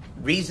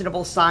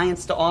reasonable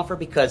science to offer,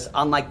 because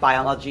unlike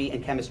biology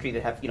and chemistry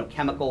that have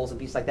chemicals and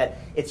pieces like that,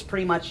 it's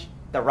pretty much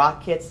the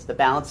rock kits, the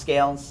balance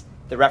scales,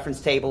 the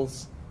reference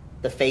tables,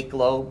 the fake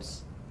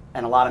globes,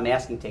 and a lot of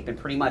masking tape, and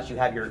pretty much you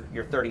have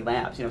your 30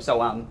 labs.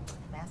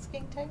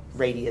 Masking tape?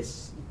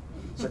 Radius,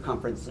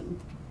 circumference, and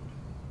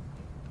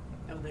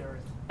Of the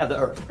earth. of the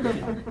Earth.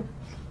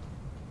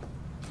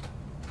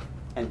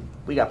 And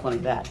we got plenty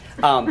of that.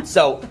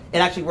 So it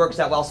actually works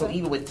out well. So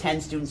even with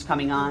 10 students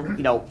coming on,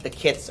 the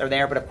kits are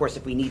there. But of course,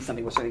 if we need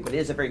something, we're certainly. But it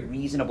is a very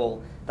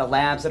reasonable. The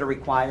labs that are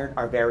required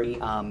are very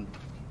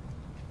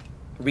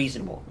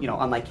reasonable.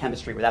 Unlike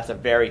chemistry, where that's a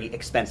very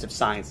expensive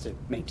science to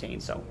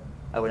maintain. So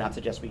I would not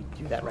suggest we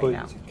do that right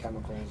now.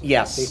 Chemicals.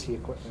 Yes. Safety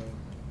equipment.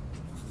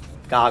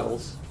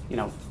 Goggles. You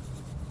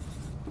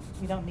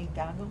don't need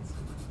goggles?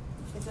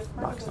 Is it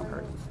part Rocks of don't the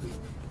hurt.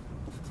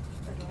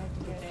 Or do I have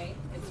to get Okay,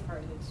 it's part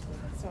of the school.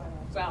 So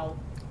Well,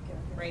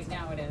 right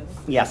now it is.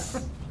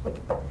 Yes.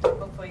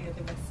 Hopefully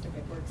the rest of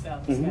it works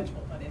out, the Mhm.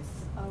 schedule, but it's.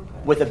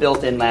 With a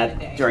built-in lab During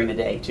the day. during the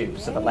day too.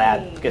 So the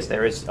lab, because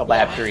there is a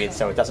lab period,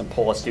 so it doesn't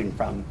pull a student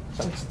from.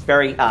 So it's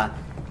very, to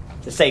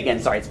say again,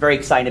 sorry, it's very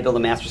exciting to build a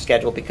master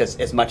schedule, because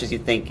as much as you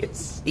think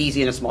it's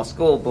easy in a small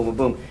school, boom, boom,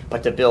 boom,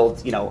 but to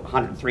build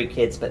 103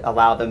 kids, but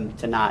allow them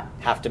to not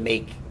have to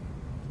make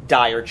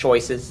dire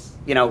choices,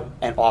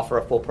 and offer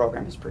a full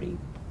program is pretty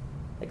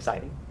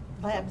exciting.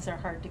 labs are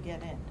hard to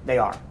get in. They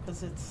are.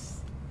 Because it's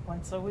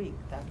once a week,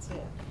 that's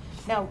it.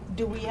 Now,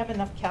 do we have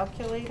enough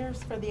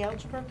calculators for the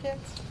algebra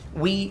kids?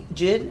 We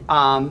did.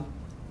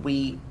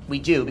 We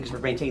do, because we're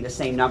maintaining the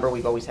same number.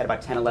 We've always had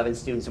about 10, 11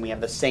 students, and we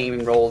have the same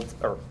enrolled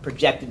or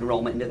projected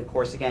enrollment into the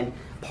course again.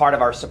 Part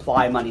of our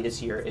supply money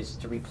this year is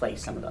to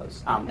replace some of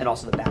those, and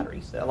also the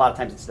batteries. A lot of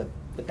times it's the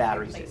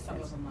batteries. Replaced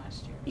some of them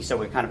last year. So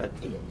we're kind of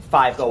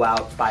 5 go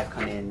out, 5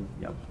 come in.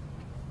 You know.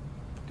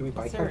 Do we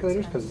buy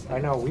calculators? Because I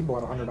know we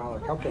bought a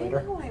 $100 calculator.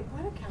 I know, I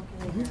want a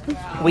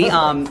calculator. We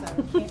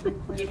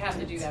You'd have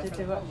to do that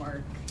for the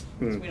homework.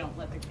 We don't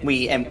let the kids.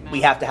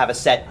 we have to have a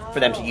set for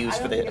them to use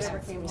for the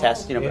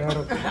test. You know.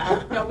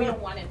 Yeah. No, we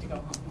don't want it to go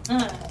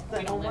home.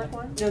 The homework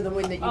one? No, the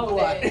one that you Oh,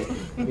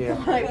 bought.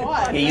 Yeah. Like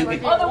what? Yeah, you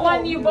could- Oh, the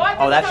one you bought.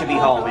 Oh, that should be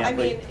home. I Yeah,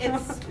 mean, please.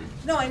 it's,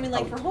 no, I mean,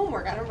 like for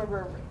homework, I don't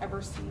remember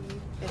ever seeing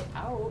it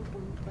out,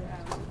 but I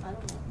don't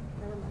know,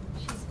 never mind.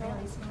 She's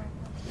really smart.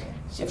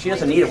 If she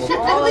doesn't need it, She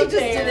we'll, probably just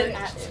did it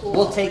at school.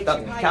 we'll take the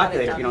Like, she probably got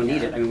it calculator if you done don't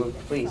need here. it. I mean,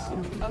 please.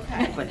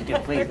 Okay. But, you know,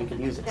 please, we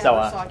can use it. Never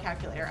So, saw a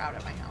calculator out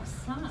at my house.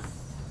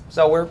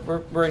 so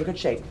we're in good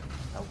shape.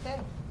 Okay.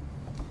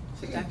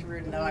 So Dr.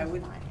 Reardon, though, I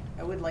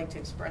would like to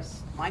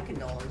express my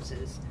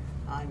condolences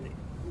on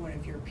one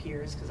of your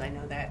peers, because I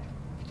know that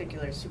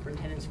particular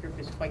superintendent's group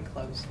is quite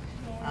close.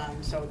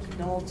 So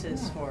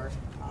condolences for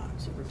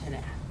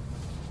Superintendent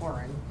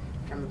Horan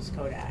from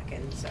Kodak,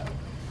 and so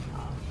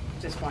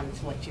just wanted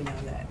to let you know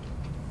that,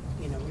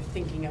 you know, we're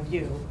thinking of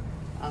you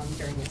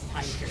during this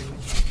time period,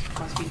 which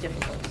must be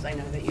difficult, because I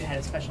know that you had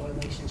a special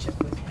relationship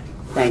with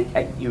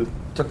him. You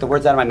took the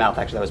words out of my mouth.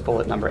 Actually, that was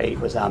bullet number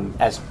 8. Was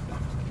as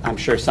I'm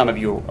sure some of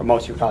you or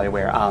most of you are probably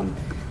aware,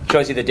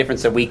 shows you the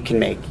difference that we can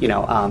make. You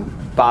know,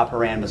 Bob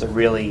Horan was a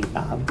really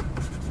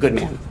good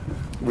man,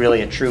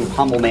 really a true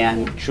humble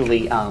man.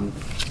 Truly,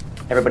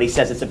 everybody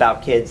says it's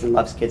about kids and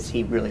loves kids.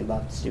 He really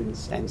loved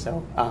students, and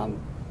so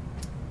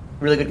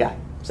really good guy.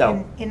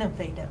 So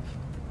Innovative.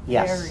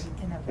 yes, Very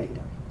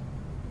innovative.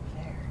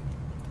 Very.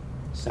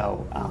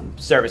 So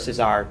services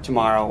are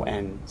tomorrow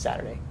and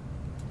Saturday.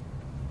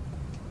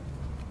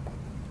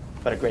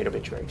 But a great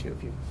obituary too,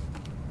 if you.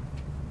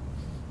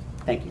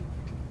 Thank you.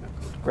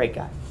 Great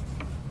guy.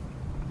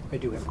 I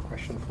do have a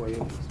question for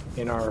you.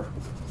 In our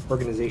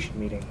organization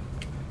meeting,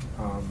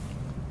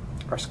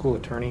 our school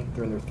attorney,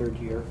 they're in their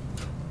 3rd year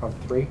of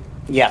 3.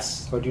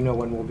 Yes. So do you know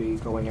when we'll be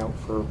going out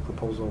for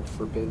proposal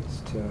for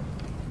bids to?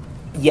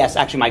 Yes,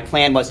 actually, my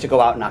plan was to go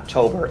out in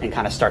October and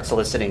kind of start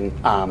soliciting,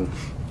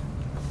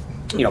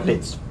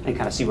 bids and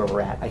kind of see where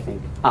we're at. I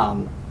think,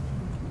 and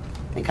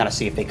kind of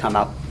see if they come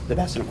out the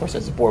best. And of course,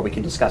 as a board, we'll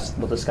discuss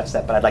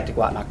that. But I'd like to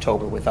go out in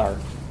October with our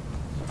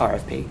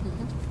RFP.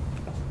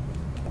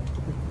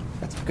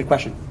 That's a good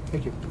question.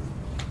 Thank you.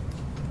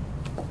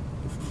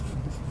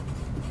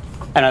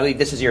 And I believe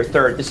this is your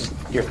third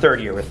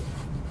year with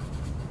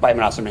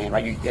Vitamin Awesome Man,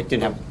 right? You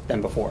didn't have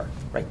them before,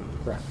 right?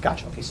 Correct.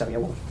 Gotcha. Okay, so yeah,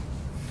 we'll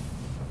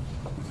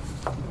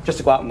just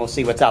to go out and we'll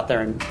see what's out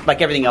there, and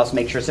like everything else,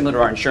 make sure, similar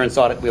to our insurance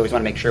audit, we always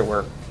want to make sure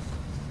we're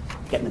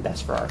getting the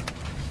best for our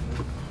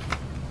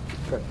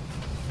Good.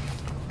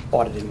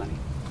 audited money.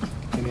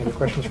 Any other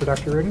questions for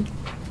Dr. Reardon?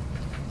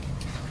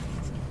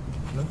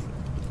 No?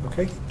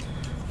 Okay.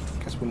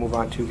 Guess we'll move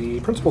on to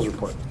the principal's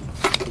report.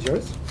 Is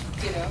yours?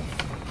 Ditto.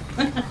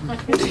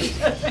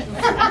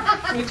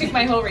 You took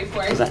my whole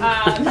report.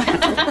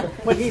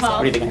 What do you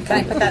think? Can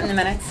I put that in the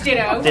minutes?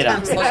 Ditto.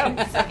 Ditto.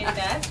 Second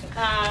that.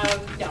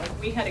 No,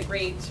 we had a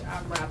great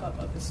wrap up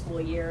of the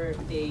school year.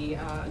 The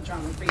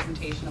drama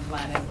presentation of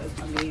Aladdin was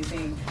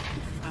amazing.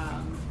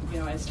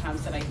 As Tom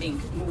said, I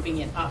think moving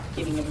it up,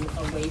 getting it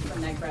away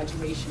from that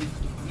graduation,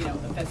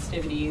 the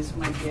festivities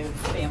might give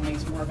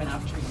families more of an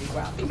opportunity to go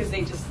out, because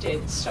they just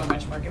did so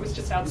much work. It was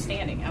just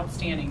outstanding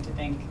to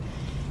think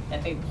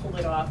that they pulled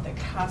it off. The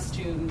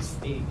costumes,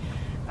 the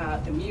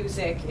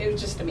music, it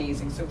was just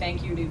amazing. So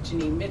thank you to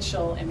Janine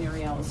Mitchell and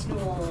Mary Alice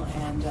Newell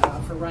and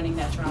for running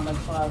that drama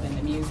club, and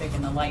the music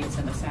and the lights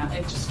and the sound.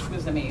 It just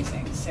was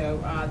amazing. So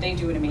they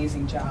do an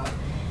amazing job.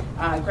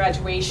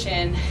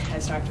 Graduation,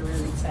 as Dr.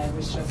 Reardon said,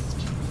 was just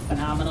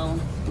phenomenal.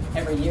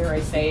 Every year I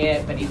say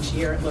it, but each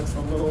year it looks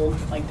a little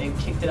like they've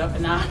kicked it up a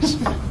notch.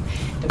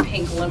 The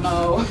pink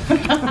limo,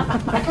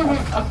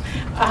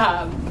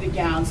 the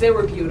gowns, they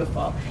were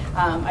beautiful.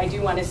 I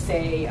do want to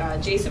say,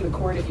 Jason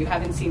McCord, if you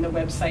haven't seen the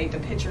website, the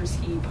pictures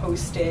he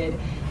posted,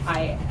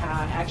 I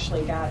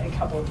actually got a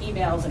couple of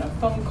emails and a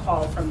phone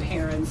call from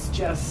parents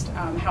just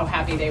how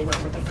happy they were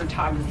with the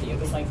photography. It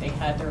was like they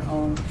had their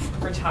own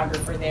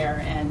photographer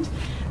there, and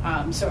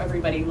so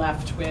everybody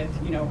left with,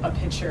 a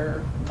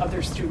picture of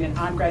their student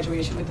on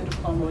graduation with the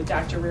diploma with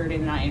Dr.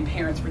 Reardon and I, and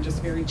parents were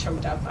just very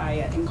choked up by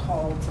it and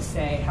called to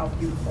say how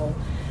beautiful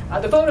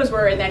the photos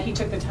were, and that he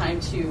took the time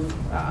to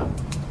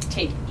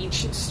take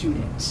each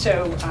student.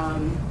 So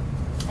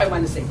I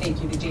want to say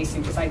thank you to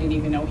Jason, because I didn't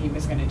even know he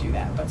was going to do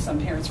that, but some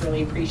parents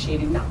really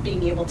appreciated not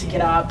being able to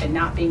get up and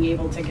not being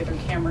able to get their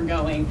camera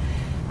going.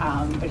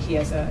 But he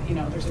has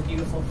there's a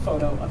beautiful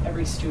photo of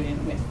every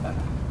student with the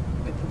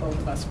both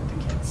of us with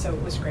the kids, so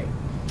it was great.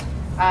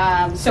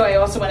 So I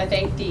also want to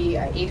thank the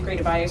 8th grade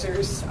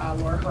advisors,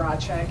 Laura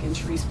Horacek and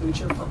Therese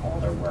Boucher, for all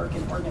their work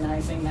in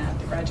organizing that,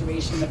 the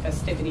graduation, the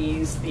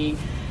festivities, the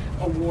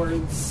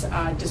awards,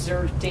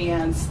 dessert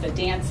dance, the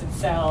dance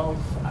itself.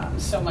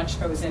 So much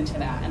goes into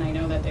that, and I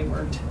know that they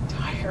worked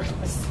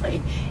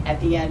tirelessly at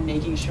the end,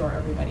 making sure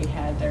everybody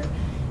had their,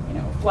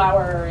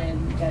 flower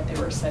and that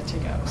they were set to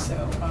go.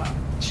 So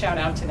shout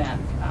out to them.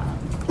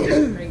 They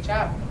did a great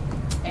job.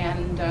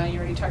 And you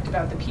already talked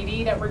about the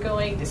PD that we're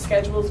going. The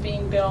schedule's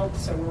being built,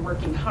 so we're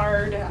working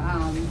hard.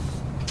 A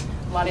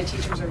lot of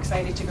teachers are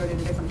excited to go to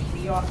the different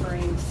PD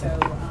offerings, so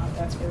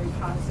that's very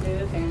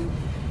positive. And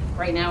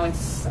right now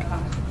it's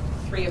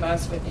 3 of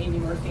us with Amy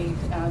Murphy,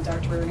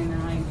 Dr. Reardon,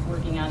 and I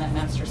working on that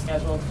master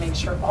schedule to make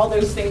sure all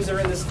those things are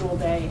in the school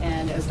day.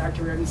 And as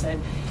Dr. Reardon said,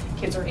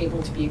 kids are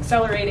able to be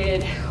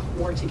accelerated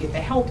or to get the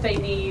help they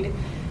need,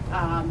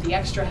 the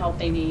extra help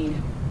they need,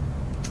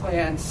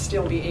 and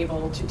still be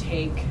able to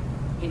take,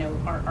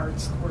 our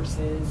arts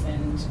courses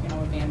and,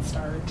 advanced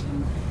art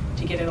and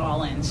to get it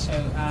all in. So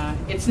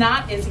it's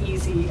not as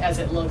easy as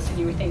it looks, and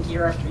you would think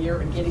year after year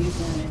it would get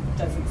easier, and it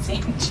doesn't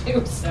seem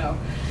to. So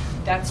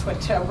that's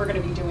what we're going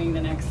to be doing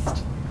the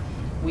next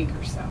week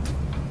or so.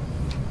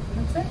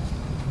 That's it.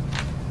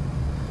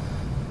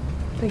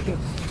 Thank you.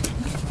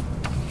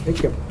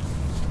 Thank you.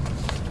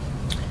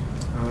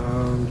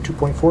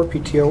 2.4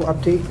 PTO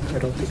update. I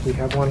don't think we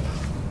have one.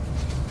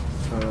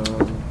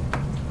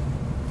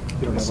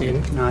 You don't have See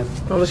one? it? No,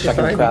 Oh, this is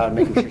checking the fine. crowd,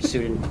 making sure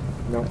student.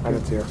 No, I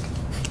don't see her.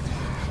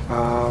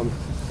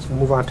 So we'll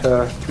move on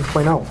to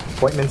 3.0,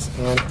 appointments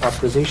and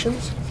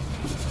authorizations.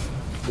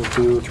 We'll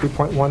do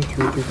 3.1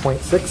 through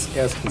 3.6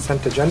 as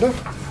consent agenda.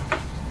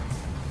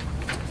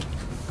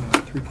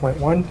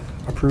 3.1,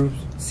 approve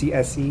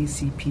CSE,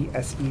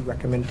 CPSE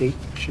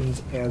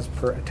recommendations as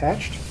per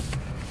attached.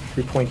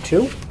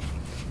 3.2,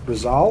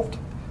 resolved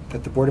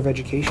that the Board of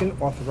Education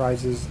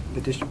authorizes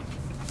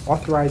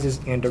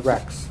and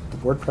directs the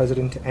board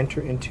president to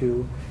enter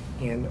into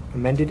an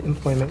amended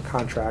employment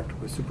contract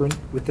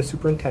with the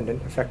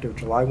superintendent effective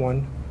July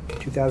 1,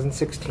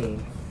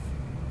 2016,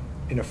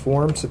 in a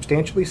form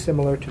substantially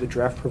similar to the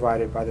draft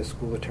provided by the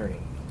school attorney,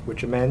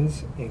 which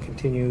amends and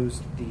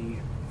continues the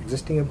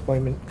existing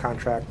employment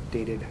contract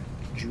dated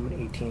June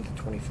 18,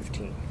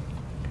 2015.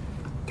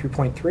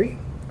 3.3,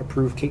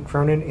 approve Kate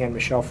Cronin and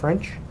Michelle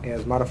French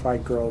as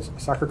modified girls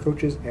soccer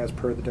coaches as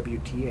per the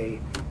WTA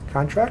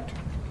contract.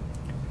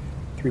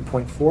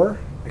 3.4,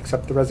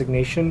 accept the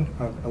resignation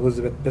of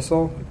Elizabeth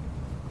Bissell,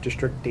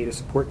 district data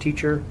support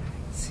teacher,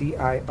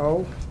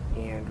 CIO,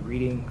 and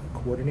reading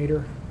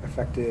coordinator,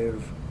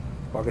 effective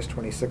August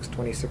 26,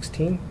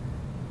 2016.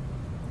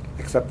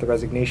 Accept the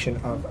resignation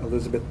of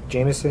Elizabeth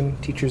Jameson,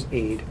 teacher's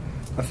aide,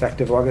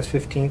 effective August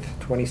 15,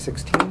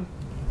 2016.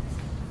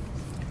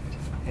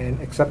 And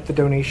accept the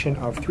donation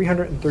of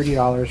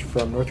 $330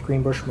 from North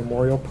Greenbush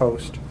Memorial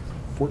Post,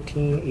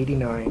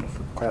 1489,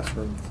 for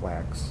classroom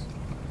flags.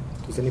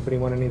 Does anybody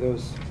want any of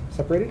those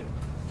separated?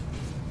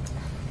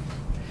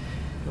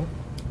 No?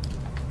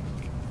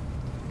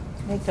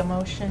 Make a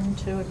motion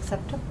to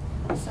accept them.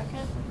 One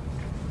second.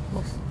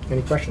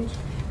 Any questions?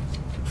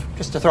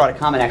 Just to throw out a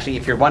comment, actually,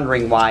 if you're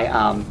wondering why,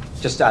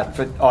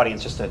 for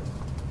audience,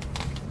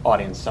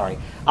 sorry.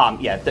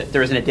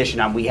 There is an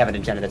addition. We have an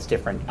agenda that's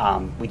different.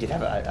 We did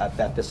have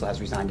Beth Bissell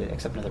has resigned to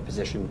accept another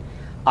position.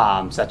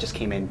 So that just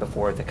came in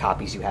before the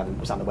copies you have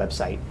was on the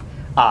website.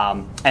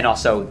 And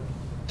also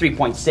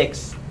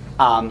 3.6,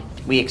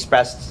 we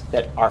expressed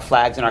that our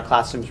flags in our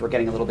classrooms were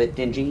getting a little bit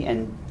dingy,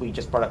 and we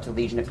just brought up to the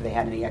Legion if they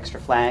had any extra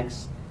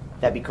flags.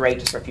 That'd be great,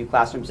 just for a few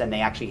classrooms, and they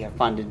actually have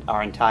funded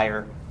our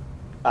entire,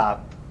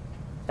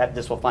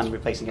 this will fund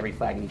replacing every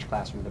flag in each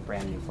classroom with a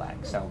brand new flag.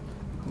 So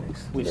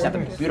we've sent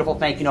them a beautiful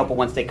thank you note, but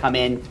once they come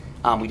in,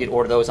 we did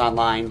order those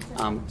online.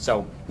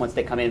 So once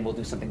they come in, we'll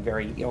do something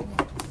very,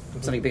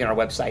 something big on our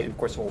website, and of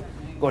course we'll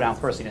go down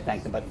personally to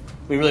thank them. But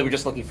we really were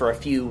just looking for a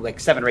few, like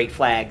 7 or 8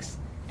 flags,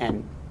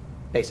 and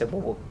they said,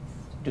 well, we'll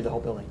do the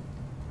whole building.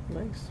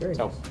 Nice, very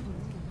So, nice.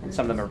 and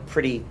some of them are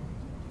pretty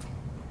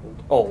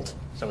old,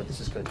 so this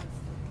is good.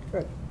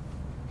 Good.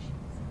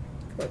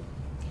 Good.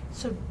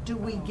 So do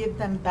we give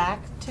them back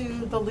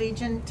to the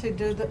Legion to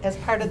do as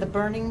part of the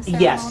burning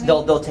ceremony? Yes,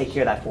 they'll take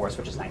care of that for us,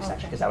 which is nice, Okay.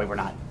 actually, because that way we're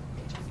not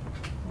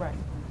Right.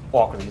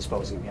 awkwardly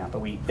disposing of them. Yeah,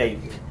 but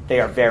they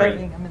are very.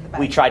 Burying them in the back.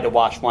 We tried to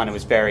wash one; it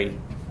was very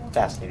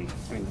fascinating.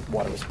 I mean, the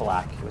water was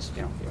black. It was,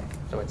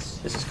 so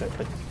this is good.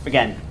 But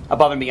again,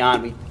 above and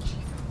beyond,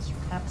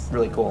 Absolutely.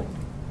 really cool.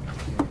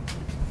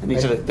 And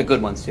these are the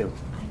good ones too.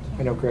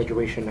 I know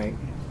graduation night,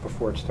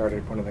 before it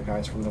started, one of the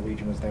guys from the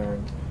Legion was there,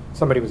 and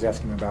somebody was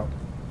asking him about,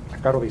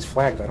 I've got all these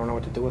flags, I don't know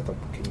what to do with them.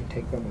 Can you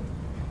take them? And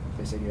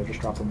they said, yeah, just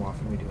drop them off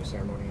and we do a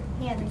ceremony.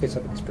 And Yeah, I think they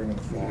said in the spring and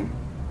the fall.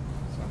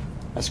 So,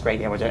 That's great.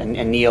 Yeah,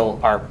 and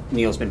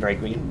Neil's been very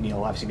great.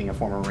 Neil, obviously being a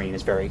former Marine,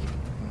 is very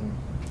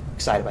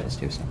excited by this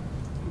too. So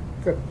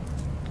good.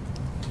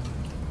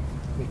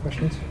 Any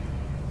questions?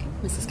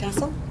 Mrs.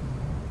 Castle?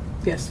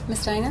 Yes. Ms.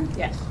 Steiner?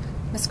 Yes.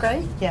 Ms.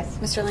 Gray? Yes.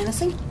 Mr.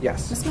 Lanessy?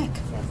 Yes. Ms. Mick?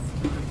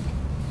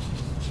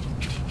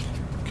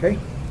 Okay,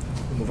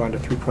 we'll move on to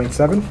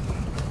 3.7.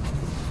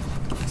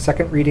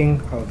 Second reading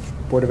of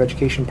Board of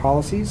Education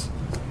policies.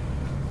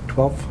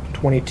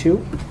 1222,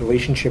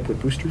 relationship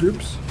with booster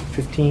groups.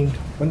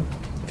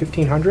 1522,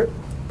 1500,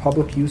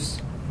 public use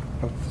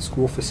of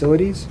school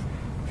facilities.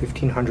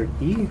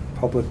 1500E,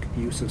 public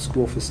use of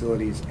school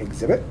facilities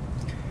exhibit.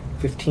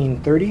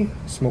 1530,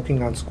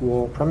 smoking on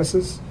school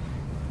premises.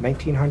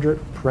 1900,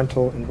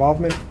 parental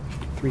involvement.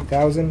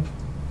 3000,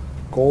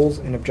 goals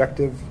and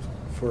objectives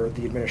for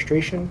the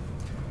administration.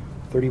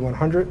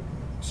 3100,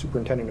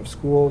 superintendent of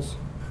schools.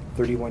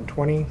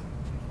 3120,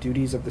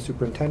 duties of the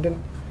superintendent.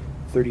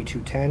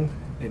 3210,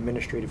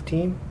 administrative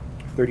team.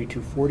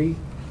 3240,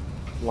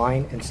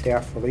 line and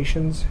staff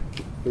relations.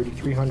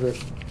 3300,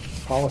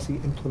 policy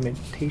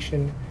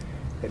implementation,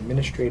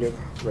 administrative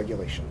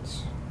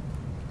regulations.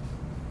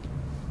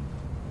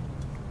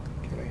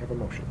 Can I have a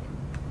motion?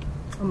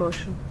 A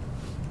motion.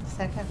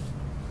 Second.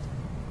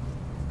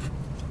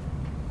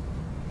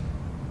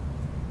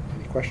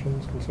 Any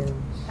questions, concerns?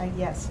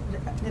 Yes,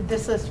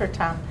 this is for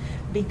Tom,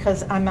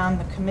 because I'm on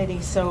the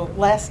committee. So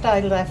last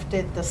I left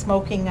it, the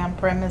smoking on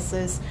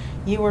premises,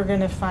 you were going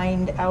to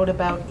find out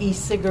about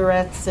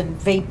e-cigarettes and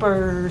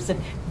vapors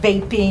and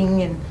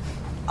vaping and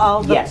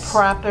all the Yes.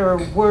 proper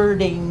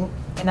wording,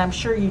 and I'm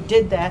sure you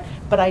did that,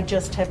 but I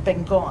just have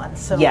been gone.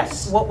 So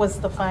Yes. what was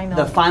the final?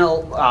 The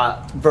final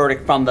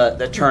verdict from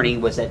the attorney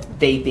was that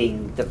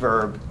vaping, the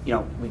verb,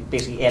 we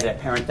basically added a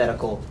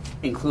parenthetical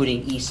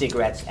including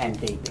e-cigarettes and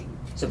vaping.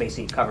 So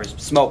basically it covers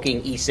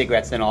smoking,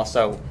 e-cigarettes, and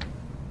also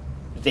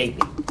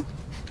vaping.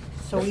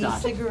 So Does not.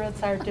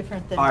 e-cigarettes are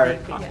different than Our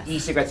vaping.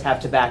 e-cigarettes have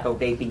tobacco,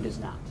 vaping does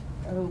not.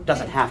 Okay.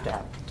 Doesn't have to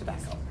have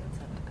tobacco.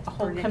 A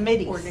whole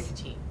committee. Or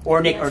nicotine.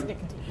 Or Yes, nicotine.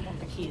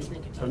 The key is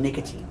nicotine. or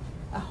nicotine.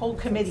 A whole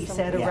committee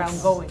sat Yes.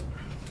 around going.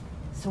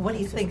 So what do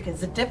you think?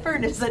 Is it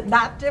different? Is it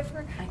not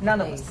different? None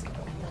of us.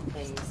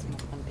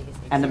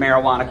 And the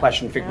marijuana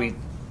question, figured we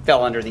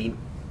fell under the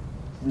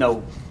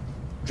no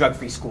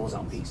drug-free school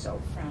zone piece,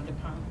 so. Frowned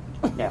upon.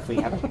 Yeah, if we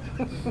have,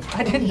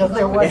 I didn't know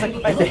there was a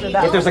question.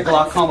 if there's a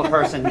glaucoma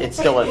person, it's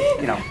still a,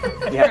 you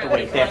have to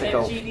wait, they have to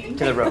go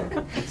to the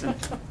road.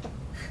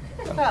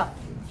 Well,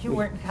 you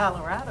weren't in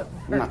Colorado.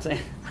 I'm not saying,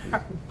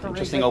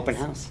 interesting open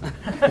house.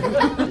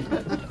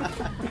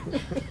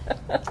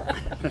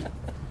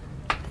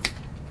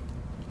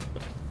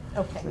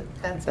 Okay,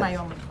 that's my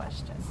only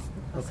question,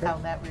 was Okay. how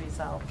that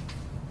resolved.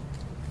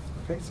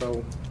 Okay,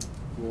 so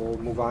we'll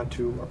move on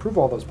to approve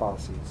all those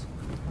policies.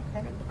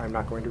 Okay. I'm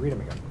not going to read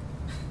them again,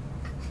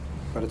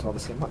 but it's all the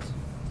same ones.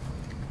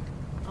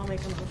 I'll make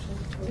a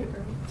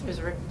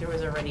motion. There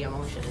was already a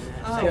motion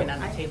and a Oh, second on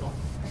the I- table.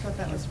 I thought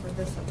that was for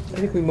this. I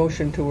think we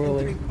motioned too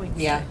early.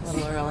 Yeah, a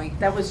little early.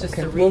 That was just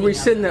Okay, the we'll reading.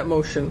 rescind that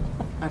motion.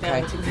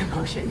 Okay. That was the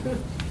motion.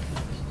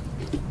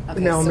 Okay,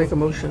 Now I'll so- make a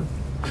motion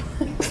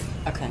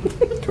Okay.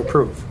 To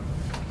approve.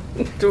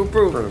 to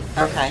approve.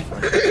 Okay.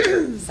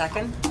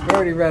 Second? I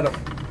already read them.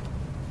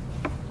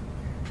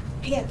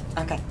 Yeah.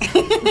 Okay.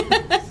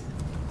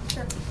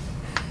 Sure.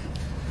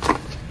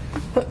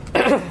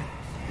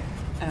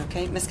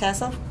 Okay, Ms.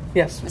 Castle?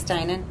 Yes. Ms.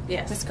 Dinan?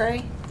 Yes. Ms.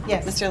 Gray?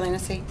 Yes. Mr.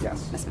 Lenicy?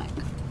 Yes. Ms. Mack?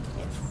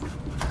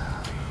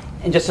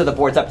 And just so the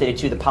board's updated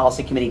too, the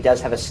policy committee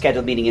does have a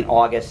scheduled meeting in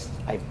August.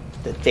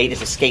 The date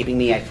is escaping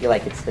me. I feel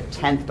like it's the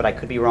 10th, but I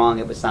could be wrong.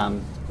 It was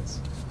it's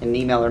in an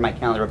email or in my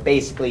calendar.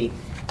 Basically,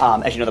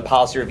 as you know, the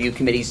policy review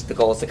committees, the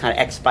goal is to kind of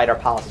expedite our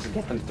policies and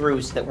get them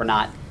through so that we're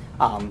not,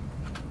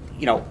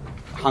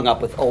 hung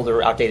up with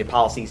older, outdated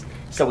policies.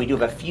 So we do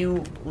have a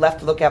few left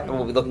to look at, but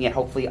we'll be looking at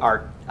hopefully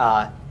our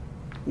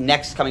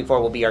next coming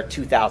forward will be our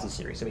 2000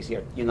 series. So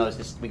basically,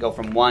 we go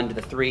from 1 to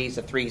the 3s.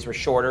 The 3s were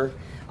shorter.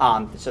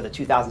 So the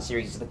 2000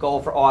 series is the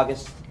goal for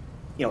August.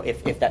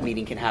 If that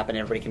meeting can happen,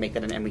 everybody can make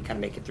that, and we kind of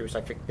make it through. So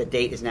I think the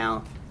date is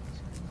now,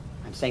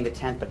 I'm saying the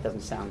 10th, but it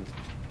doesn't sound.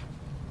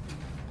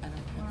 I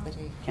don't have the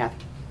date. Kathy?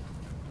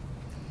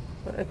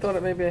 I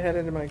thought maybe I had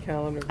it in my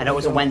calendar. I know it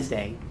was a but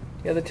Wednesday.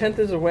 Yeah, the 10th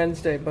is a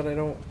Wednesday, but I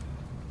don't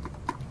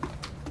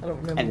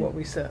remember And- what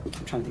we said. I'm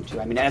trying to think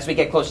too. I mean, as we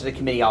get closer to the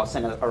committee, I'll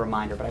send a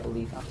reminder, but I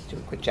believe I'll just do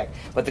a quick check.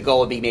 But the goal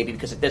would be maybe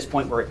because at this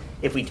point,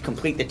 if we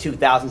complete the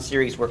 2000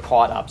 series, we're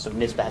caught up. So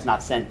NISBA has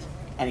not sent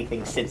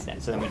anything since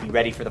then. So then we'd be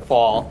ready for the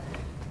fall.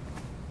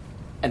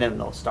 And then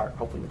they'll start,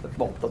 hopefully,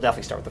 they'll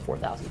definitely start with the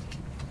 4000.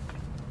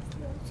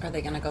 Are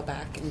they going to go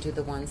back and do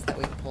the ones that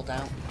we pulled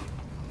out?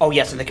 Oh,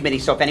 yes, in the committee.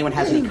 So if anyone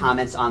has any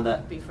comments on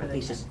the Before the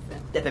pieces,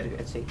 10th,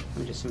 let's see. Let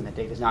me just see when that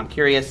date is now. I'm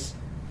curious.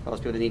 Those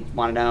people that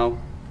want to know.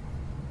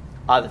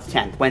 The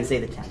 10th, Wednesday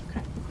the 10th.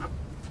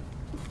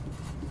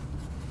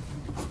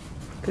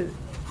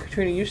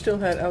 Katrina, you still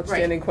had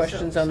outstanding Right.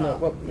 questions So- on the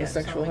so- yeah,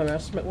 sexual so,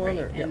 harassment one? Right.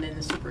 Or, And then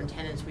the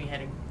superintendents, we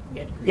had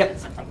agreed Yep. on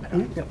something,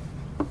 but Yep.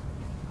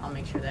 I'll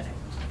make sure that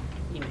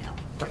I email.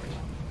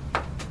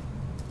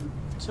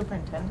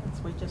 Superintendents,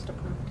 we just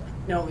approved it.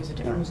 No, it was a There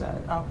different. was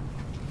Oh,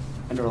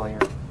 an earlier,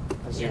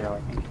 a 0,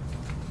 I think.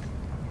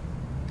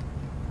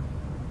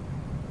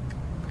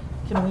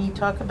 can we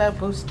talk about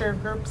booster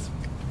groups?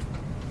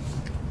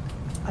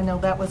 I know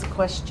that was a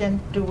question.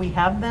 Do we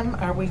have them?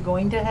 Are we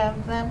going to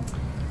have them?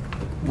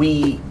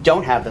 We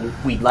don't have them.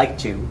 We'd like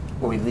to,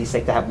 or we'd at least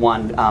like to have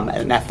one,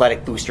 an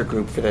athletic booster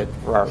group for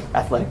our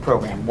athletic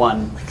program.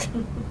 One.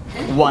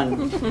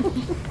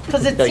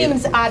 Because it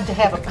seems odd to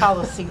have a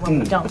policy when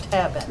we don't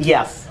have it.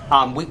 Yes,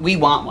 we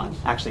want one,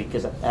 actually,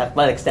 because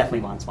athletics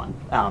definitely wants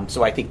one.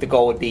 So I think the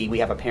goal would be, we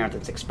have a parent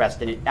that's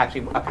expressed, and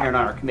actually a parent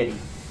on our committee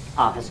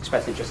has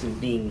expressed interest in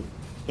being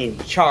in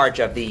charge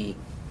of the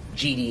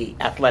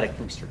GD Athletic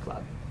Booster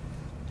Club.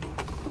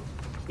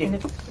 And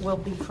it will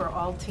be for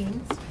all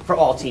teams? For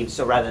all teams,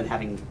 so rather than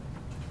having,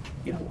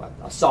 you know,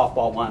 a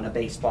softball one, a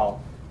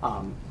baseball,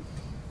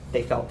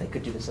 they felt they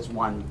could do this as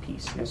one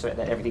piece, you know, so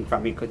that everything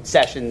from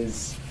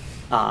sessions,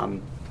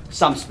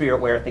 some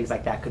spirit wear, things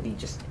like that could be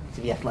just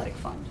to the athletic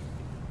fund.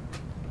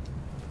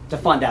 To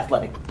fund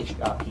athletic pieces,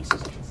 I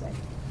should say.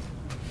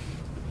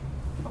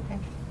 Okay.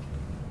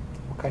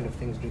 What kind of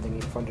things do they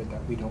need funded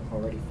that we don't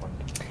already fund?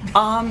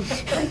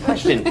 Great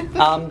question.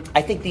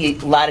 I think the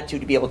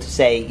latitude to be able to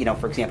say, you know,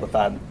 for example, if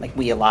like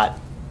we allot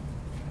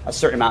a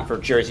certain amount for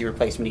jersey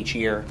replacement each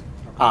year,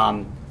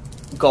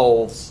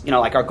 goals, you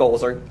know, like our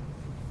goals are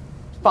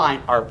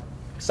fine, our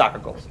soccer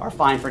goals are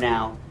fine for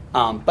now.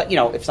 But, you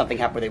know, if something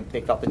happened where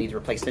they felt the need to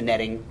replace the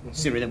netting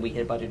sooner than we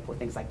had budgeted for,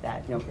 things like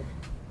that, you know.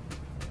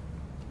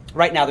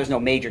 Right now, there's no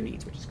major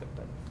needs, which is good.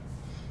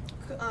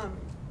 But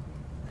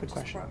good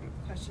question.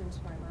 Questions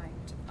to my mind.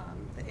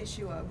 The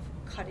issue of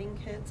cutting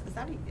kids, is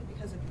that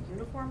because of the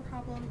uniform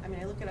problem? I mean,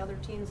 I look at other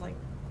teams like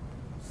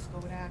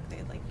Skodak, they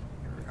had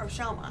or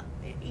Shelmont,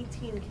 they had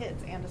 18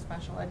 kids and a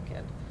special ed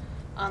kid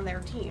on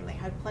their team. They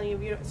had plenty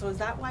of uniforms. So is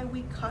that why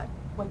we cut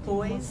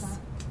boys?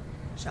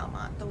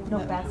 Shelmont, the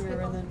one that we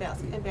were in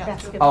the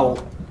basketball.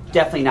 Oh,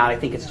 definitely not. I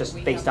think it's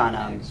just based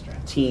on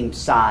team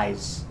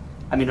size.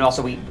 I mean,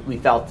 also we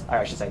felt, or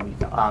I should say we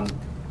felt,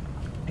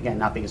 again,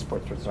 not being a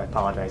sports person, so I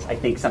apologize. I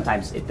think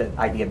sometimes the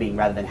idea being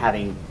rather than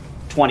having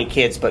 20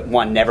 kids but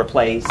one never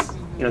plays,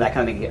 you know, that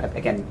kind of thing.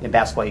 Again, in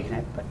basketball you can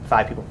have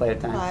 5 people play at a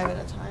time. 5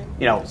 at a time.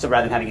 You know, so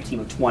rather than having a team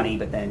of 20,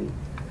 but then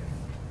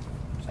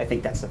I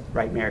think that's the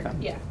right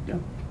marathon. Yeah. You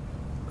know?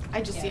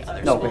 I just see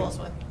other schools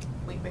with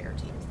way bigger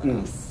teams than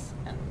us,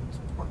 and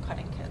we're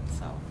cutting kids.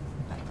 So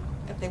I don't know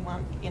if they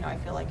want. You know, I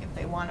feel like if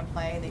they want to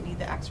play, they need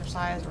the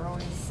exercise. Or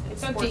always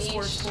it's up to each,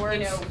 sports.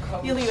 You know,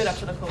 coach. You leave it up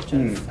to the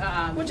coaches,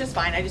 which is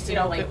fine. I just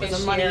didn't know if it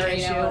was a money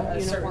issue. You know,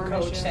 a certain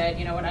coach issue. said,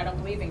 you know what, I don't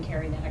believe in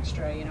carrying the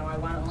extra. You know, I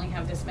want to only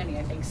have this many.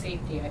 I think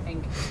safety. I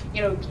think,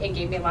 you know, it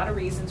gave me a lot of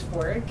reasons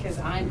for it because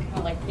I'm kind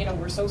of like, you know,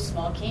 we're so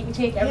small. Can't you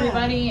take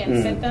everybody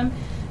and sit them?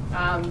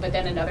 But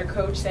then another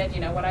coach said,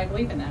 you know what, I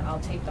believe in that. I'll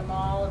take them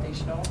all. They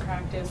should all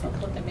practice. I'll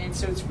put them in.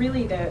 So it's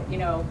really the, you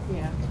know,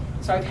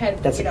 so I've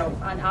had, you know,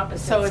 on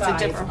opposite sides. So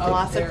it's a different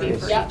philosophy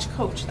for each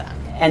coach then.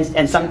 And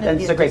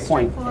it's a great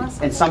point.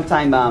 And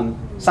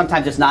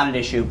sometimes it's not an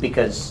issue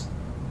because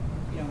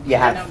you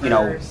have, you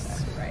know,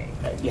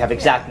 you have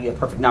exactly a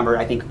perfect number.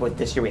 I think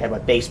this year we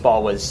had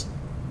baseball was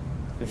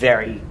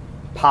very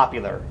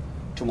popular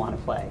to want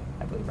to play,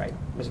 I believe, right?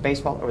 Was it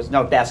baseball or was it,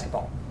 no,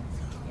 basketball?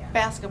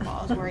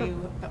 Basketball is where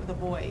the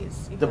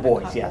boys. The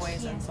boys, yes.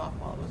 Boys and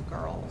softball was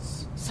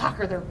girls.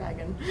 Soccer, they're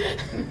begging.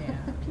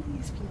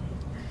 Please play.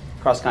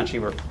 Cross country,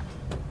 we're.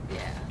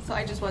 Yeah. So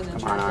I just wasn't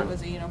sure if it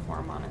was a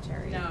uniform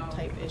monetary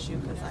type issue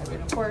because I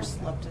would of course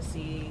love to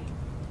see,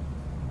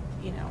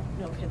 you know,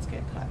 no kids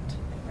get cut.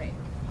 Right.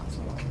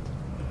 Possible.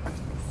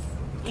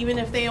 Even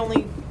if they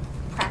only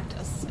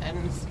practice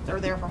and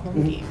they're there for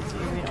home games,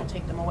 you know,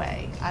 take them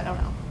away. I don't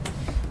know.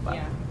 But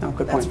no,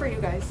 good that's point. for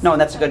you guys. No, and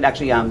that's good.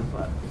 Actually,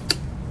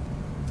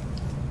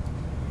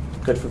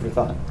 good food for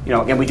thought. You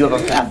know, again, we do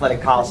have an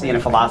athletic policy and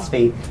a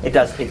philosophy.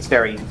 It's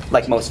very,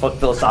 like most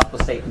philosophical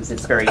statements,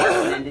 it's very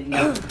open-ended, you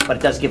know, but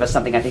it does give us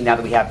something, I think, now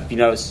that we have, if you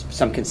notice,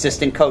 some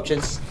consistent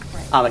coaches.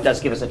 It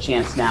does give us a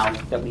chance now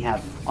that we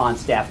have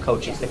on-staff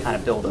coaches to kind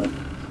of build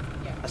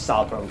a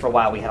solid program. For a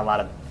while, we had a lot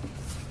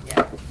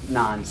of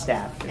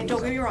non-staff. And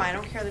don't get me wrong, I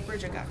don't care that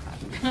Bridget got cut.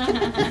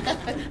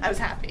 I was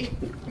happy,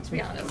 to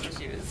be honest,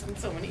 she was in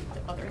so many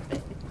other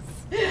things.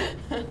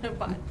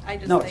 But I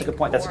just it's a good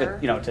point. That's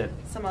good, you know, to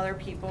some other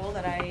people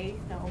that I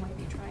know might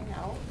be trying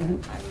out. I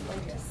would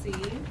like to see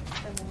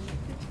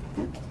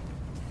them.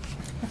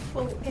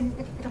 Well, and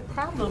the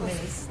problem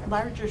is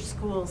larger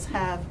schools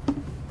have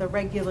the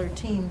regular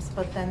teams,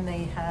 but then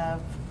they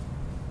have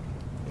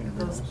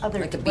those other,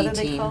 like what are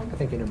they called? I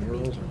think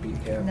intramurals or B.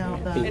 Yeah.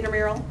 No, the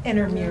Intramural.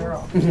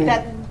 Intramural.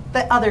 That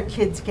the other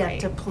kids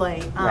get to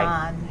play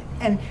on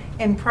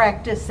and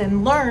practice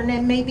and learn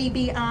and maybe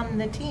be on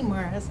the team,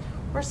 whereas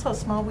we're so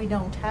small we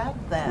don't have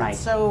that. Right.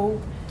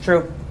 So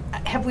true.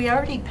 Have we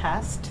already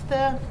passed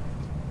the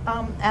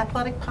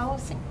athletic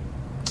policy?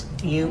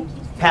 You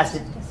passed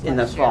it in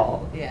the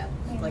fall. Yeah,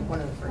 like one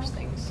of the first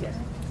things. Yes.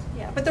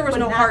 Yeah, but there was But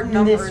no not hard in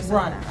numbers. this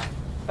run.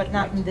 But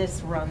not in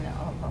this run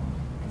of them.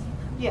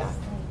 Yeah.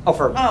 Oh,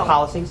 for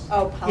policies?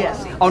 Oh,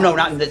 policy. Yes. Oh, no,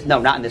 not in this.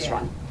 No, not in this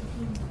run.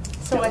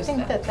 So I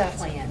think that's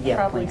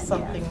probably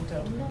something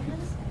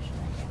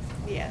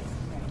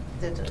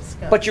to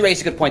discuss. But you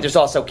raised a good point. There's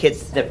also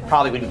kids that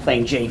probably would be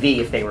playing JV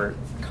if they were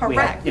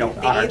Correct. On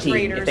our team.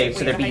 Graders,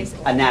 So there'd be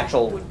a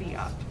natural. would be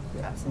up.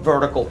 Yes.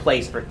 vertical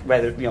place, but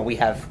rather, we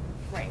have,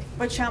 Right,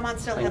 but Chaumont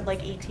still had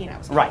like 18 I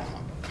was Right.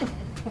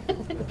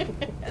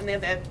 And they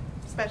had that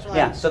special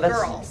Yeah, ed so that's-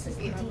 girls.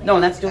 no,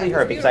 and that's duly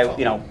heard, because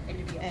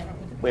And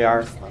we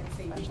are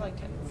special ed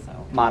kids, so.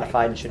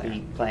 modified and should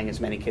be playing as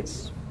many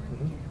kids.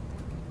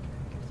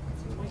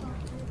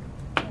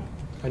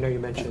 I know you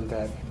mentioned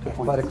that Good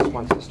point. athletics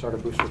wants to start a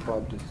booster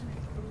club. Does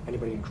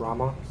anybody in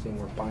drama, seeing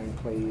where buying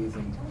plays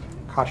and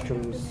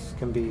costumes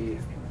can be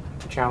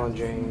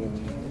challenging?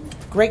 And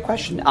Great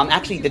question.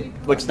 Actually,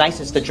 what's nice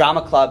is the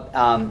drama club,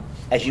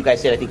 as you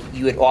guys did, I think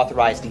you had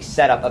authorized the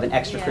setup of an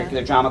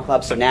extracurricular drama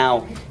club, so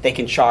now they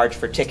can charge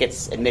for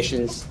tickets,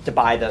 admissions, to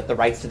buy the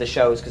rights to the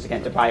shows, because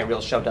again, to buy a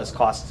real show does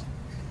cost,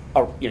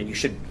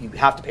 you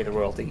have to pay the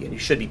royalty, and you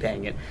should be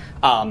paying it.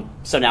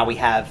 So now we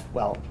have,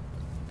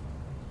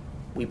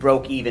 we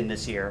broke even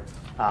this year,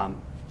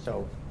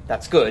 so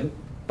that's good.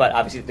 But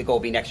obviously, the goal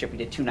will be next year. If we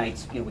did 2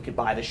 nights, we could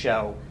buy the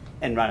show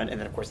and run it, and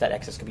then of course that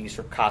excess could be used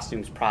for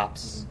costumes,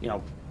 props. right.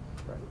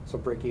 So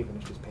break even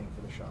is just paying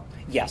for the show.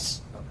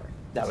 Yes, Okay.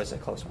 that was a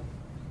close one.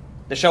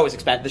 The show is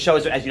expensive. The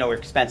shows, as you know, are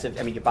expensive.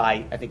 I mean, you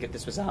buy. I think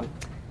this was it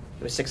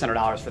was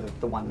 $600 for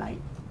the one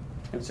night,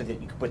 and so that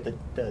you could put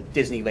the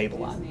Disney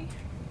label on.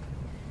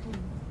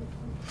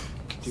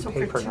 Do you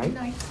pay per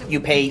night? You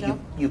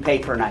pay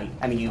per night.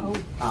 I mean, you.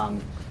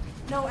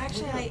 No,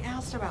 actually, I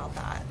asked about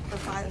that.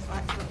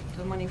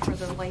 The money for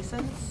the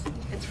license,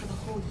 it's for the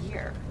whole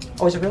year.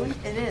 Oh, is it really?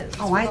 It is. It's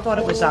Oh, for I the thought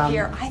it was, whole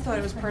year. I thought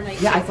it was per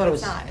night. Yeah, I too, thought it but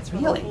was- It's not. It's for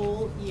really? the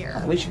whole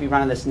year. We should be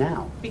running this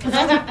now. Because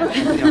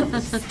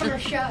Summer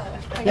show.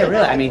 Yeah, really.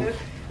 I mean,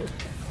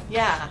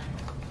 yeah.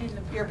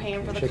 You're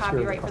paying for the Shakespeare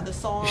copyright in the for the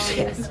Park. songs.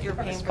 Yes. You're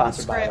paying for the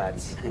Sponsored by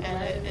script, that.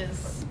 and it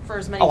is for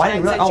as many oh, I times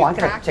didn't really. as you Oh, I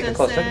gotta practice take a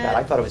close look at that.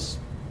 I it. thought it was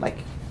like.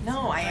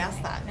 No, I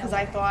asked that because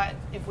I thought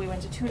if we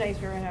went to 2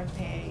 nights, we were going to have to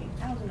pay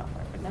 $1,000,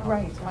 but no,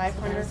 Right. it's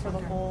 500 for the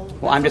whole.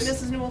 Well, I'm that's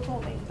just- what Mrs. Newell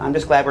told me. I'm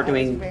just glad we're I was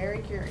doing very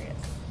curious.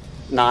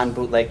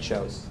 non-bootleg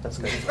shows. That's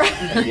good.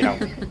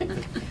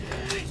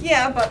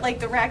 Yeah, but like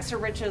the rags to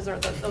riches or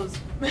those,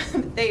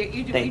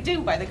 we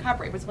do buy the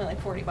copyright, but it's only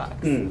like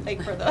 $40,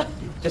 like for the.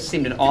 Just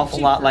seemed an awful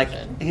lot like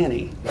version.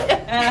 Annie,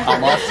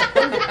 almost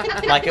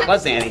like it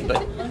was Annie,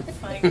 but.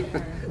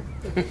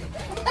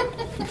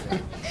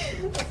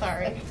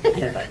 Sorry.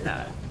 Yeah, but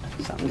no,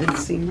 something didn't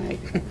seem right.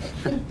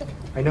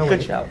 I know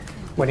Good show.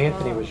 when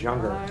Anthony was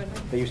younger,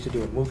 they used to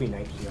do a movie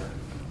night here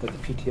that the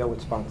PTO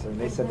would sponsor, and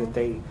they said that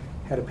they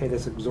had to pay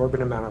this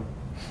exorbitant amount of,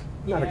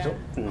 $100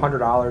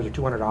 or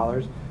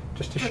 $200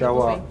 just to For the show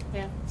movie, up.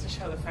 Yeah. To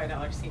show the $5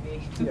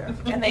 TV. Yeah.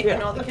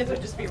 And all the kids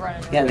would just be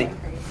running Yeah, around and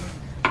crazy.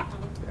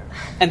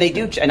 And they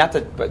do,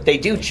 but they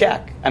do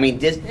check. I mean,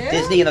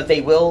 Disney,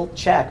 they will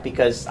check,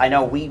 because I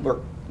know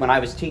when I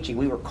was teaching,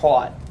 we were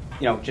caught,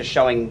 just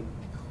showing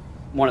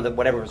one of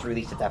whatever was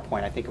released at that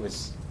point. I think it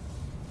was.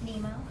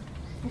 Nemo.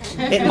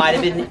 It might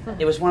have been.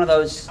 It was one of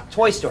those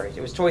Toy Stories.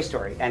 It was Toy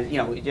Story, and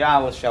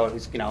we'll show it.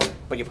 Was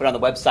but you put it on the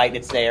website, and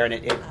it's there, and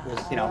it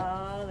was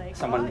They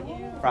someone caught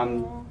you.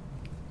 from.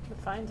 The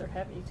fines are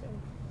heavy too.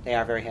 They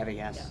are very heavy,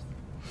 yes.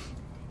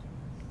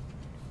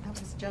 That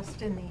was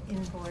just in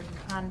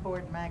the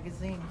onboard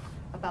magazine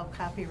about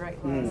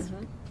copyright laws.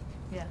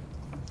 Yeah.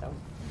 So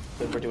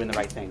good, we're doing the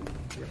right thing.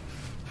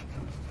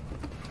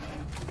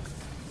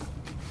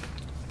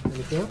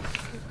 Anything else?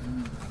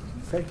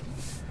 Okay.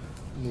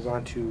 Move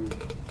on to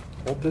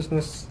old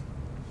business.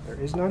 There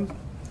is none.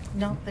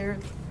 No,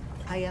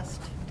 I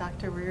asked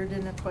Dr.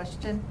 Reardon a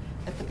question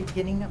at the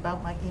beginning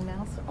about my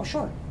emails. Oh,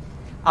 sure.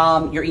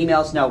 Your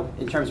emails, no.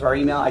 In terms of our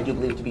email, I do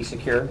believe it to be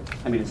secure.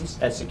 I mean, it's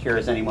as secure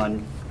as any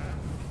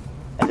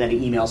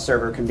email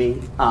server can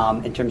be.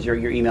 In terms of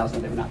your emails, no,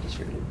 they were not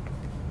distributed.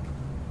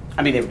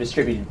 I mean, they were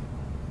distributed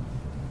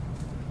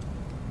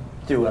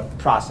through a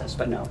process,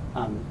 but no.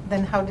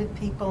 Then how did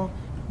people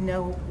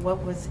know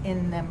what was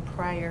in them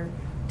prior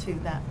to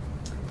that?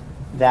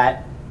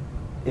 That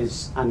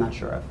is, I'm not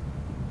sure of.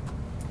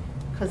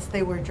 Because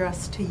they were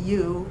addressed to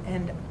you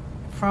and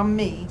from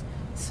me,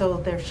 so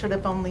there should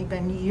have only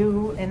been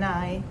you and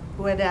I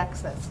who had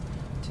access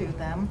to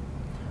them,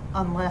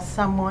 unless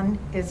someone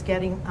is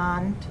getting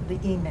on to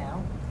the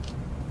email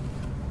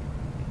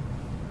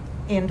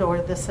and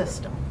or the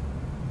system.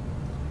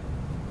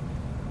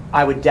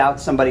 I would doubt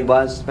somebody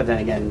was, but then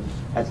again,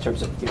 in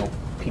terms of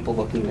people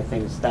looking into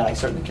things, that I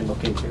certainly can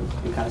look into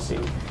and kind of see.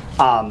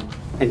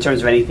 In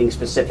terms of anything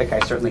specific, I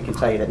certainly can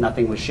tell you that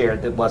nothing was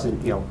shared that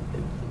wasn't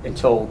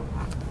until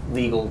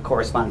legal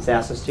correspondence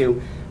asked us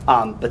to.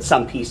 But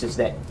some pieces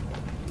that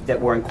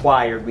were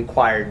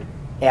required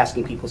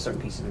asking people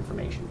certain pieces of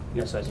information.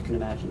 So as you can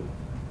imagine.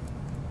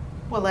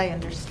 Well, I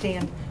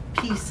understand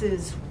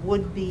pieces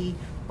would be,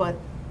 but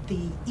the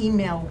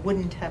email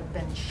wouldn't have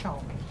been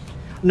shown.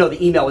 No,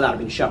 the email would not have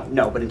been shown.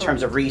 No, but in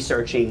terms of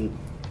researching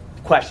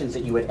questions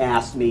that you had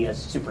asked me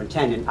as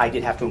superintendent, I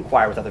did have to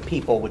inquire with other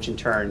people, which in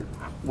turn,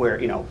 where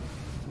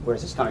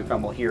is this coming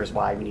from? Well, here's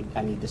why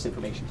I need this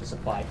information to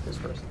supply to this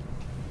person.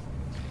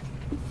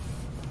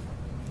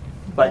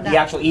 But the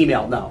actual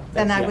email, no.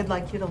 Then I would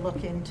like you to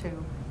look into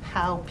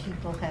how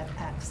people have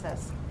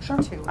access Sure.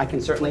 to. I can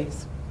certainly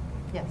these.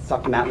 Yes.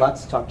 Talk to Matt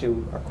Lutz, talk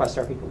to our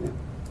Questar people. Yeah.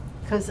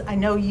 Because I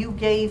know you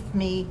gave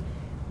me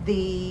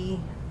the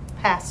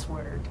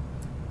password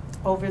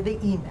over the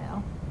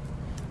email.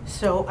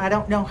 So I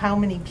don't know how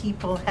many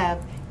people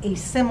have a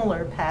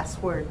similar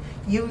password.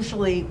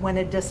 Usually when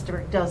a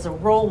district does a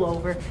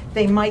rollover,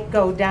 they might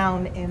go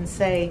down and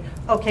say,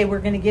 okay, we're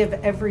going to give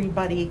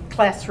everybody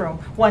classroom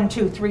 1,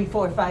 2, 3,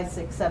 4, 5,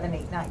 6, 7,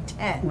 8, 9,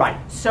 10.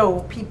 Right.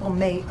 So people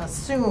may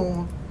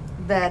assume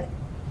that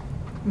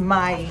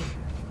my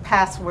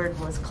password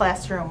was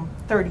classroom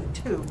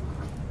 32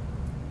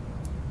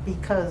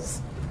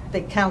 because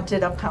they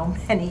counted up how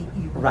many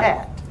you Right.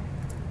 had.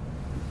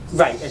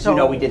 Right, as So- you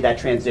know, we did that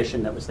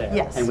transition that was there.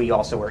 Yes. And we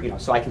also were,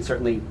 so I can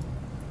certainly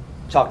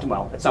talk to,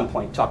 well, at some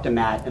point, talk to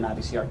Matt and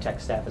obviously our tech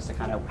staff as to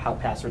kind of how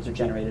passwords are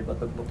generated, but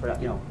we'll put out,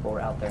 what we're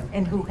out there.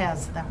 And who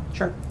has them?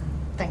 Sure.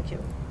 Thank you.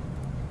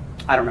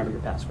 I don't remember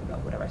your password though,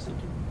 whatever I sent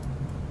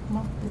you.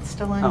 Well, it's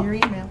still on Oh. your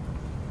email.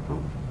 Oh.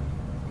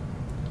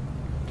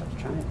 Have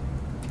to try it.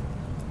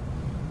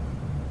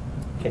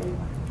 Okay.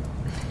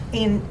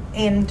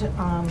 And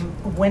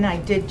when I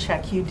did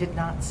check, you did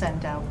not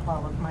send out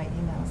all of my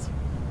emails.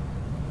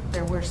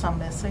 There were some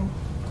missing.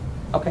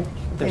 Okay.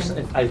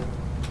 And- I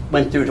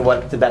went through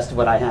to the best of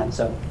what I had,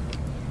 so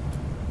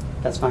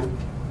that's fine.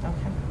 Okay.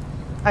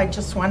 I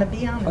just want to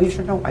be honest. Oh, you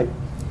sure know.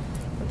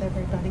 With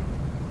everybody.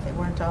 They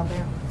weren't all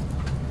there.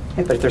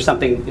 But if there's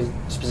something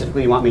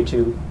specifically you want me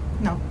to,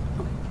 No.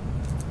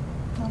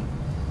 No.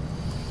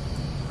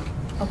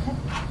 Okay.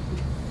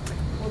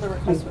 Well, the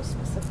request was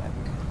specific.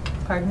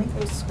 Pardon me?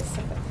 It was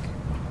specific.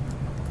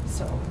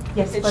 So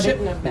Yes, it but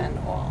shouldn't have been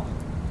all.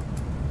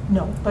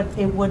 No, but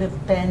it would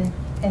have been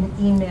an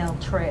email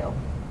trail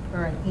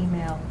or an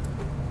email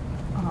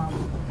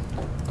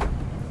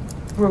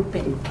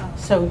grouping.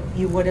 So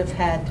you would have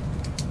had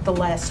the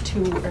last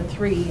 2 or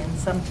 3, and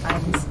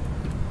sometimes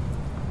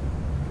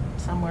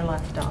some were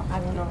left off. I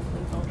don't know if we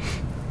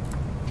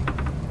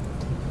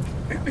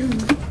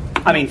voted.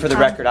 I mean, for the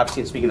record,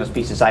 obviously, in speaking of those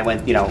pieces, I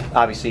went,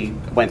 obviously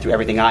went through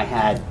everything I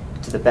had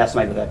to the best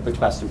of my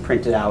request and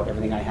printed out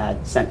everything I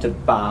had, sent to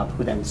Bob,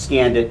 who then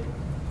scanned it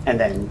and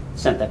then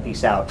sent that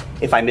piece out.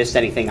 If I missed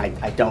anything,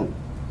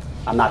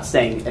 I'm not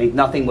saying,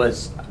 nothing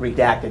was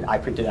redacted. I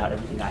printed out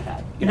everything I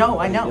had. No,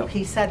 I know.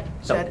 He said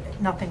So-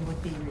 that nothing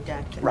would be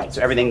redacted. Right,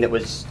 so everything that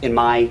was in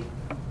my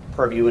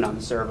purview and on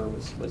the server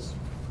was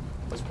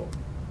pulled.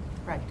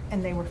 Right,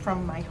 and they were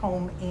from my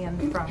home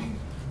and from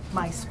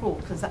my school,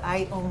 because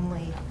I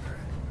only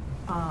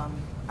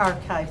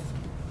archive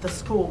the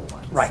school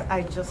ones. Right.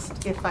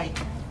 If I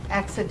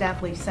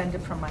accidentally send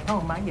it from my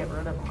home, I get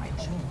rid of my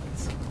home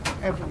ones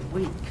every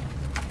week.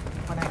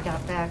 When I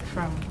got back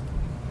from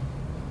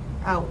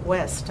out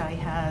west, I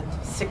had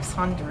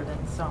 600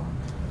 and some.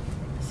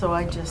 So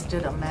I just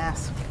did a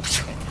mass,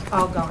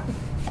 all gone.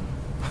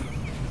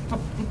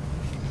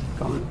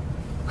 Gone.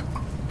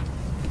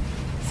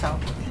 So,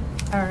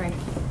 all right.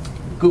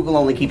 Google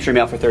only keeps your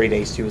mail for 30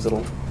 days too, as a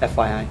little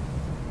FYI.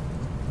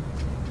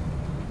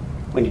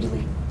 When you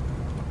delete.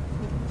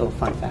 Little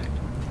fun fact.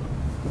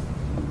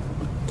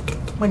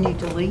 When you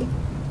delete?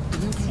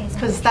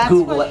 Because that's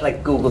Google, what,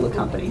 like Google the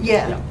company.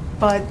 yeah,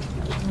 but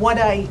what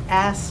I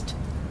asked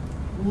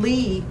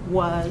Lee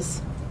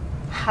was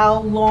how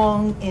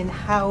long and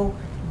how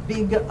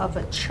big of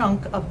a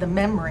chunk of the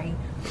memory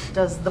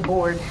does the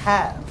board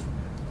have?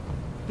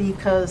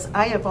 Because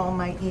I have all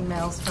my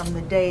emails from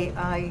the day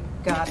I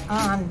got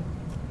on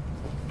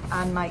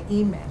my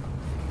email.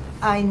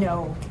 I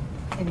know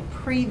in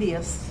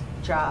previous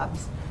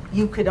jobs,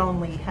 you could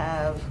only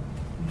have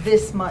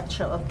this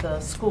much of the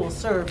school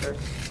server.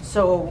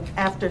 So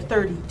after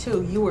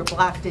 32, you were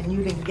blocked and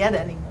you didn't get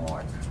any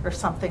more or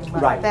something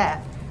like Right.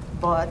 that.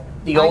 But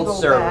The I old go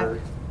server,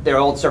 back- their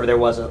old server, there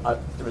was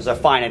a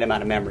finite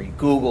amount of memory.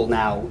 Google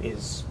now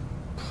is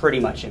pretty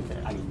much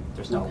infinite. I mean,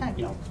 there's no,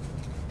 Okay.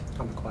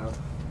 On the cloud.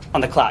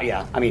 on the cloud,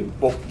 yeah. I mean,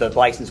 well, the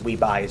license we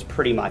buy is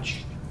pretty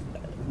much,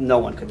 no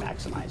one could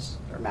maximize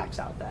or max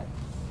out that.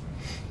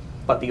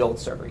 But the old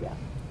server, yeah.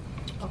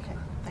 Okay,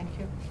 thank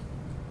you.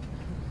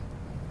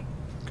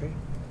 Okay,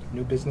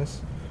 new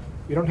business.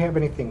 We don't have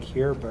anything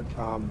here, but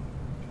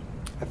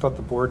I thought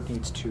the board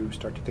needs to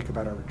start to think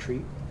about our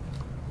retreat.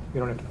 We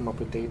don't have to come up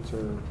with dates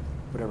or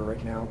whatever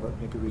right now, but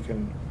maybe we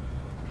can,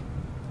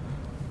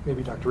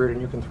 maybe Dr.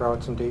 Reardon, you can throw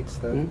out some dates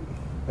that,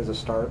 as a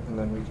start, and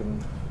then we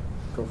can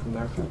go from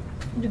there.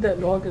 You did that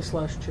in August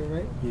last year,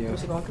 right? Yeah.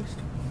 Was it August?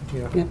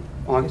 Yeah. Yeah,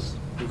 August.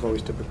 We've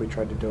always typically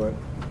tried to do it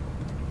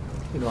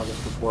in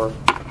August before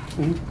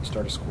the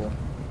start of school,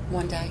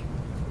 One day.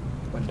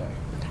 one day.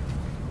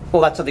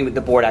 Well, that's something that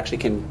the board actually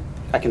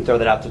I can throw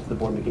that out to the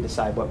board and we can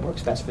decide what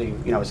works best for you.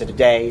 Is it a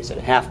day? Is it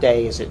a half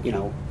day? Is it,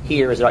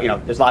 here? Is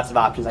it, there's lots of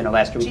options. I know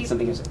last year we did Cheap.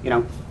 something,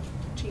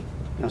 Cheap.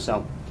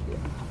 So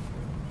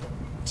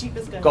Cheap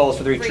is good. goals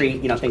for the Free.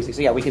 retreat, things.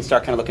 So yeah, we can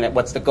start kind of looking at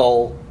what's the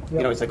goal.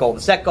 Yep. Is the goal to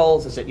set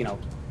goals? Is it, Right.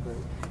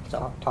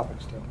 so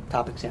Topics too.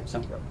 topics, yeah.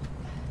 So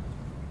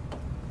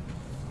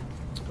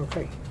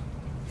Okay.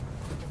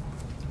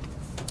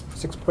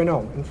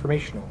 6.0,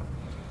 informational.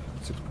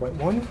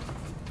 6.1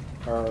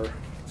 are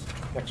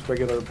Next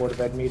regular Board of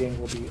Ed meeting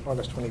will be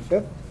August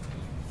 25th,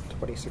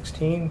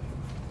 2016,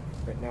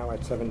 right now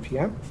at 7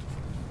 p.m.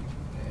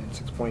 And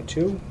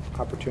 6.2,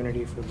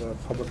 opportunity for the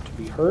public to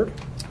be heard.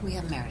 We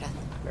have Meredith.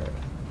 Meredith.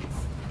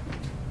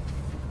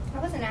 I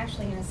wasn't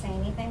actually going to say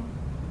anything,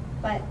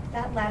 but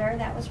that letter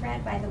that was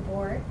read by the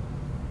board,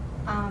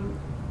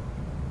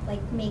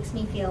 makes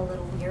me feel a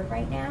little weird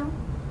right now,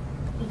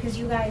 because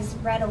you guys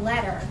read a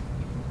letter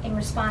in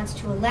response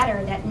to a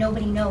letter that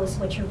nobody knows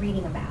what you're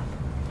reading about.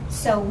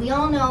 So we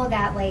all know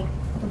that,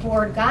 the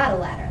board got a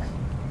letter.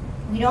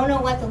 We don't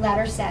know what the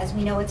letter says.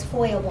 We know it's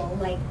foilable,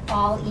 like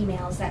all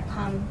emails that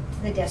come to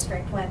the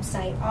district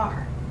website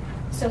are.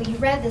 So you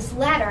read this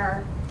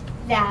letter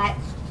that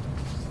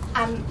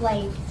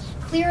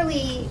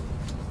clearly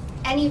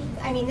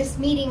this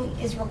meeting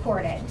is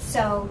recorded.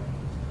 So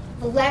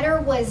the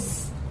letter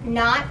was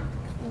not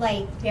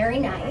very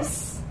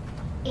nice,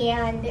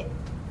 and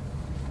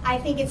I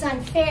think it's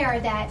unfair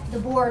that the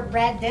board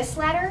read this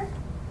letter,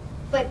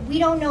 but we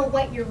don't know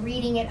what you're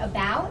reading it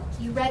about.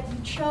 You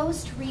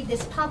chose to read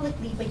this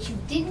publicly, but you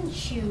didn't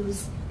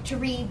choose to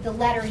read the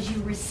letters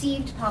you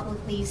received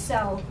publicly,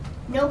 so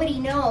nobody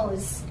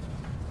knows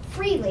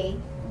freely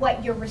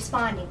what you're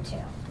responding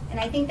to. And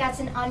I think that's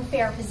an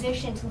unfair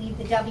position to leave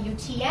the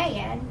WTA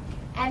in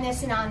and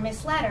this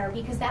anonymous letter,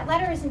 because that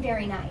letter isn't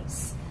very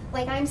nice.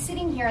 I'm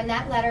sitting here and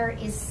that letter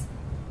is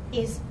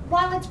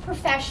while it's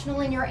professional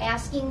and you're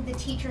asking the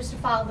teachers to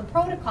follow the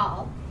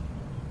protocol,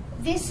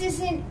 this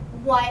isn't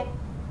what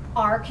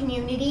our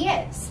community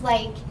is.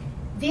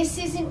 This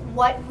isn't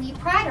what we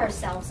pride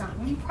ourselves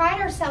on. We pride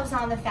ourselves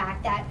on the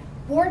fact that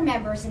board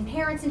members and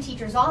parents and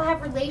teachers all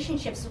have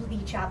relationships with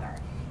each other.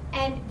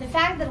 And the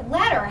fact that a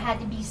letter had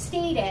to be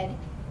stated,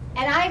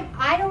 and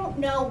I don't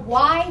know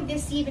why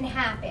this even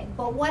happened,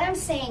 but what I'm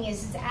saying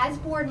is as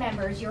board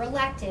members, you're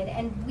elected,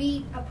 and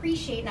we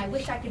appreciate, and I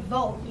wish I could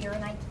vote here,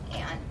 and I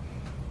can't.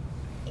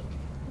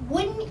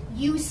 Wouldn't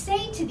you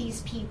say to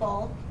these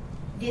people,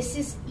 this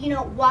is,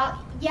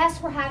 while,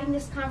 yes, we're having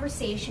this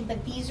conversation,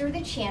 but these are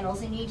the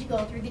channels, and you need to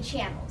go through the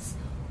channels.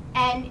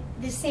 And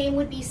the same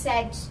would be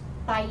said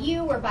by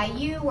you, or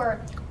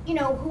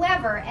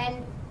whoever.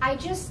 And I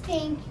just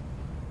think,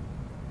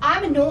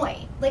 I'm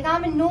annoyed.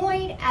 I'm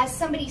annoyed as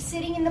somebody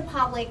sitting in the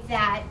public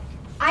that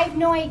I have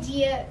no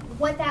idea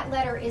what that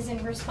letter is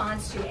in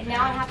response to. And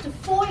now I have to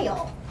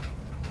foil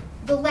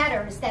the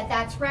letters that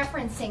that's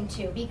referencing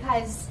to,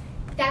 because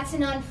that's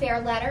an unfair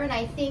letter, and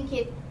I think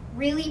it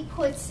really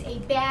puts a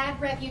bad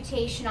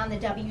reputation on the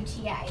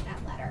WTA,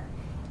 that letter.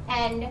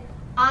 And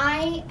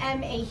I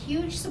am a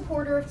huge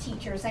supporter of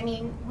teachers.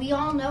 We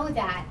all know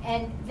that.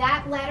 And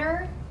that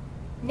letter,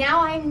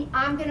 now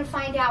I'm going to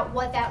find out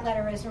what that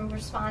letter is in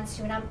response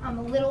to, and I'm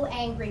a little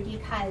angry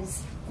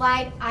because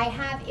I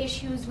have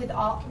issues with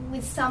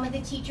some of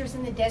the teachers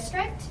in the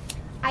district.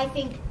 I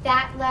think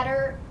that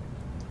letter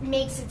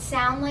makes it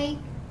sound like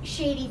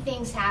shady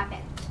things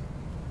happened,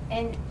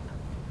 and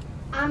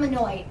I'm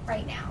annoyed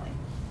right now,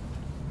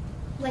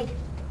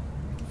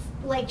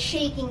 like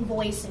shaking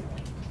voice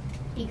annoyed,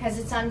 because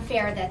it's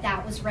unfair that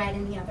that was read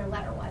and the other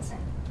letter wasn't.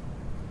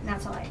 And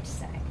that's all I have to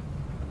say.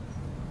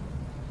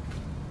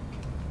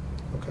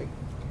 Okay.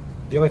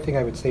 The only thing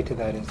I would say to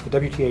that is the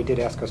WTA did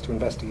ask us to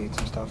investigate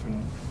some stuff,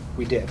 and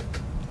we did.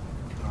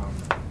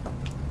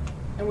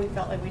 And we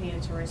felt like we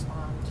needed to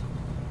respond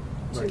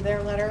to Right.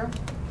 their letter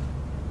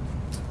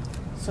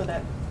so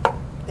that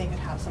they could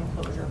have some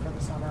closure for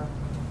the summer,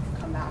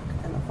 come back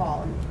in the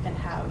fall, and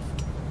have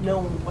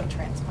known what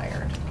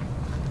transpired.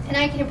 And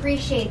I can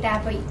appreciate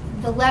that, but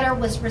the letter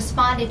was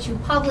responded to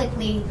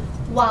publicly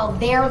while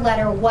their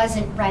letter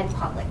wasn't read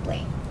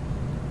publicly.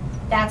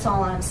 That's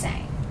all I'm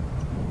saying.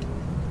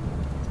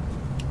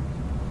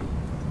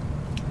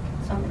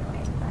 So I'm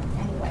annoyed, but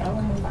anyway,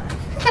 we'll move on.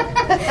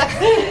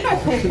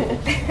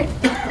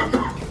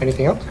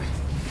 Anything else?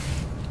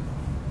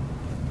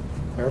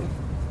 Meredith?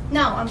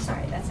 No, I'm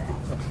sorry, that's it.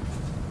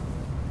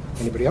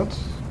 Anybody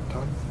else?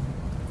 Tom?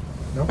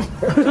 No?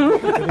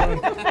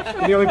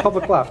 You're the only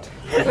public left.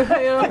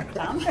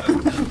 Tom?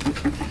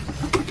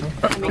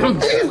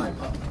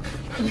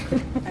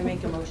 I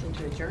make a motion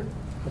to adjourn.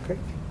 Okay.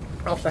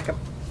 I'll second.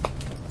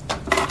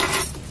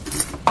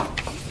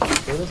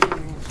 David?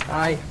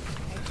 Aye.